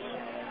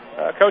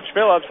 Coach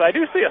Phillips, I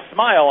do see a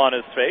smile on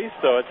his face,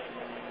 so it's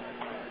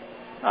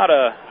not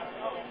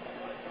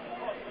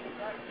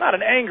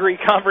an angry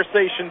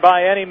conversation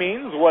by any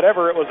means,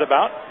 whatever it was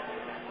about.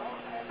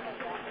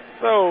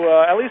 So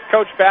at least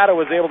Coach Bada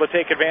was able to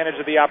take advantage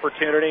of the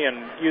opportunity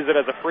and use it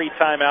as a free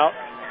timeout.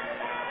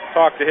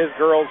 Talk to his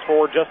girls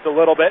for just a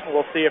little bit, and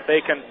we'll see if they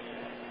can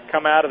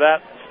come out of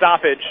that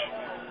stoppage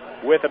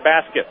with a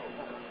basket.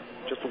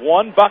 Just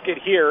 1 bucket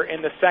here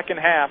in the second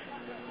half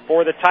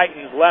for the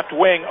Titans. Left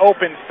wing,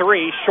 open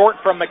 3, short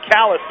from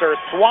McAllister,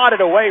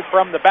 swatted away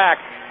from the back.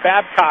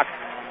 Babcock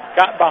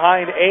got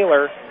behind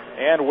Ayler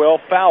and will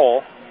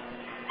foul.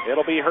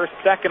 It'll be her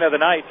second of the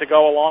night to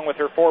go along with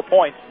her 4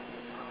 points.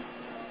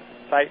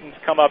 Titans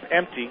come up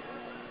empty.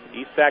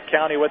 Esac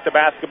County with the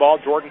basketball.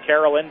 Jordan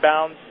Carroll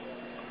inbounds.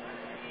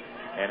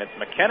 And it's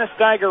McKenna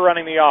Steiger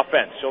running the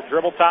offense. She'll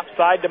dribble top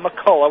side to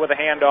McCullough with a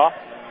handoff.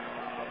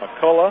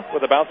 McCullough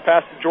with a bounce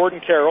pass to Jordan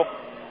Carroll.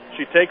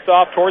 She takes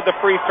off toward the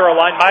free throw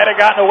line. Might have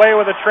gotten away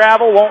with a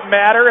travel. Won't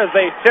matter as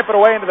they tip it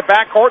away into the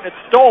backcourt, and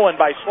it's stolen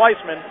by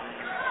Schleisman.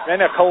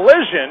 And a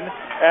collision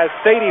as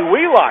Sadie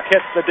Wheelock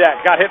hits the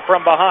deck. Got hit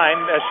from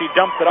behind as she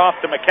dumps it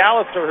off to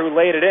McAllister, who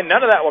laid it in.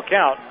 None of that will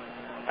count,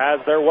 as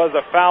there was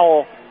a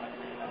foul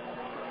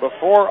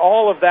before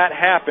all of that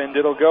happened.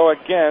 It'll go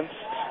against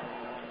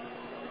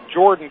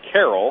Jordan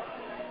Carroll.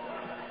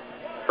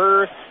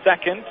 Her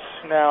second,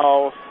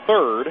 now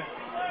third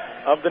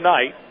of the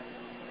night.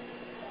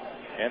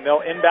 And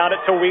they'll inbound it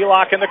to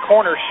Wheelock in the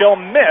corner. She'll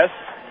miss.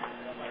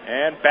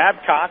 And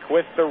Babcock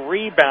with the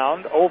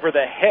rebound over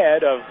the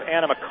head of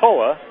Anna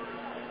McCullough.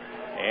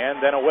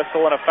 And then a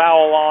whistle and a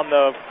foul on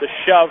the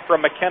shove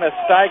from McKenna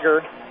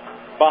Steiger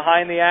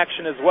behind the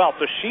action as well.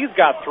 So she's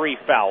got 3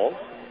 fouls.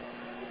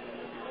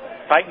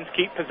 Titans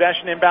keep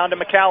possession, inbound to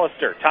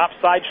McAllister. Top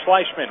side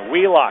Schleisman.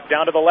 Wheelock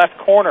down to the left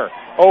corner.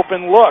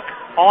 Open look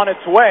on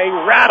its way.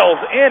 Rattles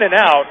in and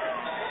out.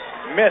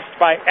 Missed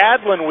by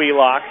Adlin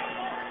Wheelock.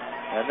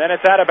 And then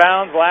it's out of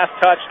bounds. Last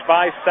touched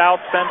by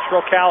South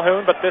Central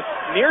Calhoun. But this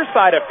near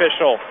side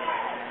official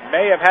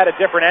may have had a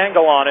different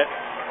angle on it.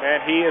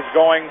 And he is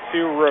going to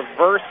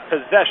reverse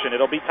possession.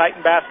 It'll be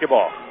Titan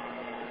basketball.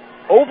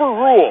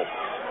 Overruled,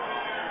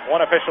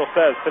 one official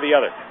says to the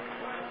other.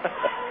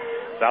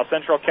 South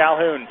Central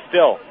Calhoun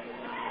still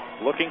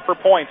looking for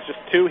points. Just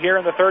 2 here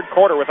in the third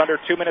quarter with under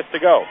 2 minutes to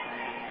go.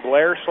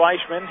 Blair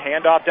Schleisman,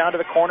 handoff down to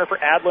the corner for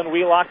Adlin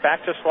Wheelock.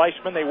 Back to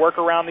Schleisman. They work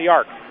around the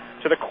arc.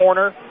 To the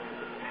corner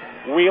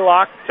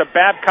Wheelock to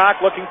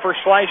Babcock, looking for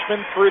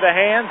Schleichman, through the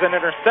hands and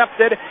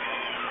intercepted.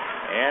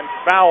 And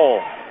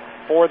foul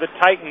for the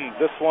Titans.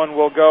 This one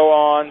will go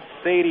on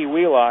Sadie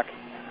Wheelock.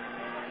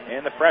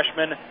 And the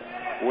freshman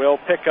will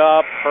pick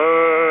up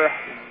her,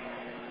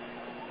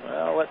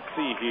 well, let's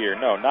see here.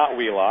 No, not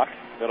Wheelock.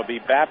 It'll be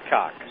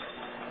Babcock.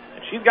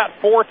 And she's got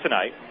 4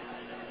 tonight.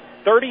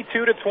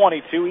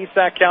 32-22.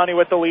 Esac County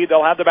with the lead.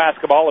 They'll have the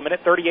basketball.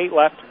 1:38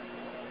 left.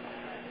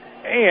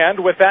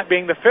 And with that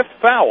being the 5th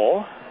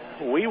foul,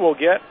 we will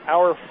get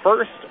our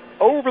first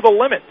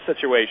over-the-limit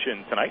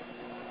situation tonight.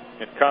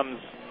 It comes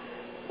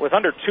with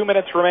under 2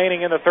 minutes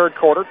remaining in the third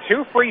quarter.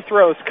 2 free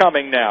throws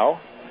coming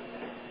now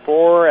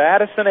for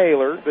Addison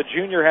Ayler. The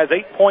junior has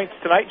 8 points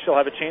tonight. She'll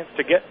have a chance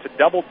to get to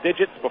double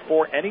digits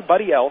before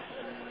anybody else.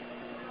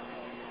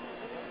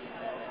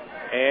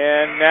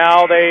 And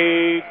now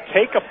they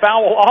take a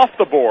foul off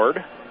the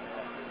board.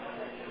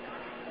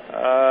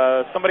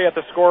 Somebody at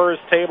the scorer's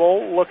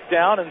table looked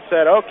down and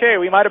said, okay,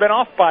 we might have been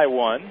off by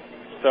 1.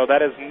 So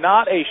that is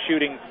not a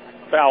shooting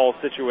foul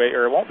situation,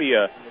 or it won't be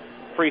a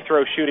free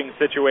throw shooting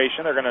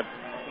situation. They're going to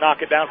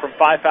knock it down from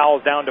 5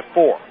 fouls down to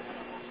 4.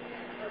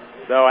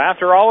 So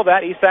after all of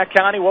that, Esac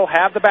County will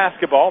have the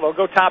basketball. They'll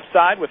go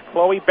topside with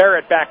Chloe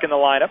Barrett back in the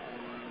lineup.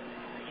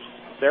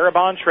 Sarah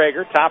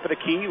Bontrager, top of the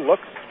key,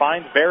 looks,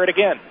 finds Barrett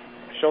again.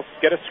 She'll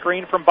get a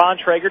screen from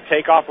Bontrager,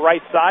 take off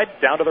right side,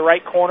 down to the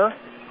right corner,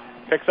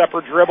 picks up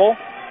her dribble,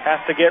 has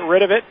to get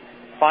rid of it,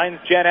 finds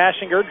Jen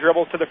Aschinger,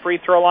 dribbles to the free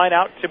throw line,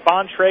 out to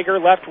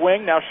Bontrager, left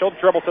wing. Now she'll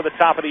dribble to the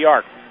top of the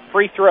arc.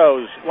 Free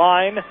throws,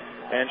 line,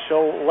 and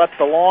she'll let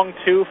the long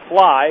 2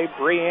 fly.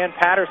 Breanne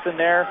Patterson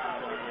there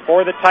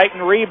for the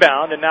Titan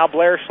rebound, and now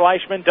Blair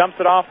Schleichman dumps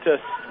it off to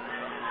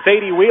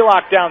Sadie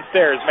Wheelock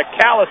downstairs.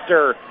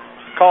 McAllister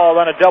called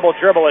on a double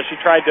dribble as she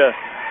tried to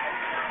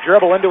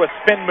dribble into a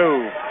spin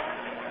move.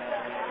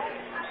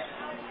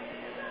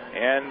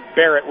 And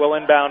Barrett will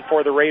inbound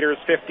for the Raiders.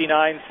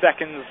 59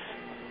 seconds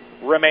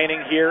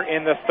remaining here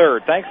in the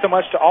third. Thanks so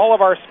much to all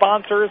of our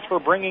sponsors for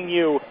bringing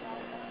you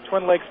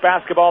Twin Lakes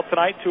basketball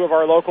tonight. 2 of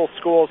our local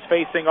schools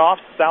facing off.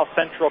 South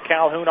Central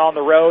Calhoun on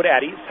the road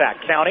at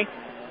Esac County.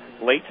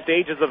 Late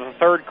stages of the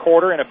third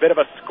quarter and a bit of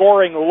a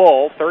scoring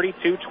lull.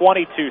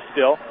 32-22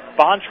 still.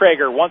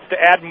 Bontrager wants to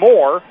add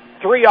more.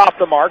 3 off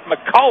the mark.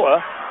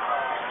 McCullough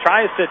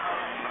tries to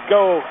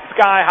go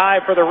sky high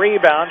for the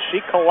rebound. She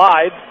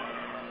collides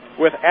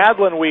with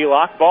Adlin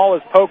Wheelock. Ball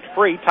is poked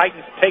free.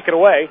 Titans take it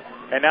away.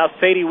 And now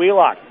Sadie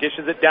Wheelock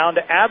dishes it down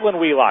to Adlin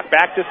Wheelock.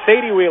 Back to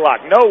Sadie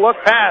Wheelock. No look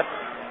pass.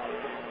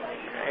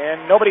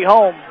 And nobody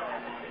home.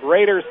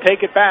 Raiders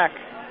take it back.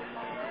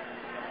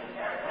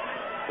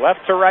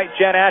 Left to right,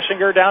 Jen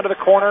Aschinger down to the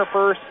corner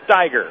for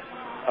Steiger.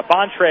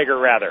 Bontrager,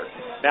 rather.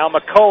 Now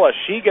McCullough,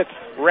 she gets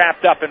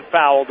wrapped up and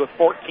fouled with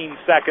 14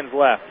 seconds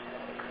left.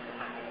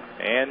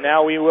 And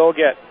now we will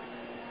get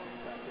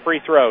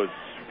free throws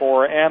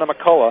for Anna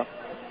McCullough.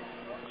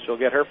 She'll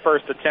get her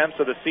first attempts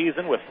of the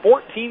season with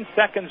 14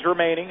 seconds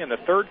remaining in the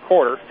third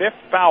quarter.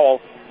 5th foul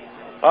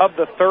of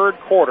the third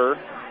quarter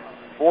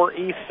for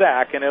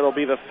Esac, and it'll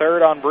be the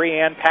 3rd on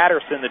Breanne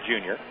Patterson, the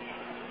junior.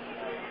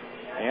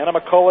 Anna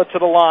McCullough to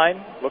the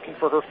line, looking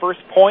for her first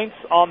points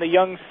on the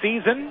young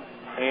season,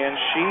 and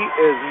she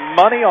is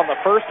money on the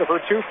first of her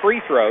 2 free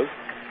throws.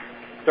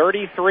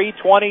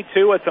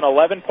 33-22, it's an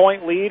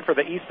 11-point lead for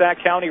the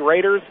Esac County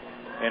Raiders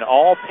in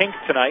all pink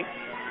tonight.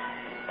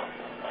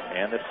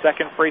 And the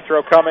second free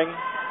throw coming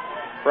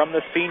from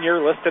the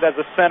senior, listed as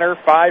a center,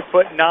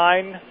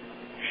 5'9",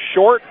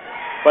 short,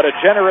 but a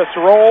generous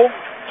roll.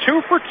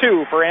 2 for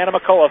 2 for Anna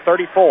McCullough,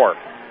 34-22,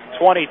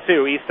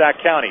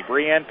 Esac County.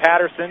 Breanne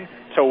Patterson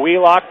to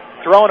Wheelock,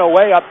 thrown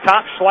away up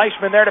top.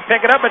 Schleichman there to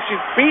pick it up, but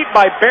she's beat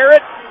by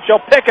Barrett. She'll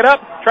pick it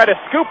up, try to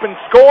scoop and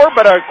score,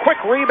 but a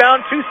quick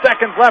rebound. 2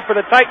 seconds left for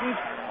the Titans,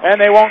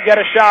 and they won't get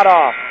a shot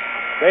off.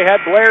 They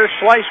had Blair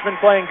Schleichman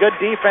playing good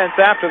defense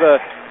after the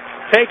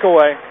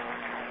takeaway.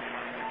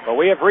 But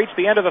we have reached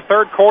the end of the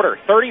third quarter.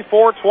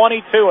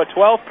 34-22, a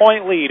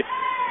 12-point lead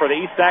for the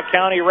Esac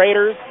County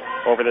Raiders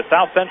over the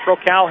South Central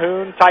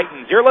Calhoun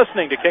Titans. You're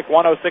listening to Kick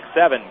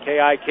 106.7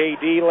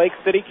 KIKD Lake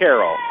City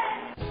Carroll.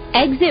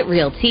 Exit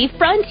Realty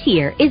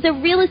Frontier is a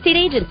real estate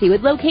agency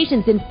with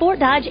locations in Fort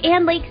Dodge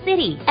and Lake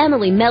City.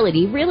 Emily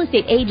Melody, real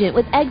estate agent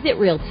with Exit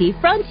Realty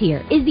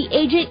Frontier, is the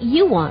agent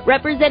you want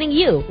representing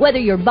you, whether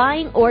you're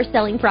buying or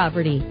selling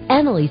property.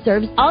 Emily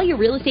serves all your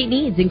real estate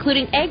needs,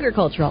 including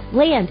agricultural,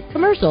 land,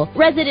 commercial,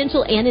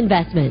 residential, and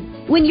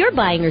investment. When you're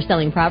buying or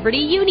selling property,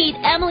 you need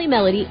Emily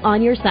Melody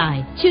on your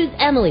side. Choose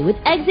Emily with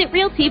Exit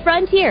Realty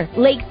Frontier,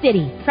 Lake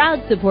City,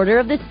 proud supporter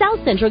of the South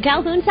Central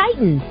Calhoun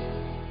Titans.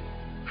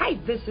 Hi,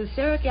 this is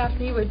Sarah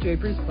Gaffney with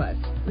Drapers Plus.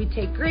 We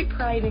take great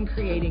pride in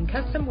creating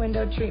custom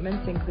window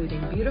treatments, including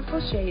beautiful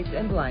shades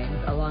and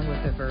blinds, along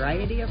with a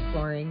variety of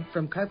flooring,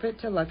 from carpet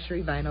to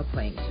luxury vinyl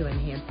plank, to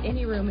enhance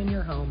any room in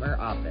your home or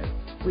office.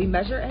 We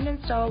measure and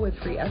install with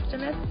free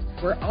estimates.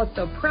 We're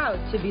also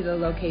proud to be the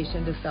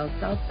location to sell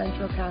South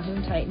Central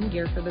Calhoun Titan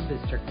gear for the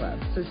Booster Club.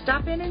 So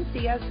stop in and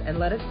see us, and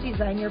let us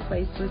design your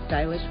place with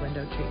stylish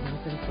window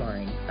treatments and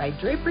flooring. By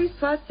Draperies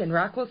Plus in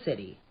Rockwell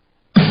City.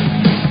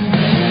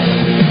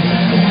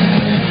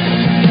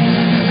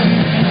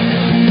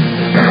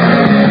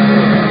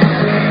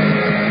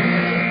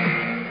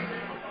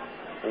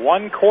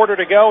 1 quarter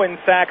to go in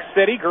Sac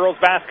City. Girls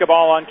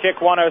basketball on Kick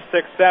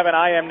 106.7.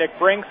 I am Nick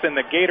Brinks in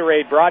the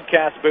Gatorade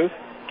broadcast booth.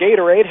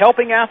 Gatorade,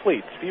 helping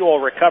athletes fuel,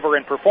 recover,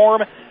 and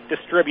perform.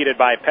 Distributed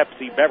by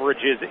Pepsi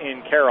Beverages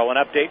in Carroll. An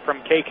update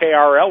from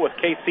KKRL with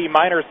KC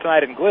Miners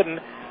tonight in Glidden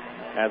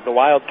as the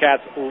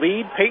Wildcats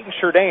lead Peyton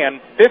Jourdan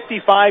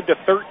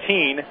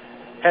 55-13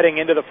 heading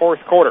into the fourth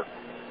quarter.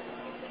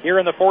 Here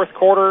in the fourth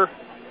quarter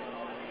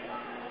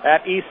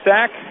at East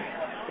Sac,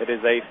 it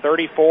is a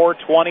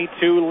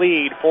 34-22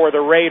 lead for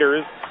the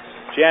Raiders.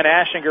 Jen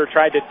Aschinger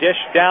tried to dish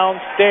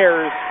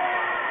downstairs.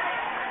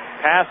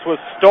 Pass was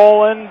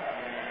stolen,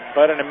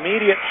 but an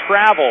immediate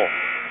travel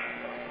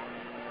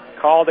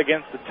called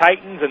against the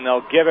Titans, and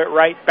they'll give it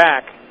right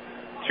back.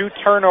 2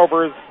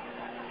 turnovers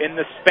in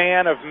the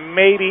span of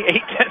maybe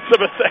 0.8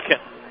 of a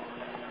second.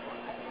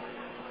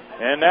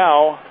 And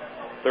now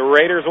the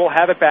Raiders will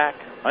have it back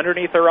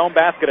underneath their own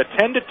basket. A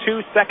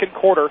 10-2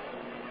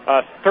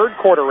 third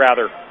quarter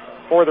rather,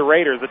 for the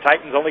Raiders. The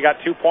Titans only got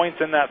 2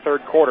 points in that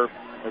third quarter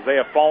as they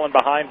have fallen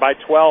behind by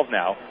 12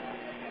 now.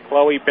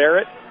 Chloe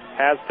Barrett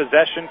has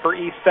possession for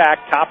East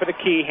Sac. Top of the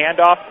key,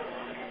 handoff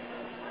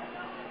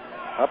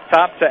up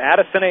top to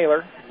Addison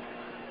Ayler.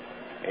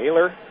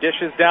 Ayler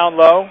dishes down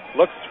low,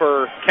 looks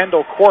for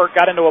Kendall Quirk.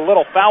 Got into a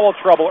little foul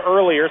trouble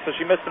earlier, so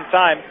she missed some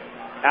time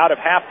out of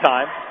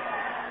halftime.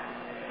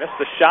 Missed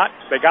the shot.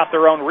 They got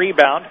their own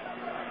rebound.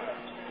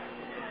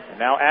 And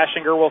now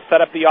Aschinger will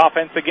set up the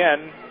offense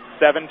again.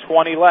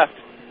 7:20 left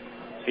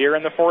here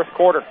in the fourth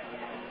quarter.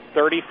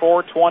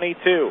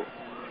 34-22.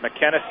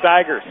 McKenna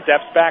Steiger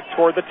steps back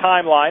toward the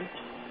timeline.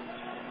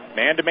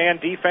 Man-to-man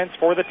defense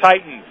for the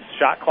Titans.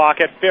 Shot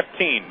clock at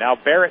 15. Now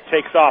Barrett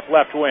takes off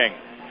left wing.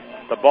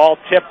 The ball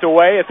tipped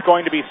away. It's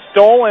going to be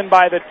stolen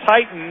by the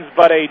Titans,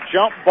 but a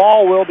jump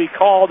ball will be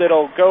called.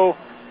 It'll go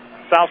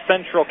South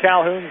Central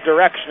Calhoun's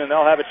direction, and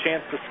they'll have a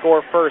chance to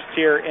score first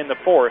here in the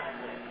fourth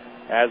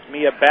as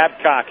Mia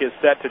Babcock is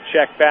set to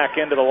check back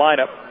into the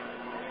lineup.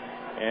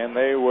 And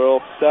they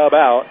will sub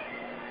out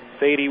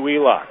Sadie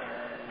Wheelock.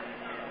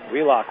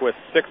 Wheelock with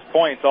 6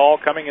 points, all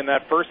coming in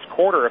that first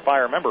quarter, if I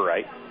remember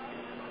right.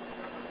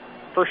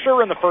 For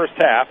sure in the first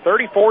half,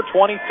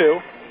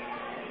 34-22.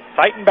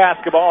 Titan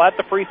basketball at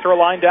the free throw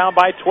line, down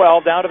by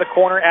 12. Down to the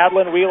corner,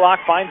 Adeline Wheelock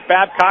finds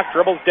Babcock,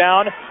 dribbles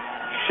down.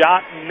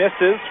 Shot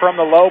misses from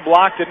the low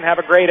block, didn't have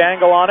a great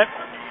angle on it.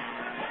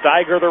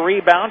 Steiger the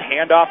rebound,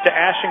 handoff to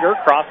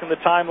Aschinger, crossing the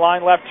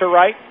timeline left to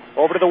right.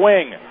 Over to the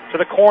wing, to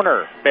the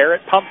corner.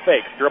 Barrett pump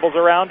fakes, dribbles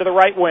around to the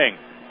right wing.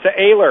 To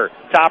Ayler,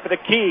 top of the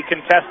key,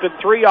 contested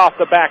 3 off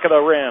the back of the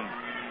rim.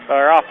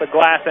 Or off the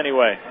glass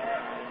anyway.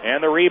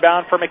 And the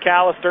rebound for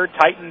McAllister.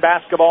 Titan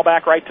basketball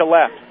back right to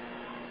left.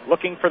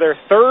 Looking for their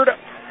third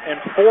and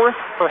fourth,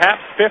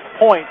 perhaps fifth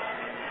point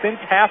since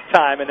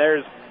halftime, and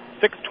there's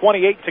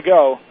 6:28 to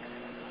go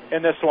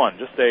in this one.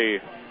 Just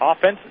an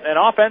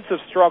offensive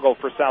struggle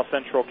for South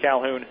Central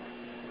Calhoun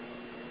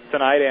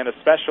tonight, and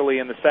especially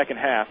in the second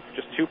half.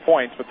 Just 2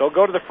 points, but they'll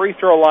go to the free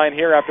throw line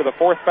here after the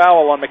fourth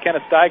foul on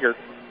McKenna Steiger.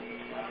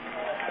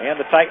 And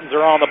the Titans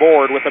are on the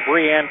board with a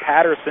Breanne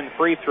Patterson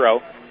free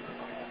throw.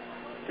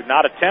 Did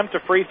not attempt a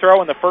free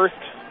throw in the first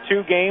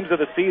 2 games of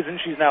the season.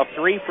 She's now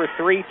 3 for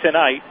 3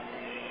 tonight.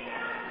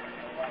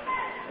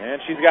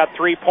 And she's got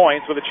 3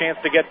 points with a chance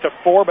to get to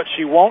 4, but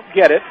she won't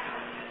get it.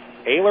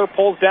 Ayler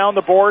pulls down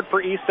the board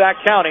for East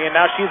Sac County, and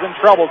now she's in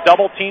trouble.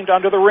 Double teamed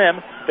under the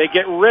rim. They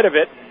get rid of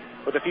it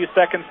with a few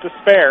seconds to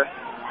spare.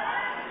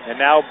 And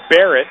now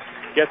Barrett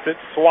gets it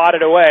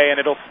swatted away, and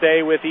it'll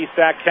stay with East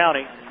Sac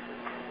County.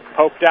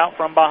 Poked out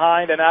from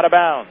behind and out of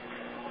bounds.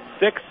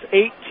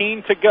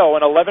 6:18 to go,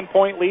 an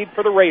 11-point lead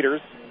for the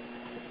Raiders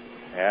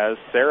as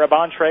Sarah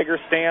Bontrager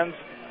stands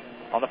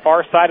on the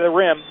far side of the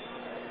rim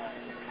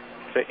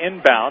to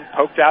inbound.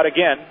 Poked out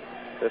again.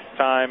 This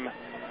time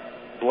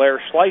Blair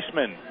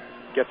Schleichman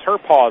gets her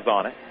paws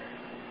on it.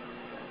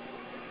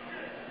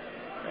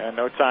 And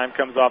no time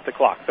comes off the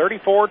clock.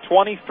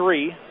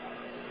 34-23.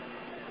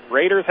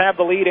 Raiders have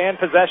the lead and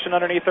possession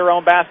underneath their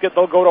own basket.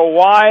 They'll go to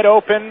wide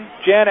open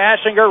Jen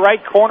Aschinger,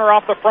 right corner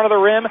off the front of the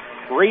rim.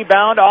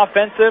 Rebound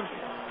offensive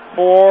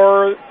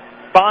for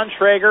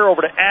Bontrager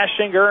over to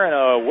Aschinger, and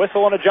a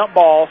whistle and a jump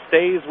ball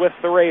stays with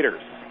the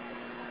Raiders.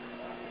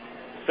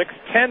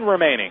 6:10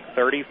 remaining,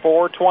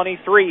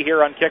 34-23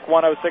 here on Kick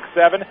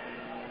 106.7.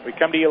 We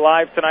come to you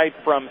live tonight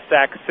from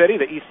Sac City,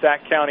 the East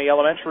Sac County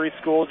Elementary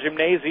School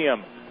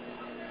Gymnasium,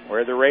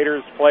 where the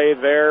Raiders play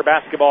their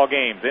basketball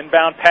games.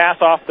 Inbound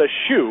pass off the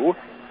shoe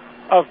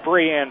of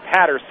Breanne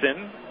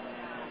Patterson,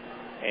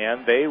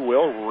 and they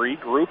will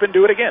regroup and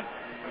do it again.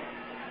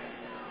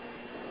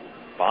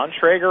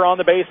 Bontrager on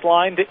the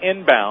baseline to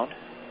inbound.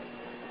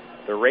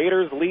 The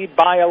Raiders lead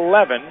by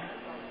 11,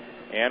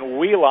 and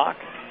Wheelock,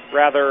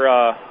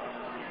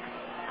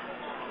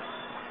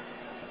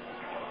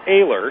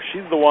 Ayler,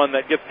 she's the one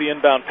that gets the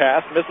inbound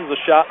pass, misses a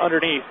shot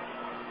underneath,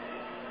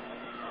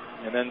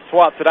 and then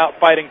swats it out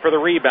fighting for the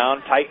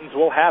rebound. Titans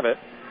will have it.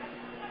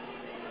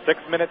 6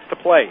 minutes to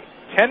play.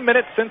 10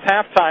 minutes since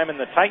halftime, and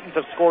the Titans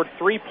have scored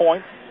 3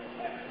 points.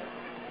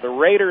 The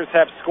Raiders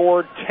have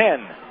scored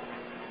 10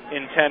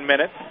 in 10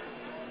 minutes.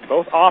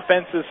 Both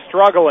offenses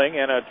struggling,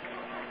 and a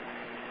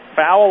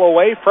foul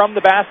away from the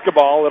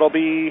basketball. It'll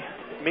be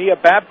Mia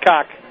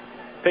Babcock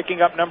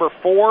picking up number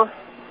 4.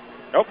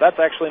 Nope, that's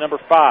actually number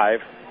 5.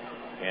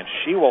 And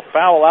she will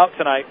foul out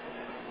tonight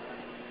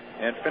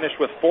and finish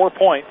with 4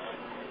 points.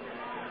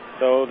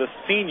 So the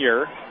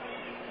senior,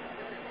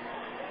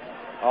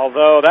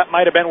 although that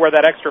might have been where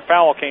that extra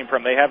foul came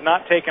from, they have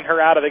not taken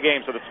her out of the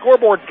game. So the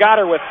scoreboard's got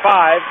her with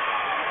 5.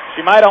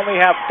 She might only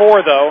have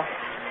 4, though.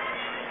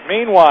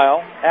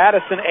 Meanwhile,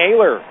 Addison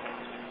Ayler,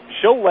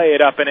 she'll lay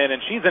it up and in,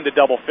 and she's into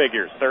double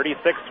figures,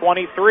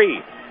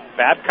 36-23.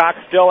 Babcock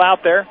still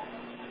out there,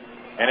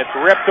 and it's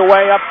ripped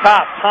away up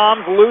top.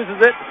 Toms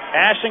loses it.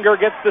 Ashinger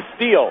gets the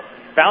steal.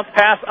 Bounce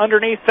pass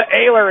underneath to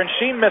Ayler, and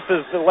she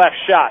misses the left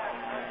shot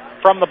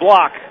from the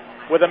block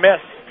with a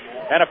miss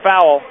and a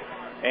foul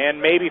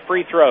and maybe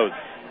free throws.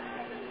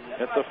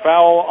 It's a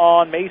foul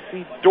on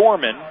Macy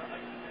Dorman.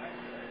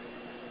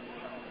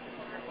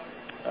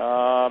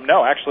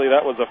 No, actually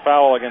that was a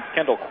foul against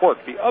Kendall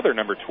Quirk, the other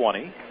number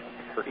 20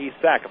 for East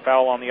Sac, a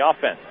foul on the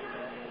offense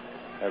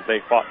as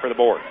they fought for the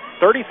board.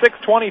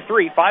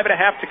 36-23,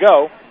 5.5 to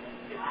go.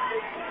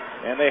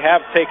 And they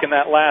have taken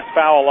that last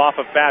foul off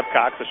of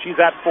Babcock, so she's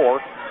at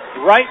 4.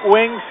 Right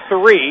wing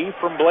 3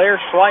 from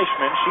Blair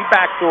Schleichman. She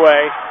backs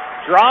away,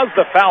 draws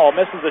the foul,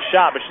 misses the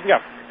shot, but she's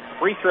got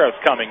free throws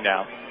coming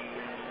now.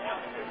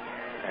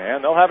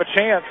 And they'll have a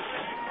chance,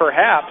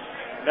 perhaps.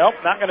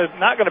 Nope, not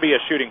gonna be a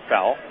shooting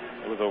foul.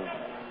 It was a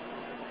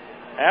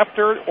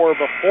after or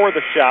before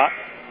the shot.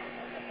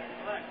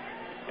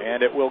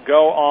 And it will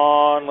go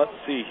on, let's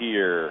see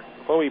here.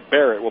 Chloe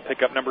Barrett will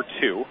pick up number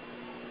 2.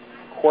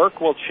 Quirk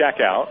will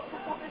check out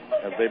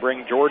as they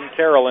bring Jordan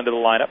Carroll into the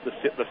lineup,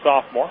 the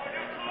sophomore.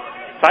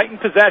 Titan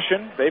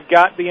possession. They've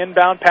got the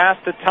inbound pass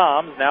to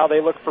Toms. Now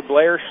they look for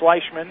Blair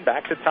Schleichman.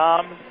 Back to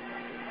Toms.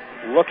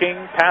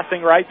 Looking,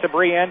 passing right to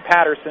Breanne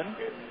Patterson.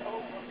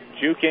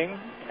 Juking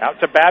out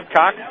to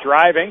Babcock.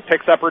 Driving,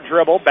 picks up her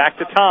dribble. Back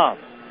to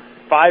Toms.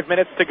 5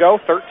 minutes to go.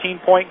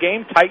 13-point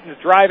game. Titans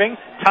driving.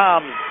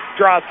 Toms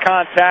draws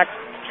contact.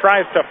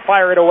 Tries to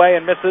fire it away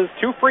and misses.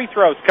 2 free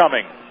throws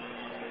coming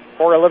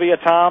for Olivia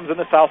Toms and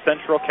the South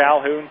Central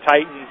Calhoun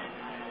Titans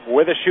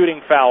with a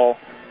shooting foul.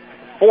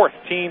 4th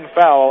team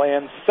foul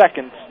and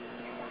 2nd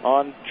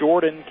on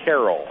Jordan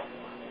Carroll.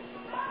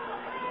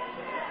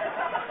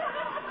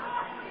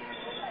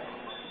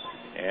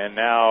 And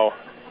now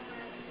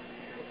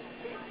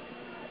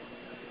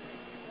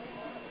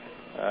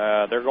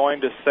they're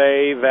going to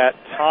say that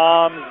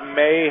Toms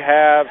may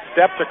have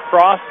stepped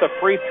across the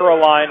free throw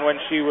line when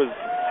she was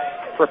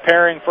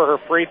preparing for her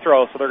free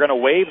throw, so they're going to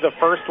waive the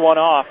first one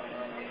off,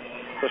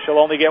 so she'll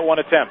only get 1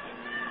 attempt.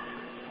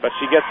 But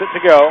she gets it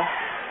to go.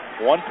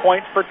 1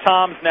 point for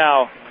Toms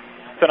now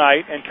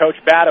tonight, and Coach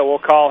Batta will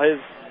call his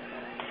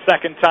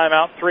second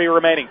timeout, 3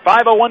 remaining.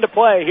 5:01 to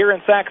play here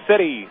in Sac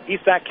City.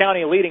 East Sac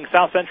County leading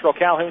South Central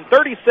Calhoun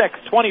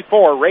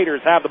 36-24.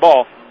 Raiders have the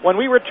ball when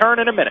we return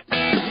in a minute.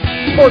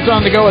 Sports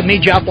on the Go with me,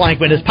 Jeff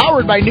Blankman, is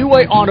powered by New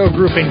Way Auto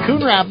Group in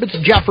Coon Rapids,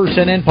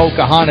 Jefferson, and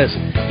Pocahontas.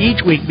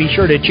 Each week, be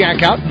sure to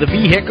check out the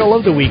Vehicle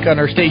of the Week on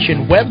our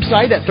station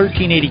website at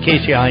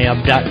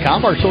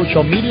 1380kcim.com, our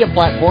social media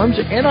platforms,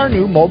 and our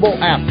new mobile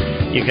app.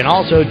 You can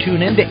also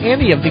tune in to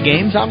any of the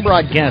games I'm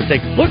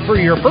broadcasting. Look for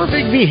your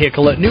perfect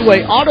vehicle at New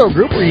Way Auto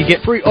Group, where you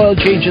get free oil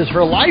changes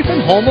for life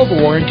and home of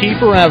warranty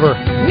forever.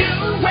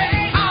 New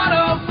Way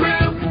Auto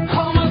Group,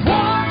 home of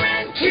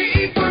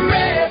warranty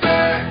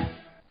forever.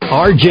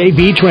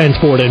 RJB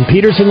Transport and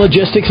Peterson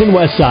Logistics in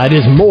Westside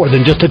is more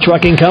than just a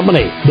trucking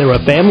company. They're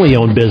a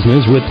family-owned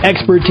business with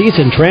expertise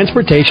in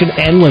transportation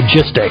and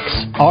logistics.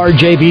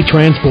 RJB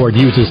Transport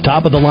uses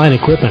top-of-the-line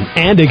equipment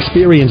and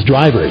experienced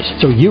drivers,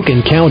 so you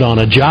can count on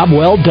a job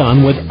well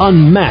done with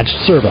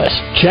unmatched service.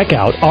 Check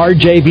out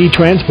RJB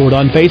Transport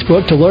on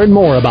Facebook to learn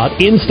more about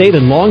in-state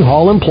and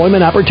long-haul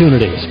employment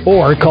opportunities.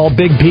 Or call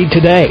Big Pete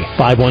today,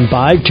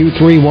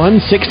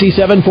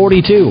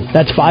 515-231-6742.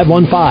 That's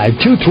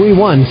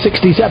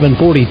 515-231-6742.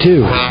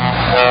 42.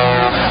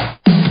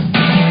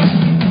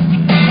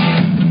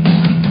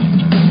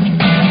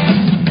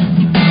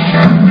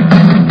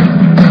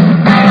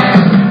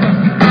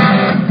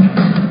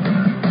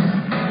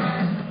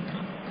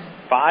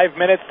 Five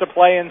minutes to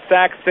play in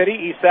Sac City.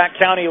 East Sac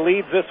County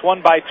leads this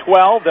one by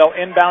 12. They'll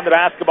inbound the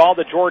basketball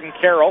to Jordan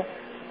Carroll.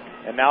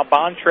 And now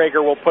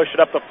Bontrager will push it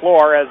up the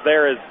floor as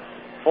there is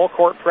full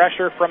court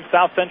pressure from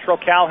South Central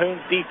Calhoun's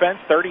defense.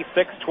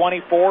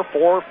 36-24,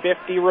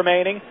 4:50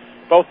 remaining.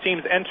 Both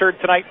teams entered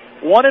tonight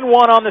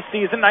 1-1 on the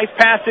season. Nice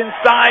pass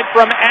inside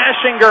from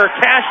Ashinger.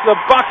 Cash the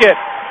bucket.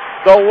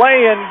 The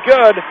lay-in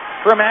good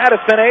from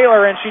Addison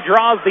Ayler, and she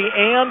draws the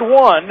and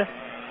one.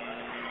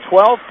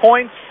 12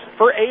 points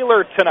for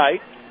Ayler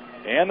tonight.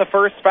 And the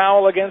first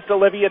foul against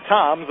Olivia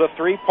Toms. A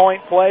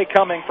 3-point play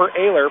coming for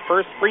Ayler.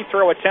 First free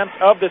throw attempt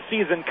of the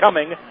season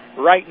coming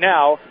right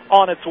now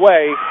on its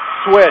way.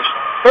 Swished.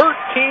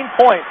 13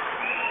 points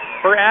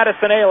for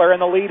Addison Ayler,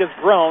 and the lead has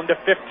grown to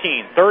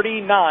 15.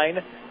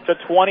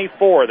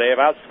 39-24. They have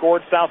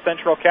outscored South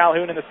Central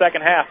Calhoun in the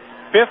second half,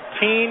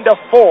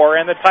 15-4,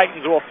 and the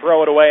Titans will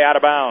throw it away out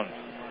of bounds.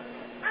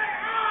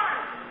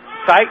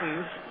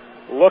 Titans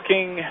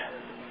looking...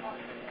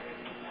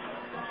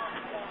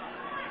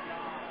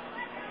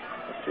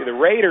 Let's see, the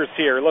Raiders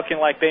here looking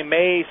like they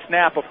may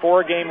snap a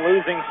 4-game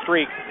losing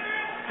streak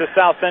to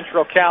South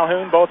Central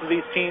Calhoun. Both of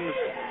these teams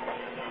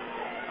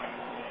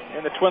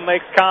in the Twin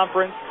Lakes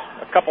Conference.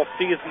 A couple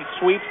season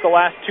sweeps the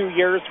last 2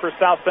 years for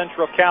South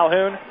Central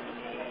Calhoun.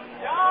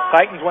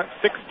 Titans went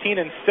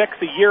 16-6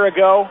 a year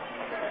ago.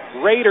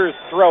 Raiders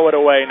throw it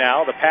away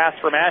now. The pass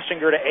from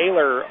Ashinger to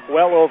Ayler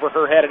well over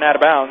her head and out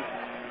of bounds.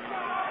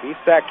 East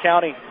Sac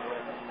County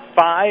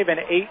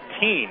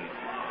 5-18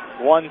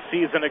 1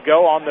 season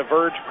ago, on the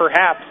verge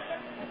perhaps,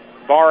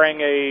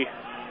 barring a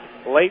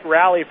late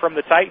rally from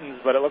the Titans,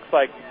 but it looks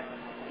like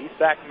East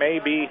Sac may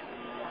be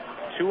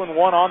 2-1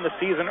 on the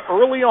season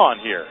early on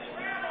here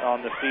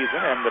on the season,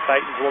 and the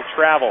Titans will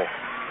travel.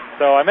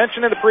 So I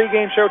mentioned in the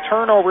pregame show,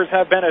 turnovers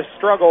have been a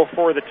struggle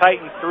for the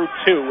Titans through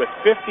 2, with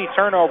 50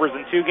 turnovers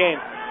in 2 games.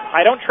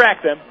 I don't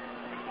track them,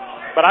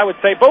 but I would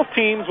say both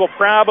teams will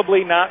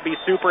probably not be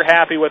super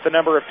happy with the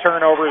number of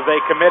turnovers they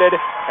committed,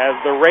 as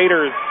the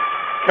Raiders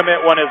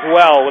commit one as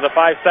well with a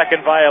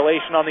 5-second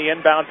violation on the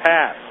inbound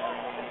pass.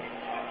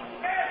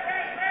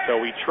 So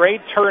we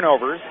trade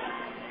turnovers,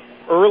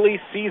 early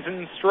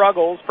season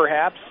struggles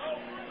perhaps.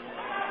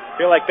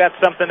 Feel like that's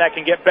something that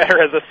can get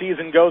better as the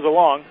season goes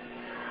along.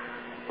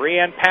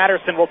 Brianne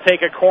Patterson will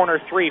take a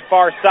corner 3,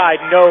 far side,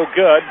 no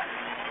good,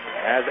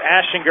 as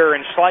Ashinger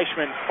and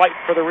Schleichman fight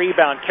for the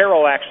rebound.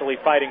 Carroll actually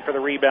fighting for the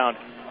rebound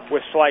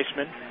with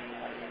Schleichman.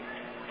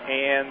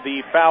 And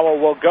the foul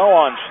will go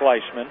on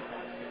Schleichman.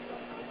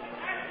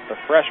 The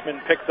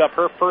freshman picks up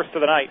her first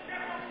of the night.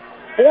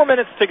 4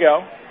 minutes to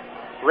go.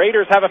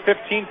 Raiders have a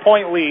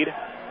 15-point lead.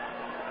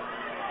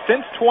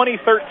 Since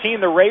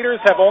 2013, the Raiders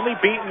have only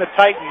beaten the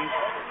Titans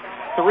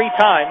 3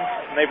 times,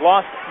 and they've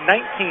lost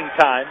 19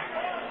 times.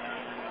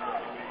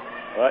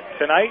 But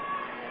tonight,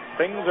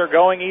 things are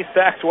going East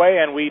Sac's way,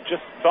 and we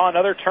just saw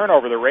another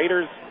turnover. The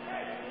Raiders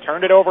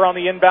turned it over on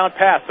the inbound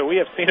pass, so we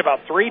have seen about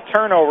 3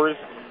 turnovers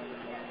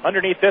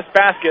underneath this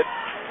basket.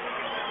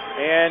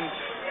 And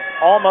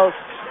almost,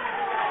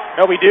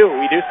 no, we do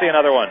see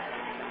another one.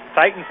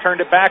 Titans turned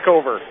it back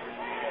over.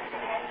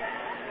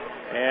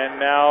 And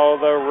now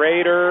the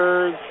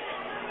Raiders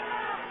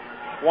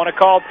want to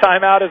call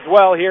timeout as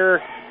well here,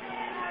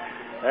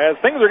 as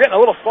things are getting a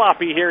little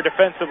sloppy here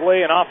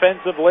defensively and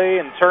offensively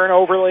and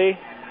turnoverly.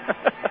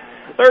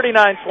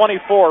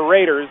 39-24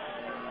 Raiders.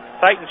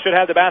 Titans should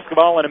have the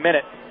basketball in a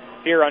minute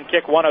here on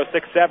Kick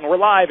 106.7. We're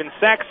live in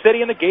Sac City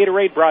in the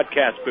Gatorade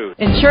broadcast booth.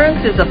 Insurance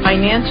is a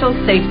financial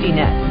safety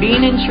net.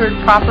 Being insured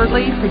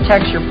properly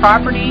protects your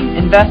property,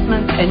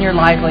 investments, and your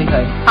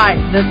livelihood. Hi,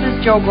 this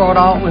is Joe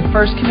Grodahl with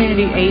First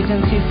Community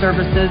Agency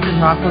Services in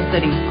Rockwell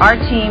City. Our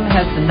team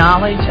has the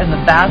knowledge and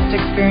the vast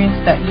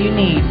experience that you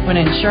need when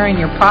insuring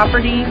your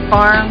property,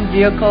 farm,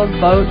 vehicles,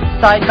 boats,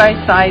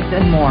 side-by-sides,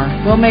 and more.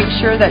 We'll make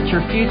sure that your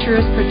future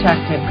is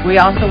protected.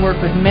 We also work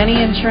with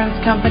many insurance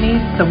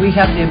companies, so we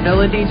have the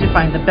ability to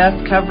find the best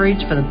coverage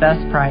for the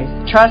best price.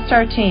 Trust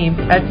our team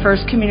at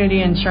First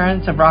Community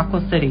Insurance of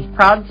Rockwell City,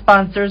 proud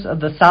sponsors of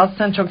the South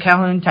Central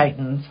Calhoun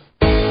Titans.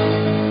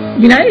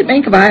 United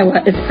Bank of Iowa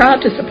is proud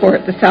to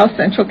support the South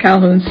Central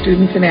Calhoun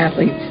students and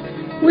athletes.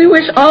 We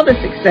wish all the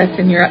success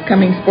in your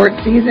upcoming sports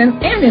season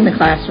and in the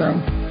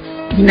classroom.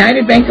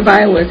 United Bank of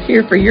Iowa is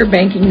here for your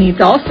banking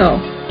needs also.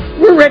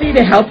 We're ready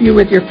to help you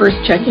with your first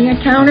checking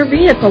account or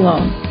vehicle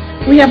loan.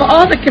 We have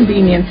all the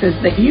conveniences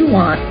that you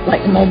want,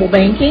 like mobile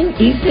banking,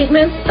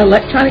 e-statements,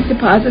 electronic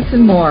deposits,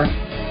 and more.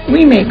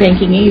 We make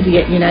banking easy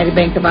at United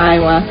Bank of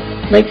Iowa,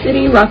 Lake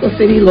City, Rockwell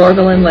City,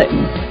 Lorville, and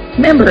Lytton.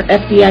 Member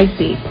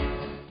FDIC.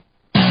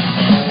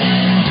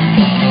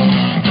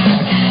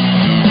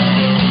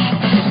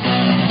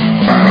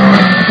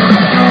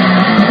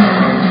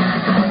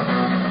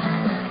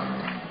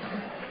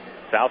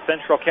 South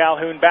Central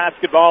Calhoun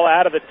basketball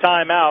out of the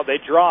timeout. They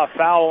draw a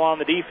foul on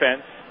the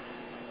defense.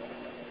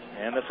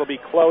 And this will be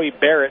Chloe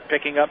Barrett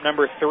picking up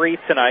number 3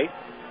 tonight.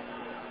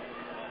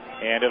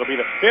 And it'll be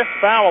the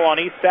 5th foul on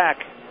East Sac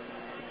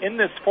in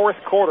this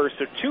 4th quarter.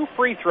 So 2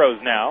 free throws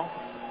now.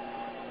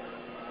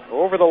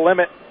 Over the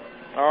limit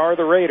are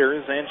the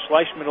Raiders, and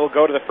Schleichman will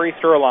go to the free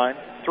throw line.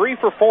 3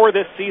 for 4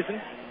 this season.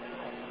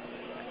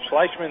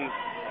 Schleichman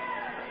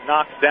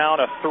knocks down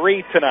a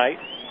 3 tonight.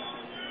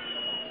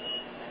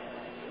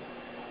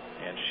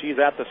 And she's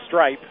at the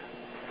stripe.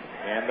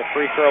 And the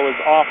free throw is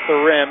off the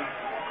rim.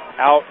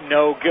 Out,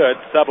 no good.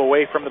 Sub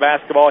away from the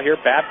basketball here.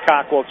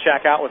 Babcock will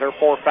check out with her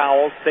 4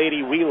 fouls.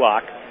 Sadie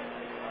Wheelock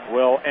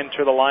will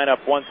enter the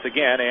lineup once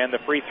again. And the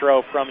free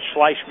throw from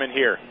Schleichman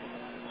here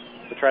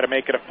to try to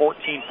make it a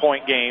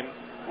 14-point game.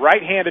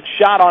 Right-handed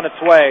shot on its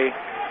way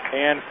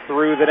and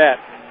through the net.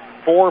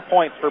 4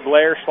 points for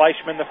Blair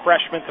Schleichman. The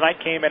freshman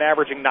tonight came in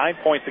averaging 9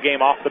 points a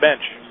game off the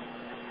bench.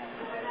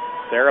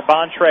 Sarah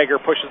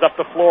Bontrager pushes up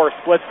the floor,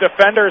 splits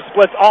defenders,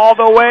 splits all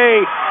the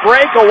way.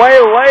 Breakaway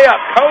layup,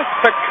 coast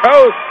to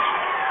coast.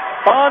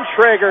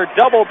 Bontrager,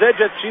 double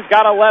digits. She's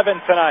got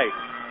 11 tonight.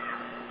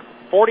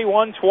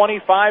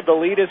 41-25. The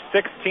lead is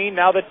 16.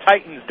 Now the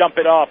Titans dump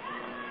it off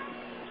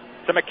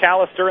to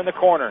McAllister in the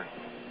corner.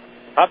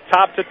 Up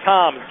top to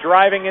Toms,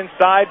 driving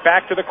inside,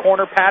 back to the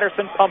corner.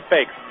 Patterson pump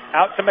fakes.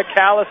 Out to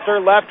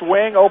McAllister, left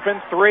wing,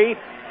 open three.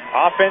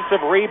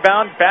 Offensive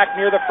rebound, back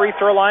near the free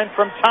throw line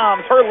from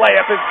Toms. Her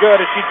layup is good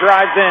as she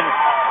drives in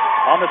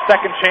on the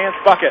second chance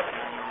bucket.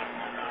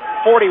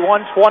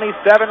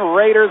 41-27,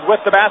 Raiders with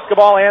the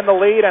basketball and the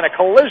lead, and a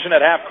collision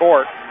at half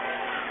court.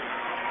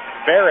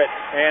 Barrett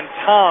and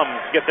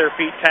Toms get their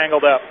feet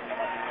tangled up,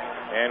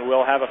 and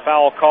we'll have a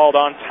foul called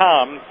on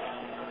Toms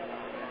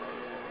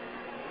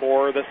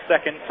for the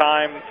second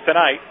time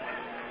tonight.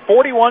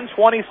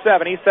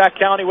 41-27, Esac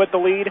County with the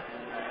lead.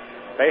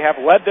 They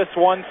have led this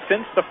one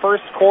since the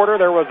first quarter.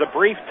 There was a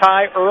brief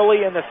tie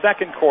early in the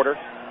second quarter.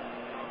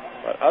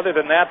 But other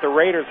than that, the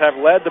Raiders have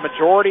led the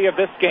majority of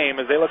this game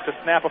as they look to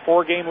snap a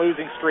 4-game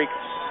losing streak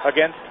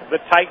against the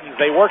Titans.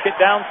 They work it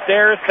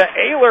downstairs to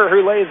Ayler,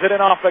 who lays it in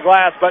off the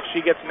glass, but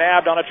she gets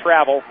nabbed on a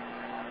travel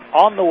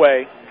on the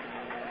way,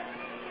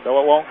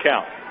 so it won't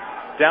count.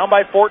 Down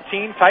by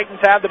 14, Titans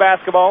have the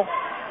basketball.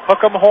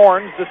 Hook'em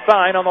Horns, the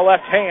sign on the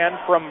left hand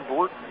from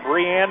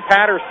Brianne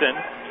Patterson.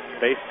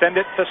 They send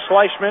it to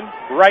Schleichman,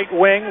 right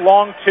wing,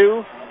 long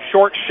two,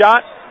 short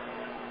shot.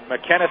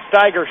 McKenna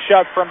Steiger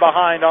shoved from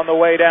behind on the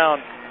way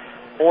down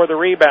for the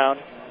rebound.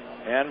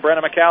 And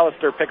Brenna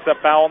McAllister picks up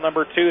foul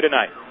number 2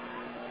 tonight.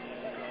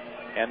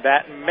 And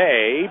that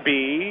may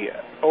be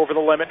over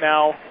the limit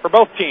now for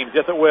both teams.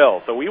 Yes, it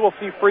will. So we will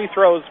see free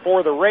throws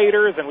for the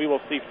Raiders, and we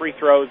will see free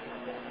throws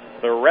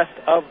the rest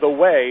of the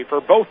way for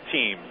both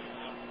teams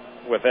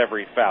with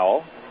every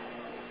foul.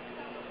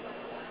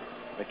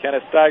 McKenna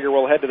Steiger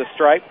will head to the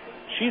stripe.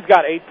 She's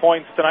got 8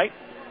 points tonight,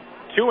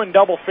 2 in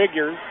double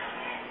figures.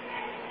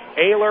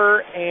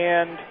 Ayler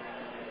and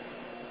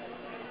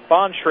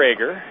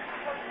Bontrager.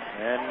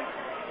 And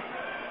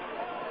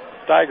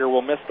Steiger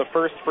will miss the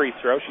first free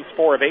throw. She's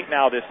 4 of 8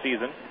 now this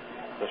season,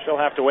 so she'll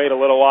have to wait a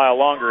little while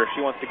longer if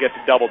she wants to get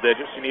to double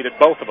digits. She needed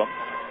both of them,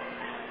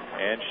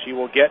 and she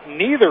will get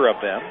neither of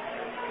them.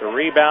 The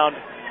rebound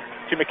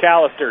to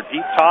McAllister.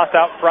 Deep toss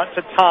out front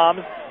to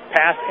Toms.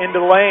 Pass into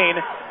the lane.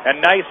 A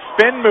nice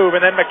spin move,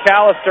 and then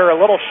McAllister a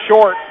little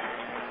short.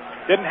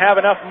 Didn't have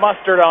enough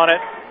mustard on it.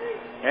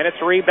 And it's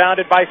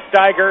rebounded by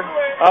Steiger.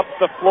 Up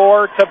the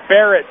floor to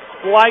Barrett.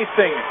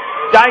 Splicing.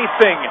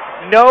 Dicing.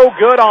 No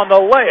good on the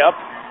layup.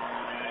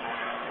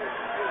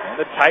 And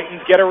the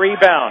Titans get a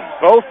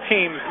rebound. Both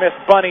teams miss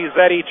bunnies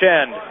at each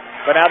end.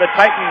 But now the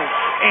Titans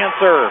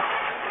answer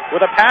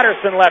with a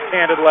Patterson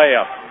left-handed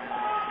layup.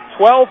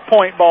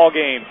 12-point ball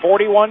game.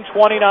 41-29.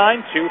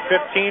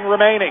 2:15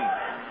 remaining.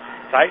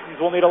 Titans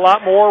will need a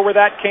lot more where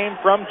that came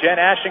from. Jen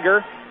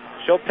Aschinger.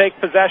 She'll take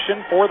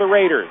possession for the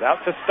Raiders.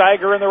 Out to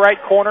Steiger in the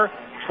right corner.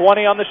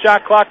 20 on the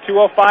shot clock,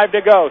 2:05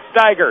 to go.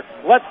 Steiger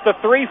lets the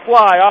three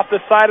fly off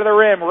the side of the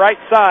rim, right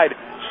side.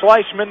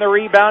 Schleichman the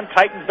rebound.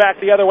 Titans back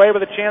the other way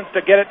with a chance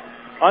to get it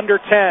under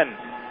 10.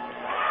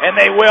 And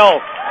they will.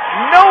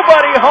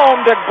 Nobody home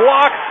to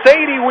block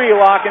Sadie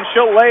Wheelock, and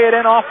she'll lay it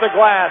in off the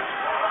glass.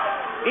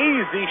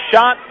 Easy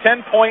shot,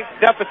 10-point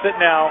deficit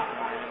now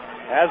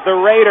as the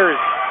Raiders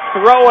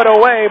throw it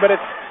away, but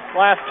it's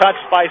last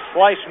touched by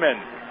Schleichman.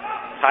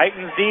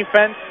 Titans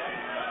defense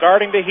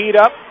starting to heat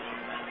up,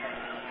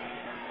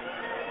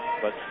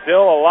 but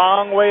still a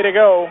long way to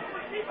go.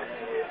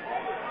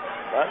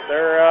 But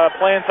they're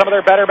playing some of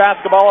their better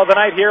basketball of the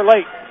night here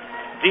late.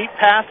 Deep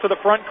pass to the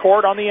front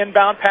court on the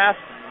inbound pass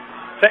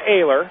to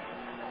Ayler.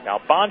 Now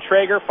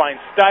Bontrager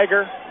finds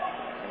Steiger.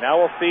 And now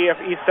we'll see if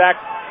Esac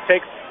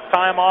takes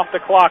time off the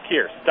clock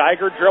here.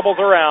 Steiger dribbles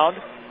around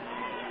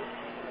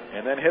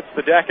and then hits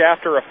the deck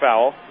after a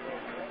foul.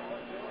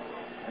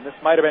 And this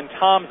might have been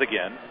Tom's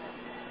again.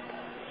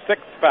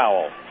 6th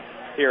foul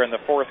here in the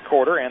fourth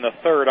quarter, and the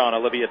 3rd on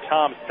Olivia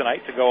Toms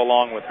tonight to go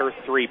along with her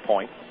 3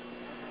 points.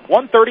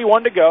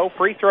 1:31 to go.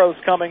 Free throws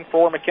coming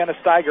for McKenna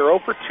Steiger. 0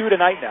 for 2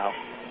 tonight now.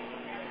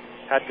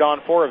 Had gone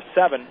 4 of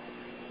 7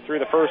 through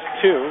the first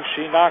 2.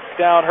 She knocks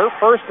down her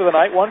first of the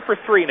night, 1 for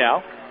 3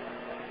 now.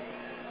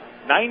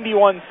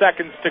 91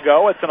 seconds to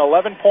go. It's an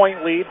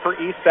 11-point lead for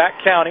Esac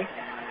County.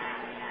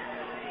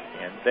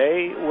 And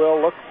they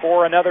will look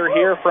for another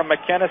here from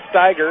McKenna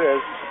Steiger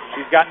as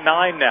she's got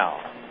 9 now.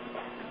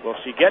 Will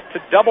she get to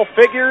double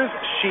figures?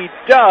 She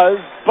does,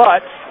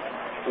 but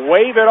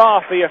wave it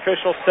off, the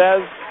official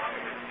says.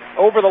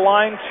 Over the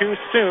line too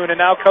soon, and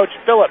now Coach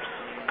Phillips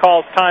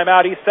calls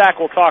timeout. Esac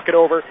will talk it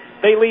over.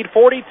 They lead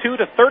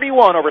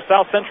 42-31 over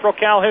South Central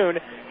Calhoun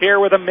here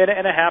with a minute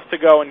and a half to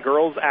go in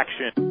girls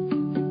action.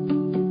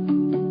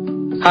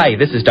 Hi,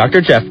 this is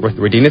Dr. Jeff with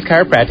Rodinas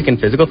Chiropractic and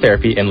Physical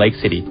Therapy in Lake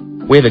City.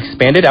 We have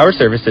expanded our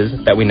services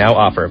that we now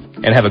offer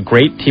and have a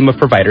great team of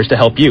providers to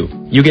help you.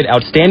 You get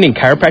outstanding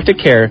chiropractic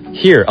care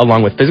here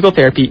along with physical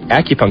therapy,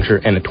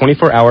 acupuncture, and a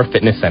 24-hour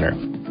fitness center.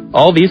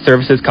 All these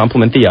services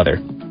complement the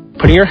other.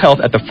 Putting your health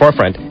at the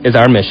forefront is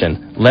our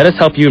mission. Let us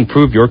help you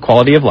improve your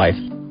quality of life.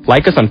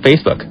 Like us on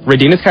Facebook,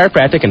 Rodinas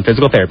Chiropractic and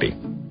Physical Therapy.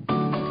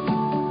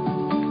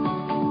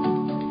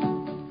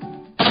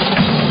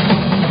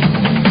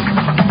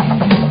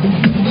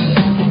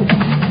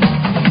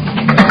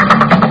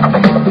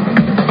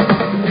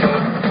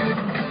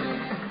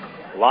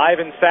 Live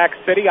in Sac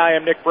City, I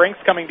am Nick Brinks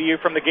coming to you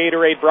from the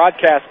Gatorade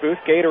broadcast booth.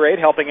 Gatorade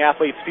helping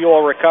athletes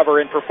fuel,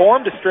 recover, and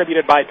perform,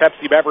 distributed by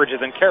Pepsi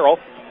Beverages in Carroll.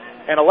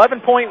 An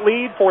 11-point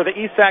lead for the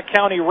Esac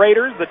County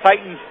Raiders. The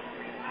Titans,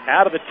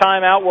 out of the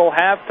timeout, will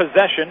have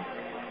possession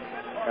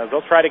as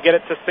they'll try to get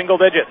it to single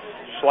digits.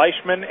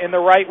 Schleichman in the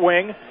right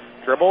wing,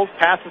 dribbles,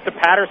 passes to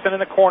Patterson in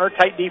the corner.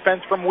 Tight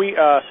defense from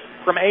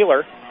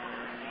Ayler.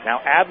 Now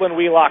Adlin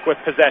Wheelock with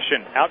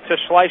possession. Out to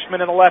Schleichman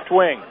in the left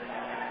wing.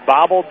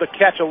 Bobbled the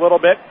catch a little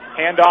bit.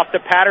 Hand off to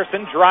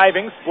Patterson,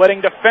 driving, splitting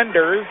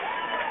defenders.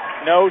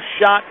 No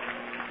shot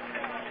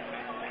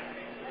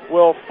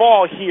will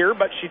fall here,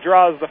 but she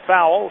draws the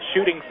foul,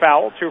 shooting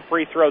foul, 2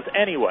 free throws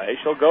anyway.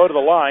 She'll go to the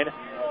line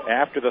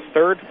after the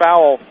third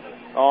foul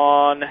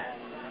on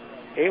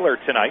Ayler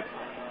tonight.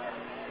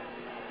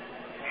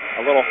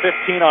 A little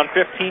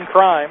 15-on-15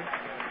 crime.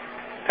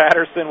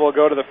 Patterson will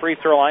go to the free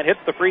throw line,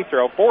 hits the free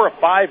throw. 4 of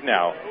 5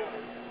 now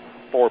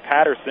for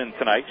Patterson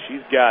tonight.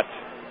 She's got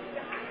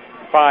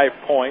 5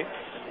 points.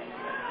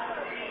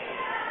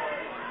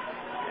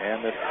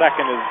 And the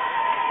second is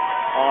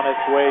on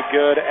its way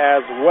good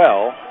as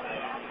well.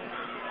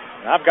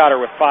 And I've got her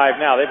with 5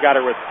 now. They've got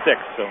her with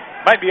 6, so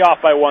might be off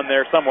by 1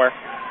 there somewhere.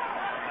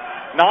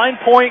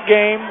 9-point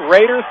game.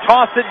 Raiders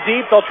toss it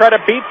deep. They'll try to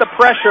beat the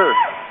pressure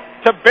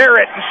to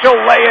Barrett, and she'll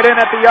lay it in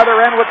at the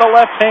other end with the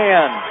left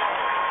hand.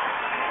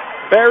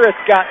 Barrett's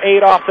got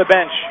 8 off the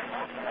bench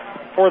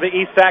for the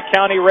Esac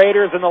County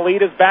Raiders, and the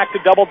lead is back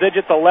to double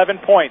digits, 11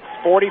 points.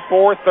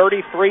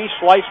 44-33,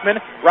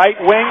 Schleichman, right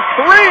wing,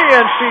 3,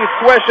 and she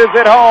swishes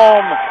it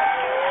home.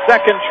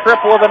 Second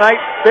triple of the night,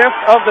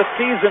 5th of the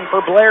season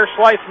for Blair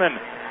Schleichman.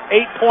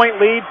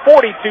 8-point lead,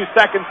 42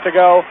 seconds to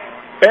go.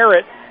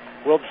 Barrett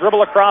will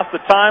dribble across the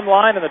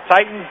timeline, and the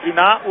Titans do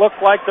not look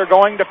like they're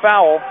going to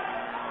foul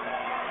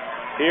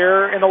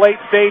here in the late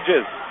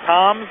stages.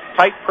 Toms,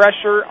 tight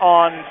pressure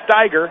on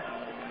Steiger.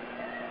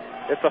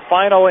 It's a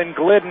final in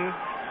Glidden.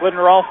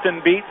 Glidden-Ralston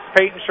beats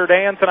Peyton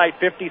Jourdain tonight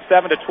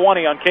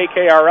 57-20 on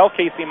KKRL.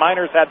 Casey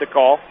Miners had the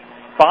call.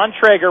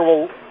 Bontrager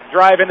will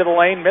drive into the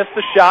lane, miss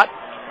the shot.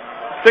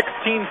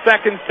 16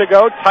 seconds to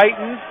go.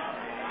 Titans,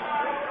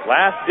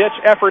 last-ditch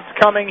efforts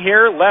coming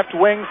here. Left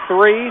wing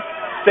 3.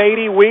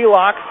 Sadie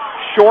Wheelock,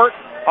 short,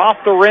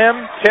 off the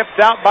rim, tipped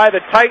out by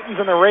the Titans,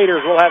 and the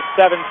Raiders will have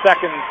 7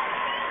 seconds.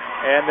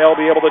 And they'll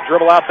be able to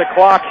dribble out the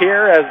clock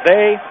here as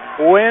they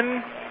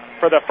win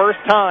for the first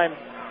time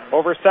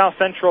over South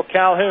Central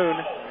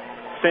Calhoun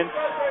since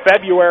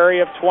February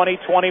of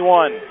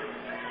 2021.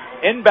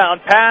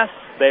 Inbound pass.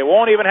 They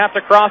won't even have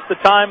to cross the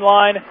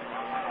timeline,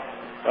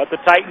 but the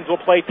Titans will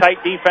play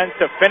tight defense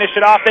to finish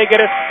it off. They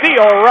get a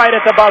steal right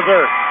at the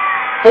buzzer.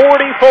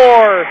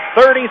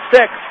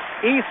 44-36.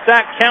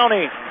 Esac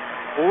County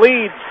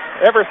leads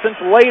ever since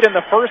late in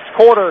the first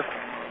quarter,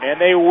 and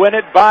they win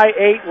it by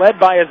 8, led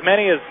by as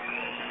many as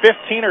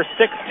 15 or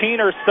 16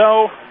 or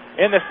so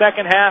in the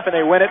second half, and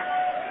they win it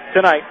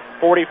tonight,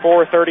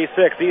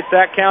 44-36.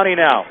 Esac County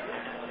now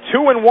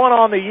 2-1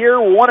 on the year,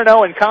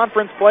 1-0 in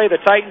conference play.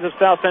 The Titans of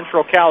South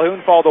Central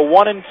Calhoun fall to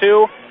 1-2,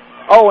 0-1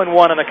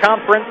 in the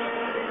conference.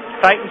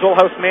 Titans will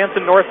host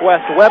Manson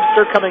Northwest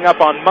Webster coming up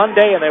on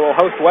Monday, and they will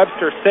host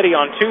Webster City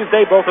on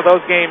Tuesday. Both of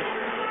those games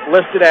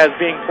listed as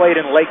being played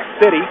in Lake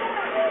City.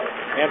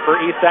 And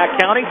for Esac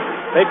County,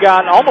 they've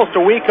got almost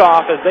a week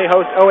off as they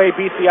host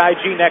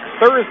OABCIG next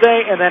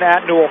Thursday and then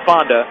at Newell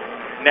Fonda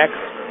next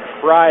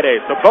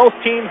Friday. So both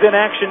teams in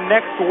action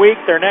next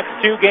week. Their next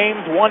 2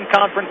 games, 1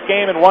 conference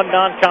game and 1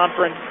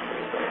 non-conference.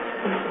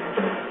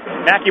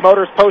 Mackey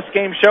Motors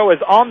post-game show is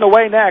on the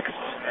way next.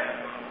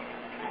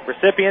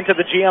 Recipient of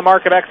the GM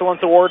Mark of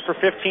Excellence Award for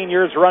 15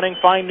 years running.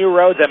 Find new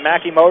roads at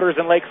Mackey Motors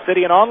in Lake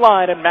City and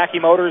online at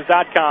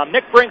MackeyMotors.com.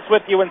 Nick Brinks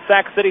with you in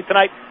Sac City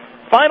tonight.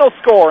 Final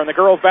score in the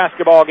girls'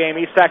 basketball game,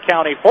 Esac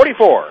County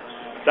 44,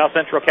 South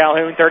Central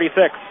Calhoun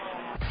 36.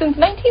 Since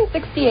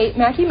 1968,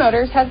 Mackey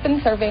Motors has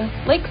been serving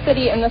Lake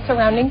City and the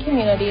surrounding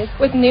communities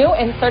with new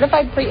and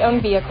certified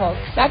pre-owned vehicles.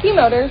 Mackey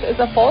Motors is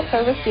a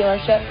full-service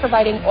dealership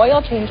providing oil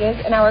changes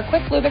in our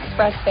Quick Lube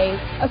Express bays,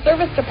 a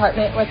service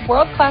department with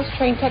world-class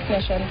trained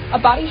technicians,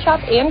 a body shop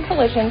and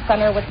collision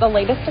center with the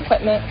latest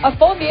equipment, a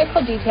full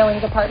vehicle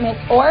detailing department,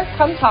 or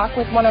come talk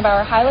with one of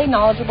our highly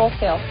knowledgeable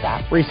sales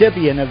staff.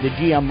 Recipient of the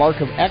GM Mark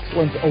of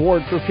Excellence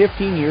Award for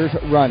 15 years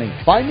running.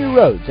 Find new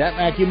roads at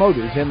Mackey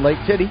Motors in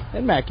Lake City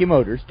and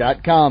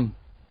MackeyMotors.com.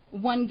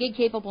 1 gig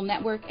capable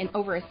network and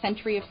over a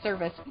century of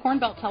service,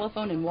 Cornbelt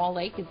Telephone in Wall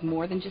Lake is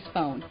more than just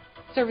phone.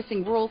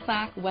 Servicing rural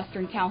Sac,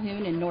 western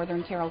Calhoun, and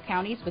northern Terrell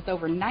counties with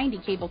over 90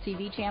 cable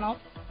TV channels,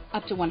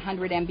 up to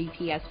 100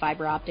 Mbps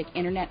fiber optic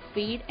internet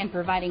speed, and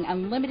providing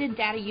unlimited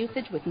data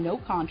usage with no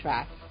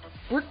contracts.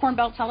 We're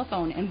Cornbelt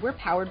Telephone, and we're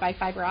powered by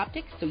fiber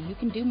optics, so you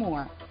can do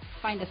more.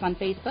 Find us on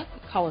Facebook,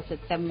 call us at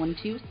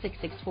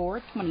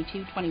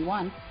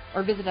 712-664-2221,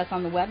 or visit us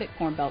on the web at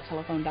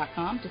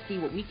cornbelttelephone.com to see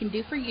what we can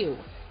do for you.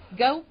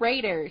 Go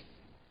Raiders!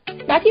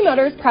 Mackey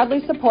Motors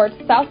proudly supports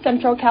South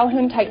Central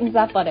Calhoun Titans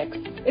athletics.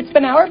 It's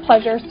been our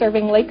pleasure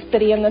serving Lake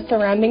City and the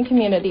surrounding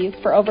communities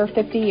for over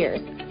 50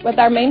 years. with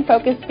our main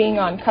focus being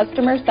on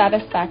customer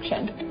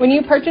satisfaction. When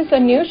you purchase a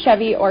new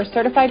Chevy or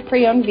certified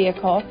pre-owned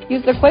vehicle,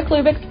 use the Quick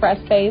Lube Express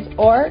phase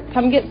or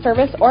come get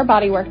service or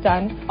body work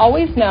done.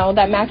 Always know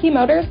that Mackey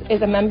Motors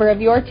is a member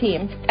of your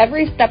team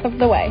every step of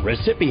the way.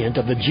 Recipient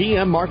of the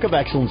GM Mark of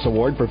Excellence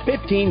Award for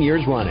 15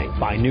 years running.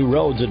 Find new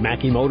roads at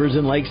Mackey Motors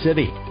in Lake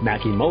City.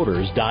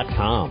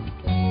 MackeyMotors.com.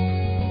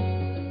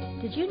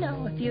 Did you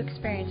know if you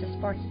experience a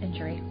sports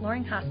injury,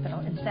 Loring Hospital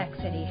in Sac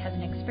City has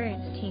an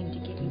experienced team to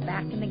get you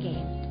back in the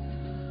game?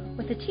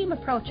 With the team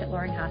approach at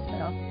Loring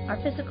Hospital, our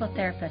physical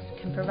therapist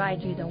can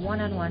provide you the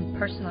one-on-one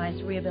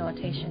personalized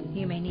rehabilitation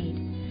you may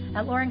need.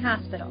 At Loring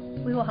Hospital,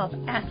 we will help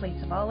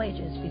athletes of all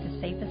ages be the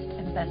safest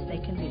and best they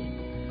can be.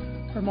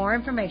 For more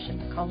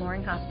information, call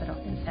Loring Hospital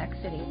in Sac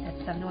City at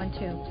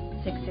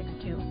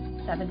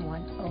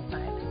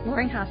 712-662-7105.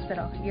 Loring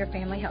Hospital, your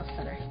family health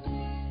center.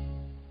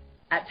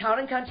 At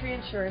Town & Country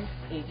Insurance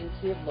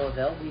Agency of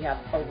Louisville, we have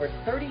over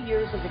 30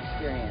 years of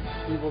experience.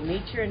 We will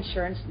meet your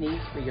insurance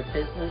needs for your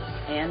business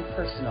and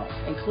personal,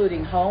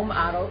 including home,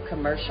 auto,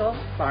 commercial,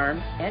 farm,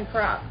 and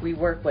crop. We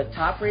work with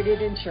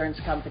top-rated insurance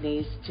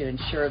companies to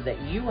ensure that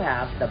you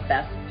have the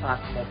best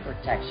possible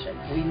protection.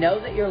 We know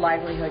that your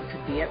livelihood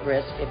could be at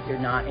risk if you're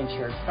not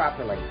insured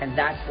properly, and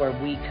that's where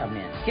we come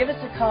in. Give us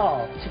a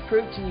call to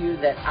prove to you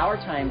that our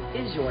time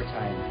is your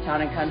time.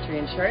 Town & Country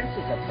Insurance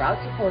is a proud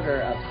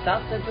supporter of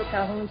South Central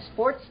Calhoun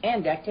sports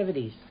and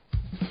activities.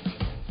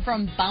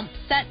 From bump,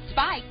 set,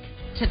 spike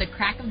to the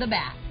crack of the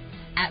bat,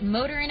 at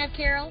Motor Inn of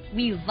Carroll,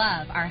 we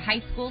love our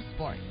high school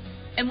sports,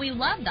 and we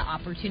love the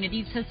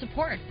opportunities to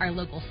support our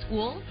local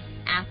schools,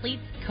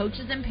 athletes,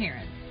 coaches, and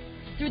parents.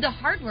 Through the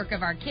hard work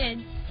of our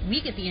kids, we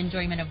get the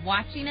enjoyment of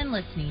watching and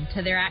listening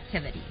to their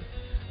activities.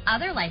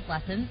 Other life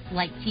lessons,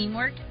 like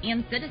teamwork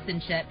and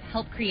citizenship,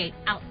 help create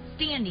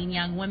outstanding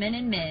young women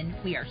and men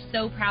we are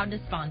so proud to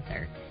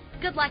sponsor.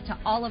 Good luck to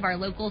all of our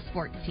local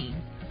sports teams.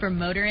 From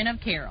Motor Inn of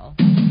Carroll.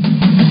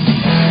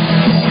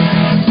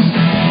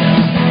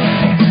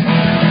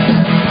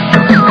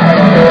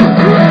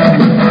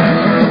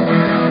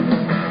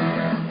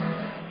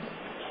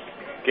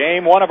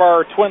 Game one of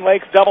our Twin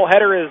Lakes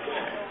doubleheader is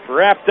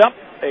wrapped up.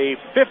 A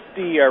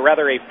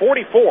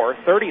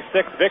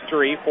 44-36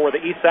 victory for the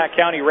East Sac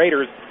County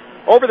Raiders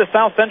over the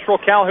South Central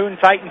Calhoun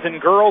Titans in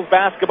girls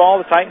basketball.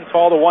 The Titans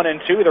fall to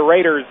 1-2. The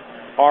Raiders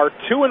are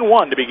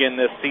 2-1 to begin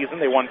this season.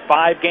 They won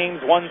 5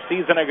 games one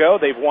season ago.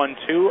 They've won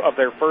 2 of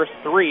their first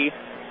 3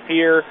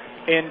 here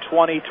in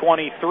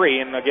 2023.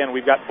 And again,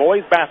 we've got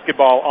boys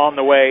basketball on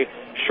the way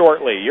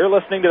shortly. You're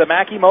listening to the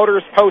Mackey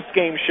Motors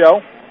post-game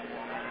show.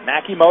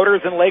 Mackey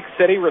Motors in Lake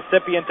City,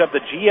 recipient of the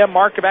GM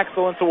Mark of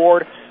Excellence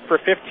Award for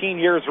 15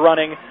 years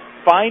running.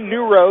 Find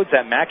new roads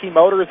at Mackey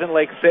Motors in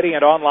Lake City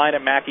and online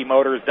at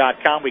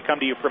MackeyMotors.com. We come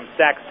to you from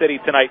Sac City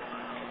tonight.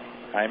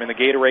 I am in the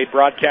Gatorade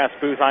broadcast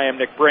booth. I am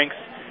Nick Brinks.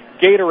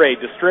 Gatorade,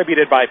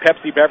 distributed by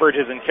Pepsi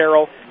Beverages in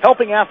Carroll,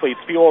 helping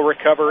athletes fuel,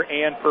 recover,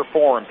 and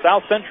perform.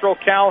 South Central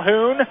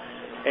Calhoun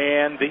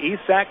and the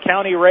East Sac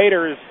County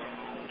Raiders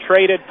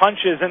traded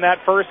punches in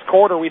that first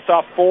quarter. We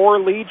saw 4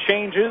 lead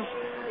changes,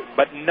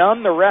 but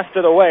none the rest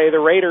of the way.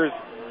 The Raiders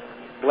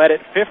led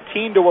it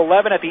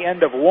 15-11 at the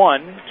end of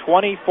one,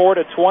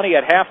 24-20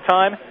 at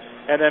halftime,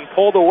 and then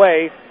pulled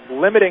away,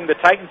 limiting the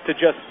Titans to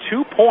just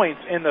 2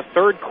 points in the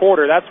third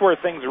quarter. That's where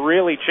things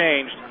really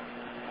changed.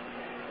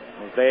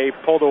 They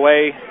pulled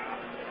away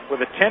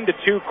with a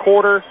 10-2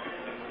 quarter.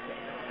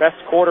 Best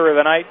quarter of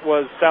the night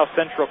was South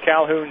Central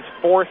Calhoun's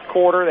fourth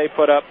quarter. They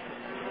put up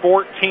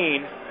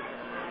 14.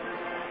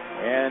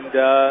 And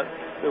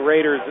the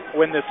Raiders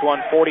win this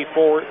one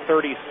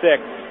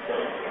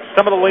 44-36.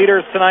 Some of the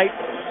leaders tonight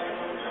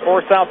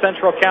for South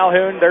Central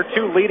Calhoun, their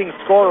 2 leading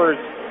scorers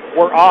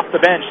were off the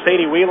bench.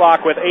 Sadie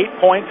Wheelock with 8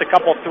 points, a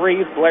couple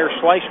threes. Blair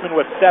Schleichman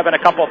with 7, a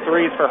couple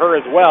threes for her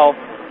as well.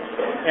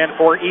 And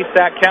for East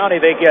Sac County,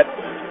 they get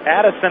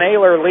Addison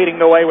Ayler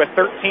leading the way with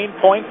 13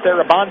 points.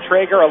 Sarah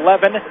Bontrager,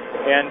 11.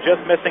 And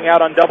just missing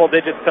out on double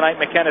digits tonight,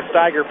 McKenna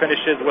Steiger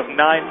finishes with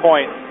 9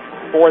 points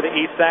for the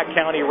East Sac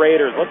County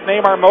Raiders. Let's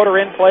name our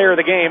Motor Inn player of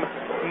the game.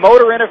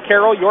 Motor Inn of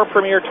Carroll, your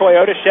premier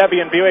Toyota,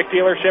 Chevy, and Buick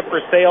dealership for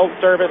sales,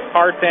 service,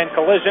 parts, and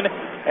collision.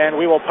 And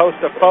we will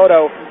post a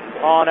photo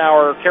on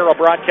our Carroll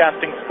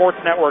Broadcasting Sports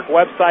Network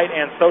website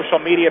and social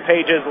media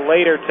pages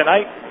later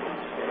tonight.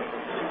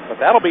 But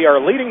that'll be our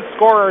leading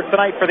scorer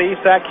tonight for the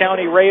East Sac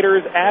County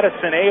Raiders.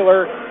 Addison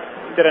Ayler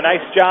did a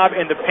nice job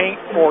in the paint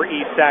for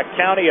East Sac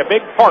County, a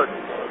big part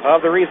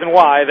of the reason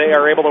why they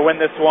are able to win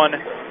this one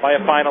by a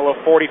final of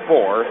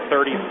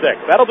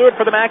 44-36. That'll do it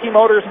for the Mackey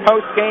Motors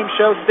post-game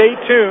show. Stay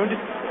tuned.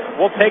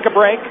 We'll take a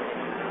break.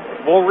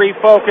 We'll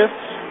refocus.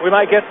 We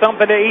might get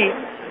something to eat,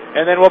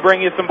 and then we'll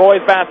bring you some boys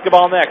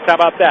basketball next. How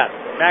about that?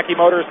 Mackey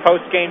Motors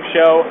post-game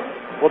show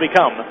will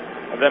become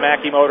the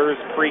Mackey Motors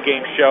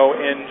pregame show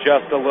in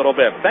just a little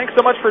bit. Thanks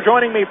so much for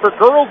joining me for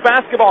girls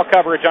basketball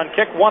coverage on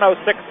Kick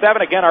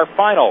 106.7. Again, our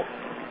final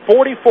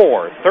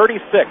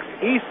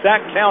 44-36 East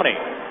Sac County.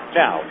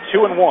 Now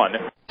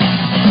 2-1.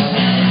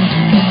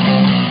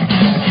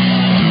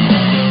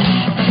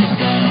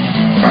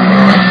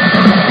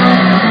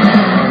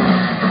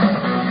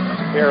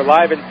 We are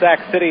Live in Sac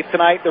City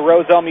tonight, the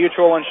Roselle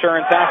Mutual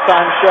Insurance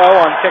halftime show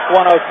on Kick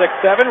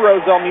 106.7.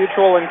 Roselle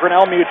Mutual and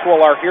Grinnell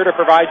Mutual are here to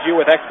provide you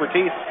with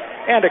expertise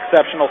and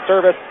exceptional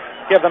service.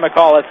 Give them a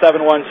call at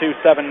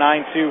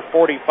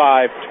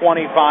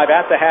 712-792-4525.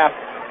 At the half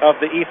of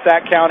the East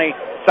Sac County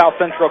South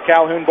Central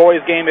Calhoun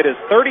boys game, it is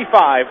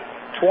 35-22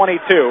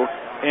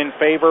 in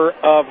favor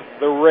of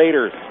the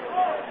Raiders.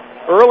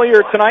 Earlier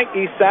tonight,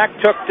 East Sac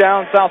took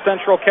down South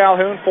Central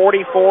Calhoun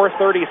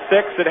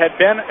 44-36. It had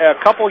been a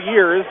couple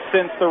years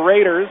since the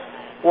Raiders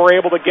were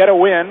able to get a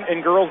win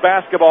in girls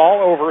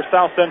basketball over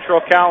South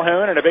Central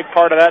Calhoun, and a big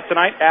part of that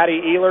tonight, Addie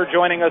Ehler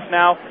joining us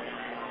now.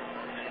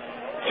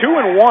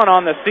 2-1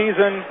 on the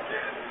season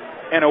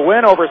and a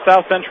win over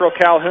South Central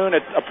Calhoun.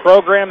 It's a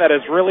program that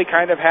has really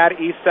kind of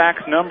had East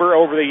Sac's number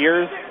over the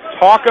years.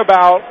 Talk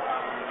about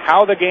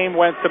how the game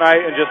went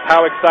tonight and just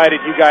how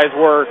excited you guys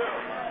were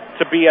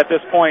to be at this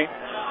point.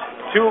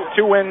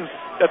 Two wins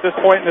at this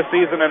point in the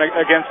season and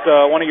against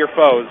one of your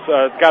foes.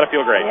 It's got to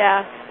feel great.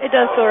 Yeah, it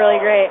does feel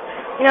really great.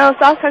 You know,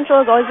 South Central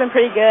has always been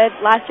pretty good.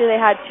 Last year they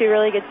had two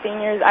really good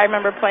seniors. I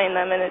remember playing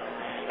them, and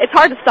it's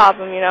hard to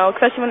stop them, you know,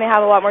 especially when they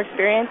have a lot more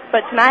experience.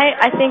 But tonight,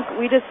 I think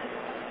we just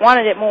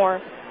wanted it more.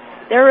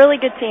 They're a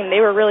really good team.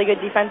 They were really good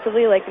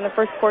defensively. Like in the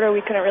first quarter,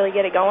 we couldn't really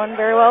get it going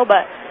very well,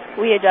 but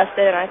we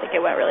adjusted, and I think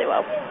it went really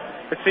well.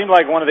 It seemed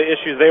like one of the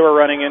issues they were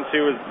running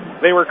into is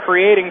they were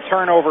creating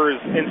turnovers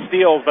and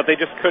steals, but they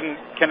just couldn't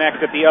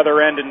connect at the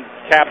other end and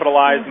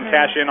capitalize and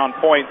cash in on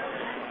points.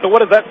 So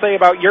what does that say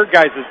about your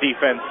guys'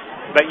 defense,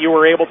 that you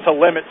were able to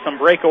limit some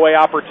breakaway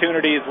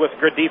opportunities with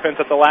good defense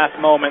at the last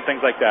moment,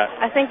 things like that?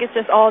 I think it's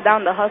just all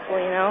down to hustle,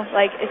 you know.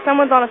 Like, if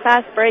someone's on a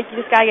fast break, you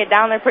just got to get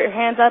down there, put your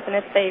hands up, and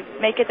if they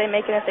make it, they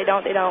make it. If they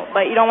don't, they don't.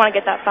 But you don't want to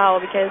get that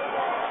foul because,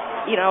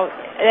 you know,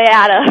 they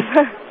add up.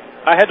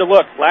 I had to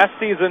look. Last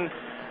season,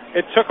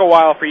 it took a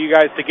while for you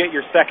guys to get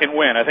your second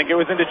win. I think it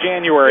was into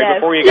January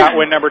before you got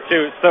win number 2.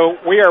 So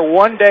we are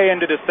one day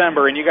into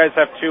December, and you guys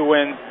have 2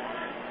 wins.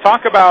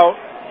 Talk about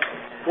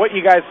what you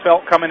guys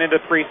felt coming into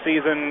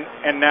preseason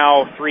and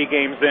now 3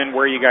 games in,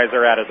 where you guys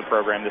are at as a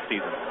program this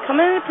season.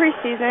 Coming into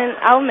preseason,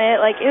 I'll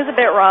admit, like, it was a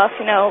bit rough,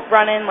 you know,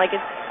 running. Like,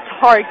 it's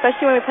hard,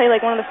 especially when we play,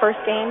 like, one of the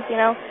first games,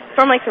 you know.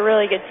 Storm Lake's a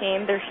really good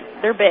team.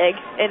 They're big.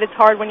 It's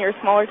hard when you're a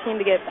smaller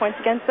team to get points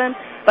against them.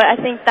 But I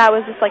think that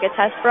was just, like, a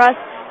test for us.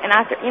 And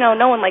after, you know,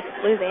 no one likes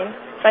losing.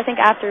 So I think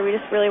after, we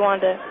just really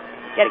wanted to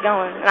get it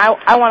going. And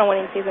I want a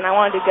winning season. I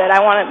want to do good.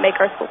 I want to make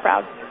our school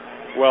proud.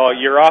 Well,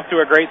 you're off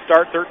to a great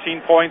start, 13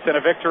 points and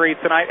a victory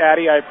tonight,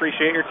 Addie. I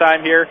appreciate your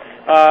time here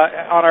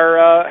on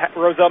our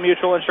Roselle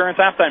Mutual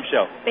Insurance halftime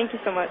show. Thank you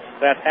so much.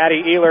 That's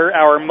Addie Ehler,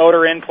 our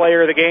Motor Inn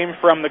player of the game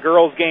from the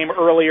girls' game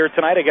earlier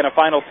tonight. Again, a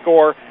final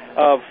score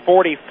of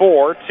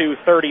 44-36.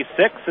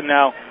 And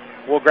now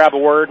we'll grab a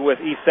word with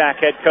East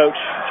Sac head coach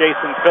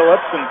Jason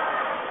Phillips. And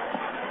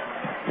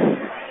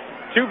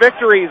 2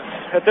 victories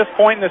at this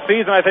point in the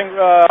season. I think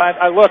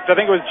I looked. I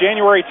think it was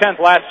January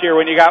 10th last year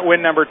when you got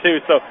win number 2.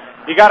 So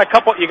you got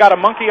a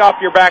monkey off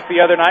your back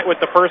the other night with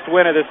the first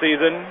win of the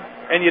season,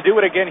 and you do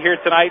it again here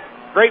tonight.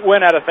 Great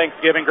win out of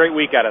Thanksgiving. Great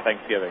week out of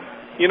Thanksgiving.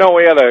 You know,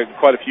 we had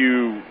quite a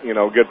few, you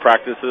know, good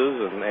practices,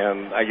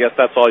 and I guess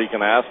that's all you can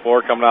ask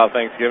for coming out of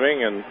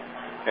Thanksgiving, and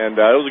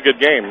it was a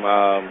good game.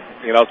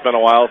 You know, it's been a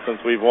while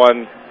since we've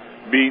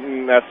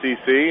beaten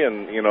SCC,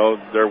 and you know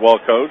they're well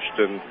coached,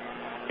 and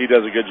he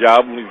does a good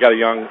job. He's got a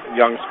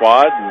young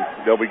squad, and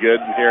they'll be good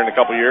here in a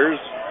couple years.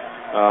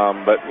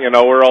 But, you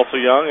know, we're also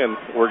young, and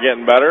we're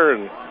getting better,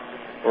 and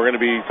we're going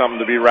to be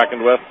something to be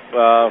reckoned with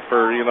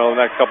for, you know,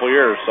 the next couple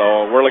years.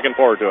 So we're looking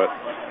forward to it.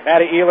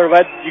 Addie Ehler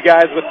led you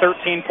guys with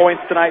 13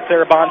 points tonight.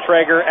 Sarah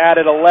Bontrager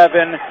added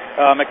 11.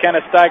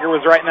 McKenna Steiger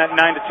was right in that 9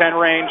 to 10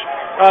 range.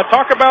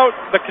 Talk about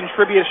the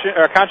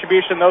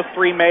contribution those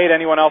 3 made.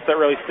 Anyone else that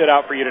really stood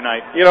out for you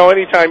tonight? You know,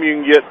 anytime you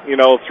can get, you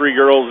know, 3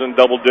 girls in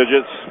double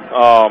digits,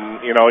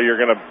 you know, you're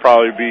going to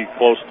probably be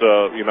close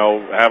to, you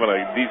know, having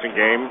a decent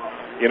game,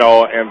 you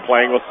know, and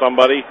playing with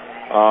somebody.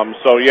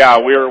 So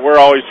yeah, we're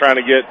always trying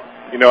to get,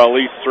 you know, at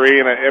least 3,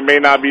 and it may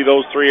not be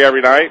those 3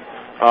 every night.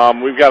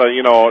 We've got a,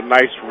 you know,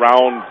 nice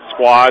round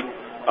squad.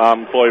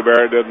 Chloe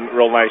Barrett did a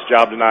real nice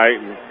job tonight,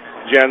 and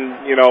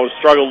Jen, you know,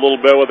 struggled a little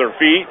bit with her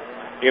feet,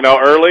 you know,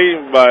 early,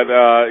 but,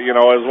 you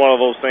know, it was one of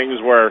those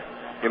things where,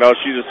 you know,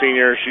 she's a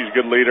senior, she's a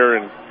good leader,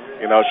 and,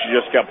 you know, she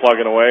just kept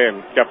plugging away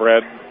and kept her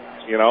head,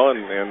 you know,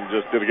 and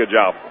just did a good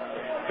job.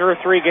 Through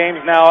 3 games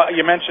now,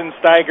 you mentioned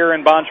Steiger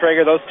and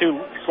Bontrager, those 2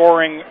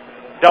 scoring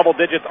double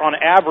digits on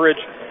average.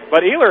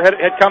 But Ehler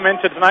had come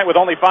into tonight with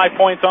only 5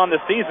 points on the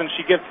season.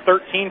 She gives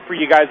 13 for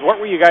you guys. What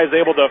were you guys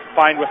able to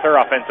find with her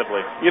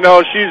offensively? You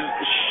know,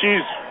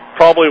 she's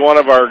probably one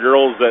of our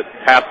girls that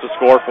has to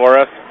score for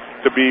us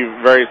to be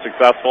very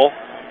successful,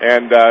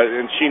 and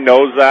she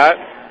knows that.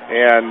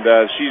 And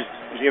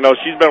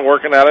she's been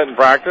working at it in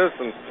practice,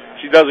 and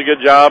she does a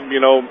good job, you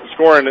know,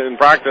 scoring in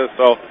practice.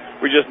 So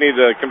we just need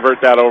to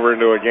convert that over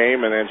into a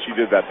game, and she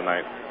did that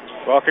tonight.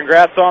 Well,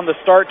 congrats on the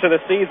start to the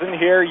season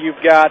here.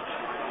 You've got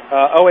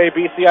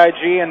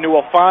OABCIG and New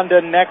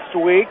Fonda next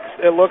week,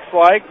 it looks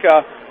like.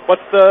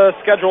 What's the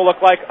schedule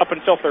look like up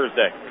until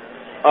Thursday?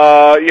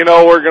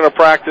 We're going to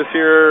practice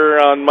here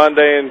on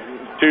Monday and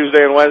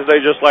Tuesday and Wednesday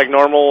just like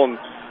normal, and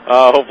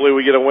hopefully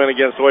we get a win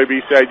against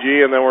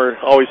OABCIG, and then we're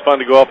always fun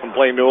to go up and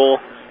play Newell,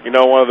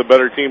 one of the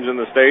better teams in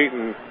the state,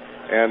 and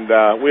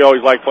we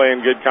always like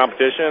playing good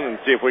competition and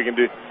see if we can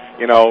do,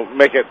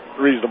 make it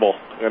reasonable,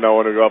 when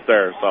we go up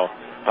there. So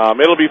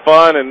it'll be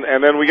fun,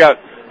 and then we got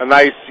a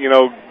nice,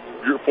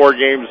 4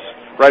 games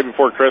right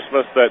before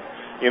Christmas that,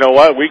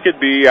 we could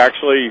be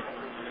actually,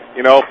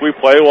 if we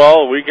play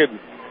well, we could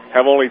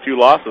have only 2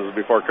 losses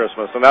before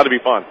Christmas, and that'd be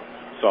fun.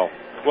 So.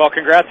 Well,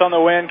 congrats on the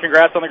win.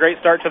 Congrats on the great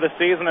start to the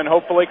season, and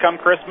hopefully come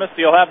Christmas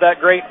you'll have that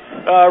great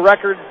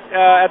record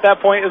at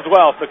that point as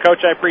well. So,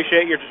 Coach, I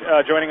appreciate you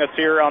joining us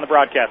here on the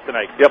broadcast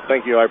tonight. Yep,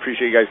 thank you. I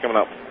appreciate you guys coming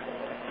up.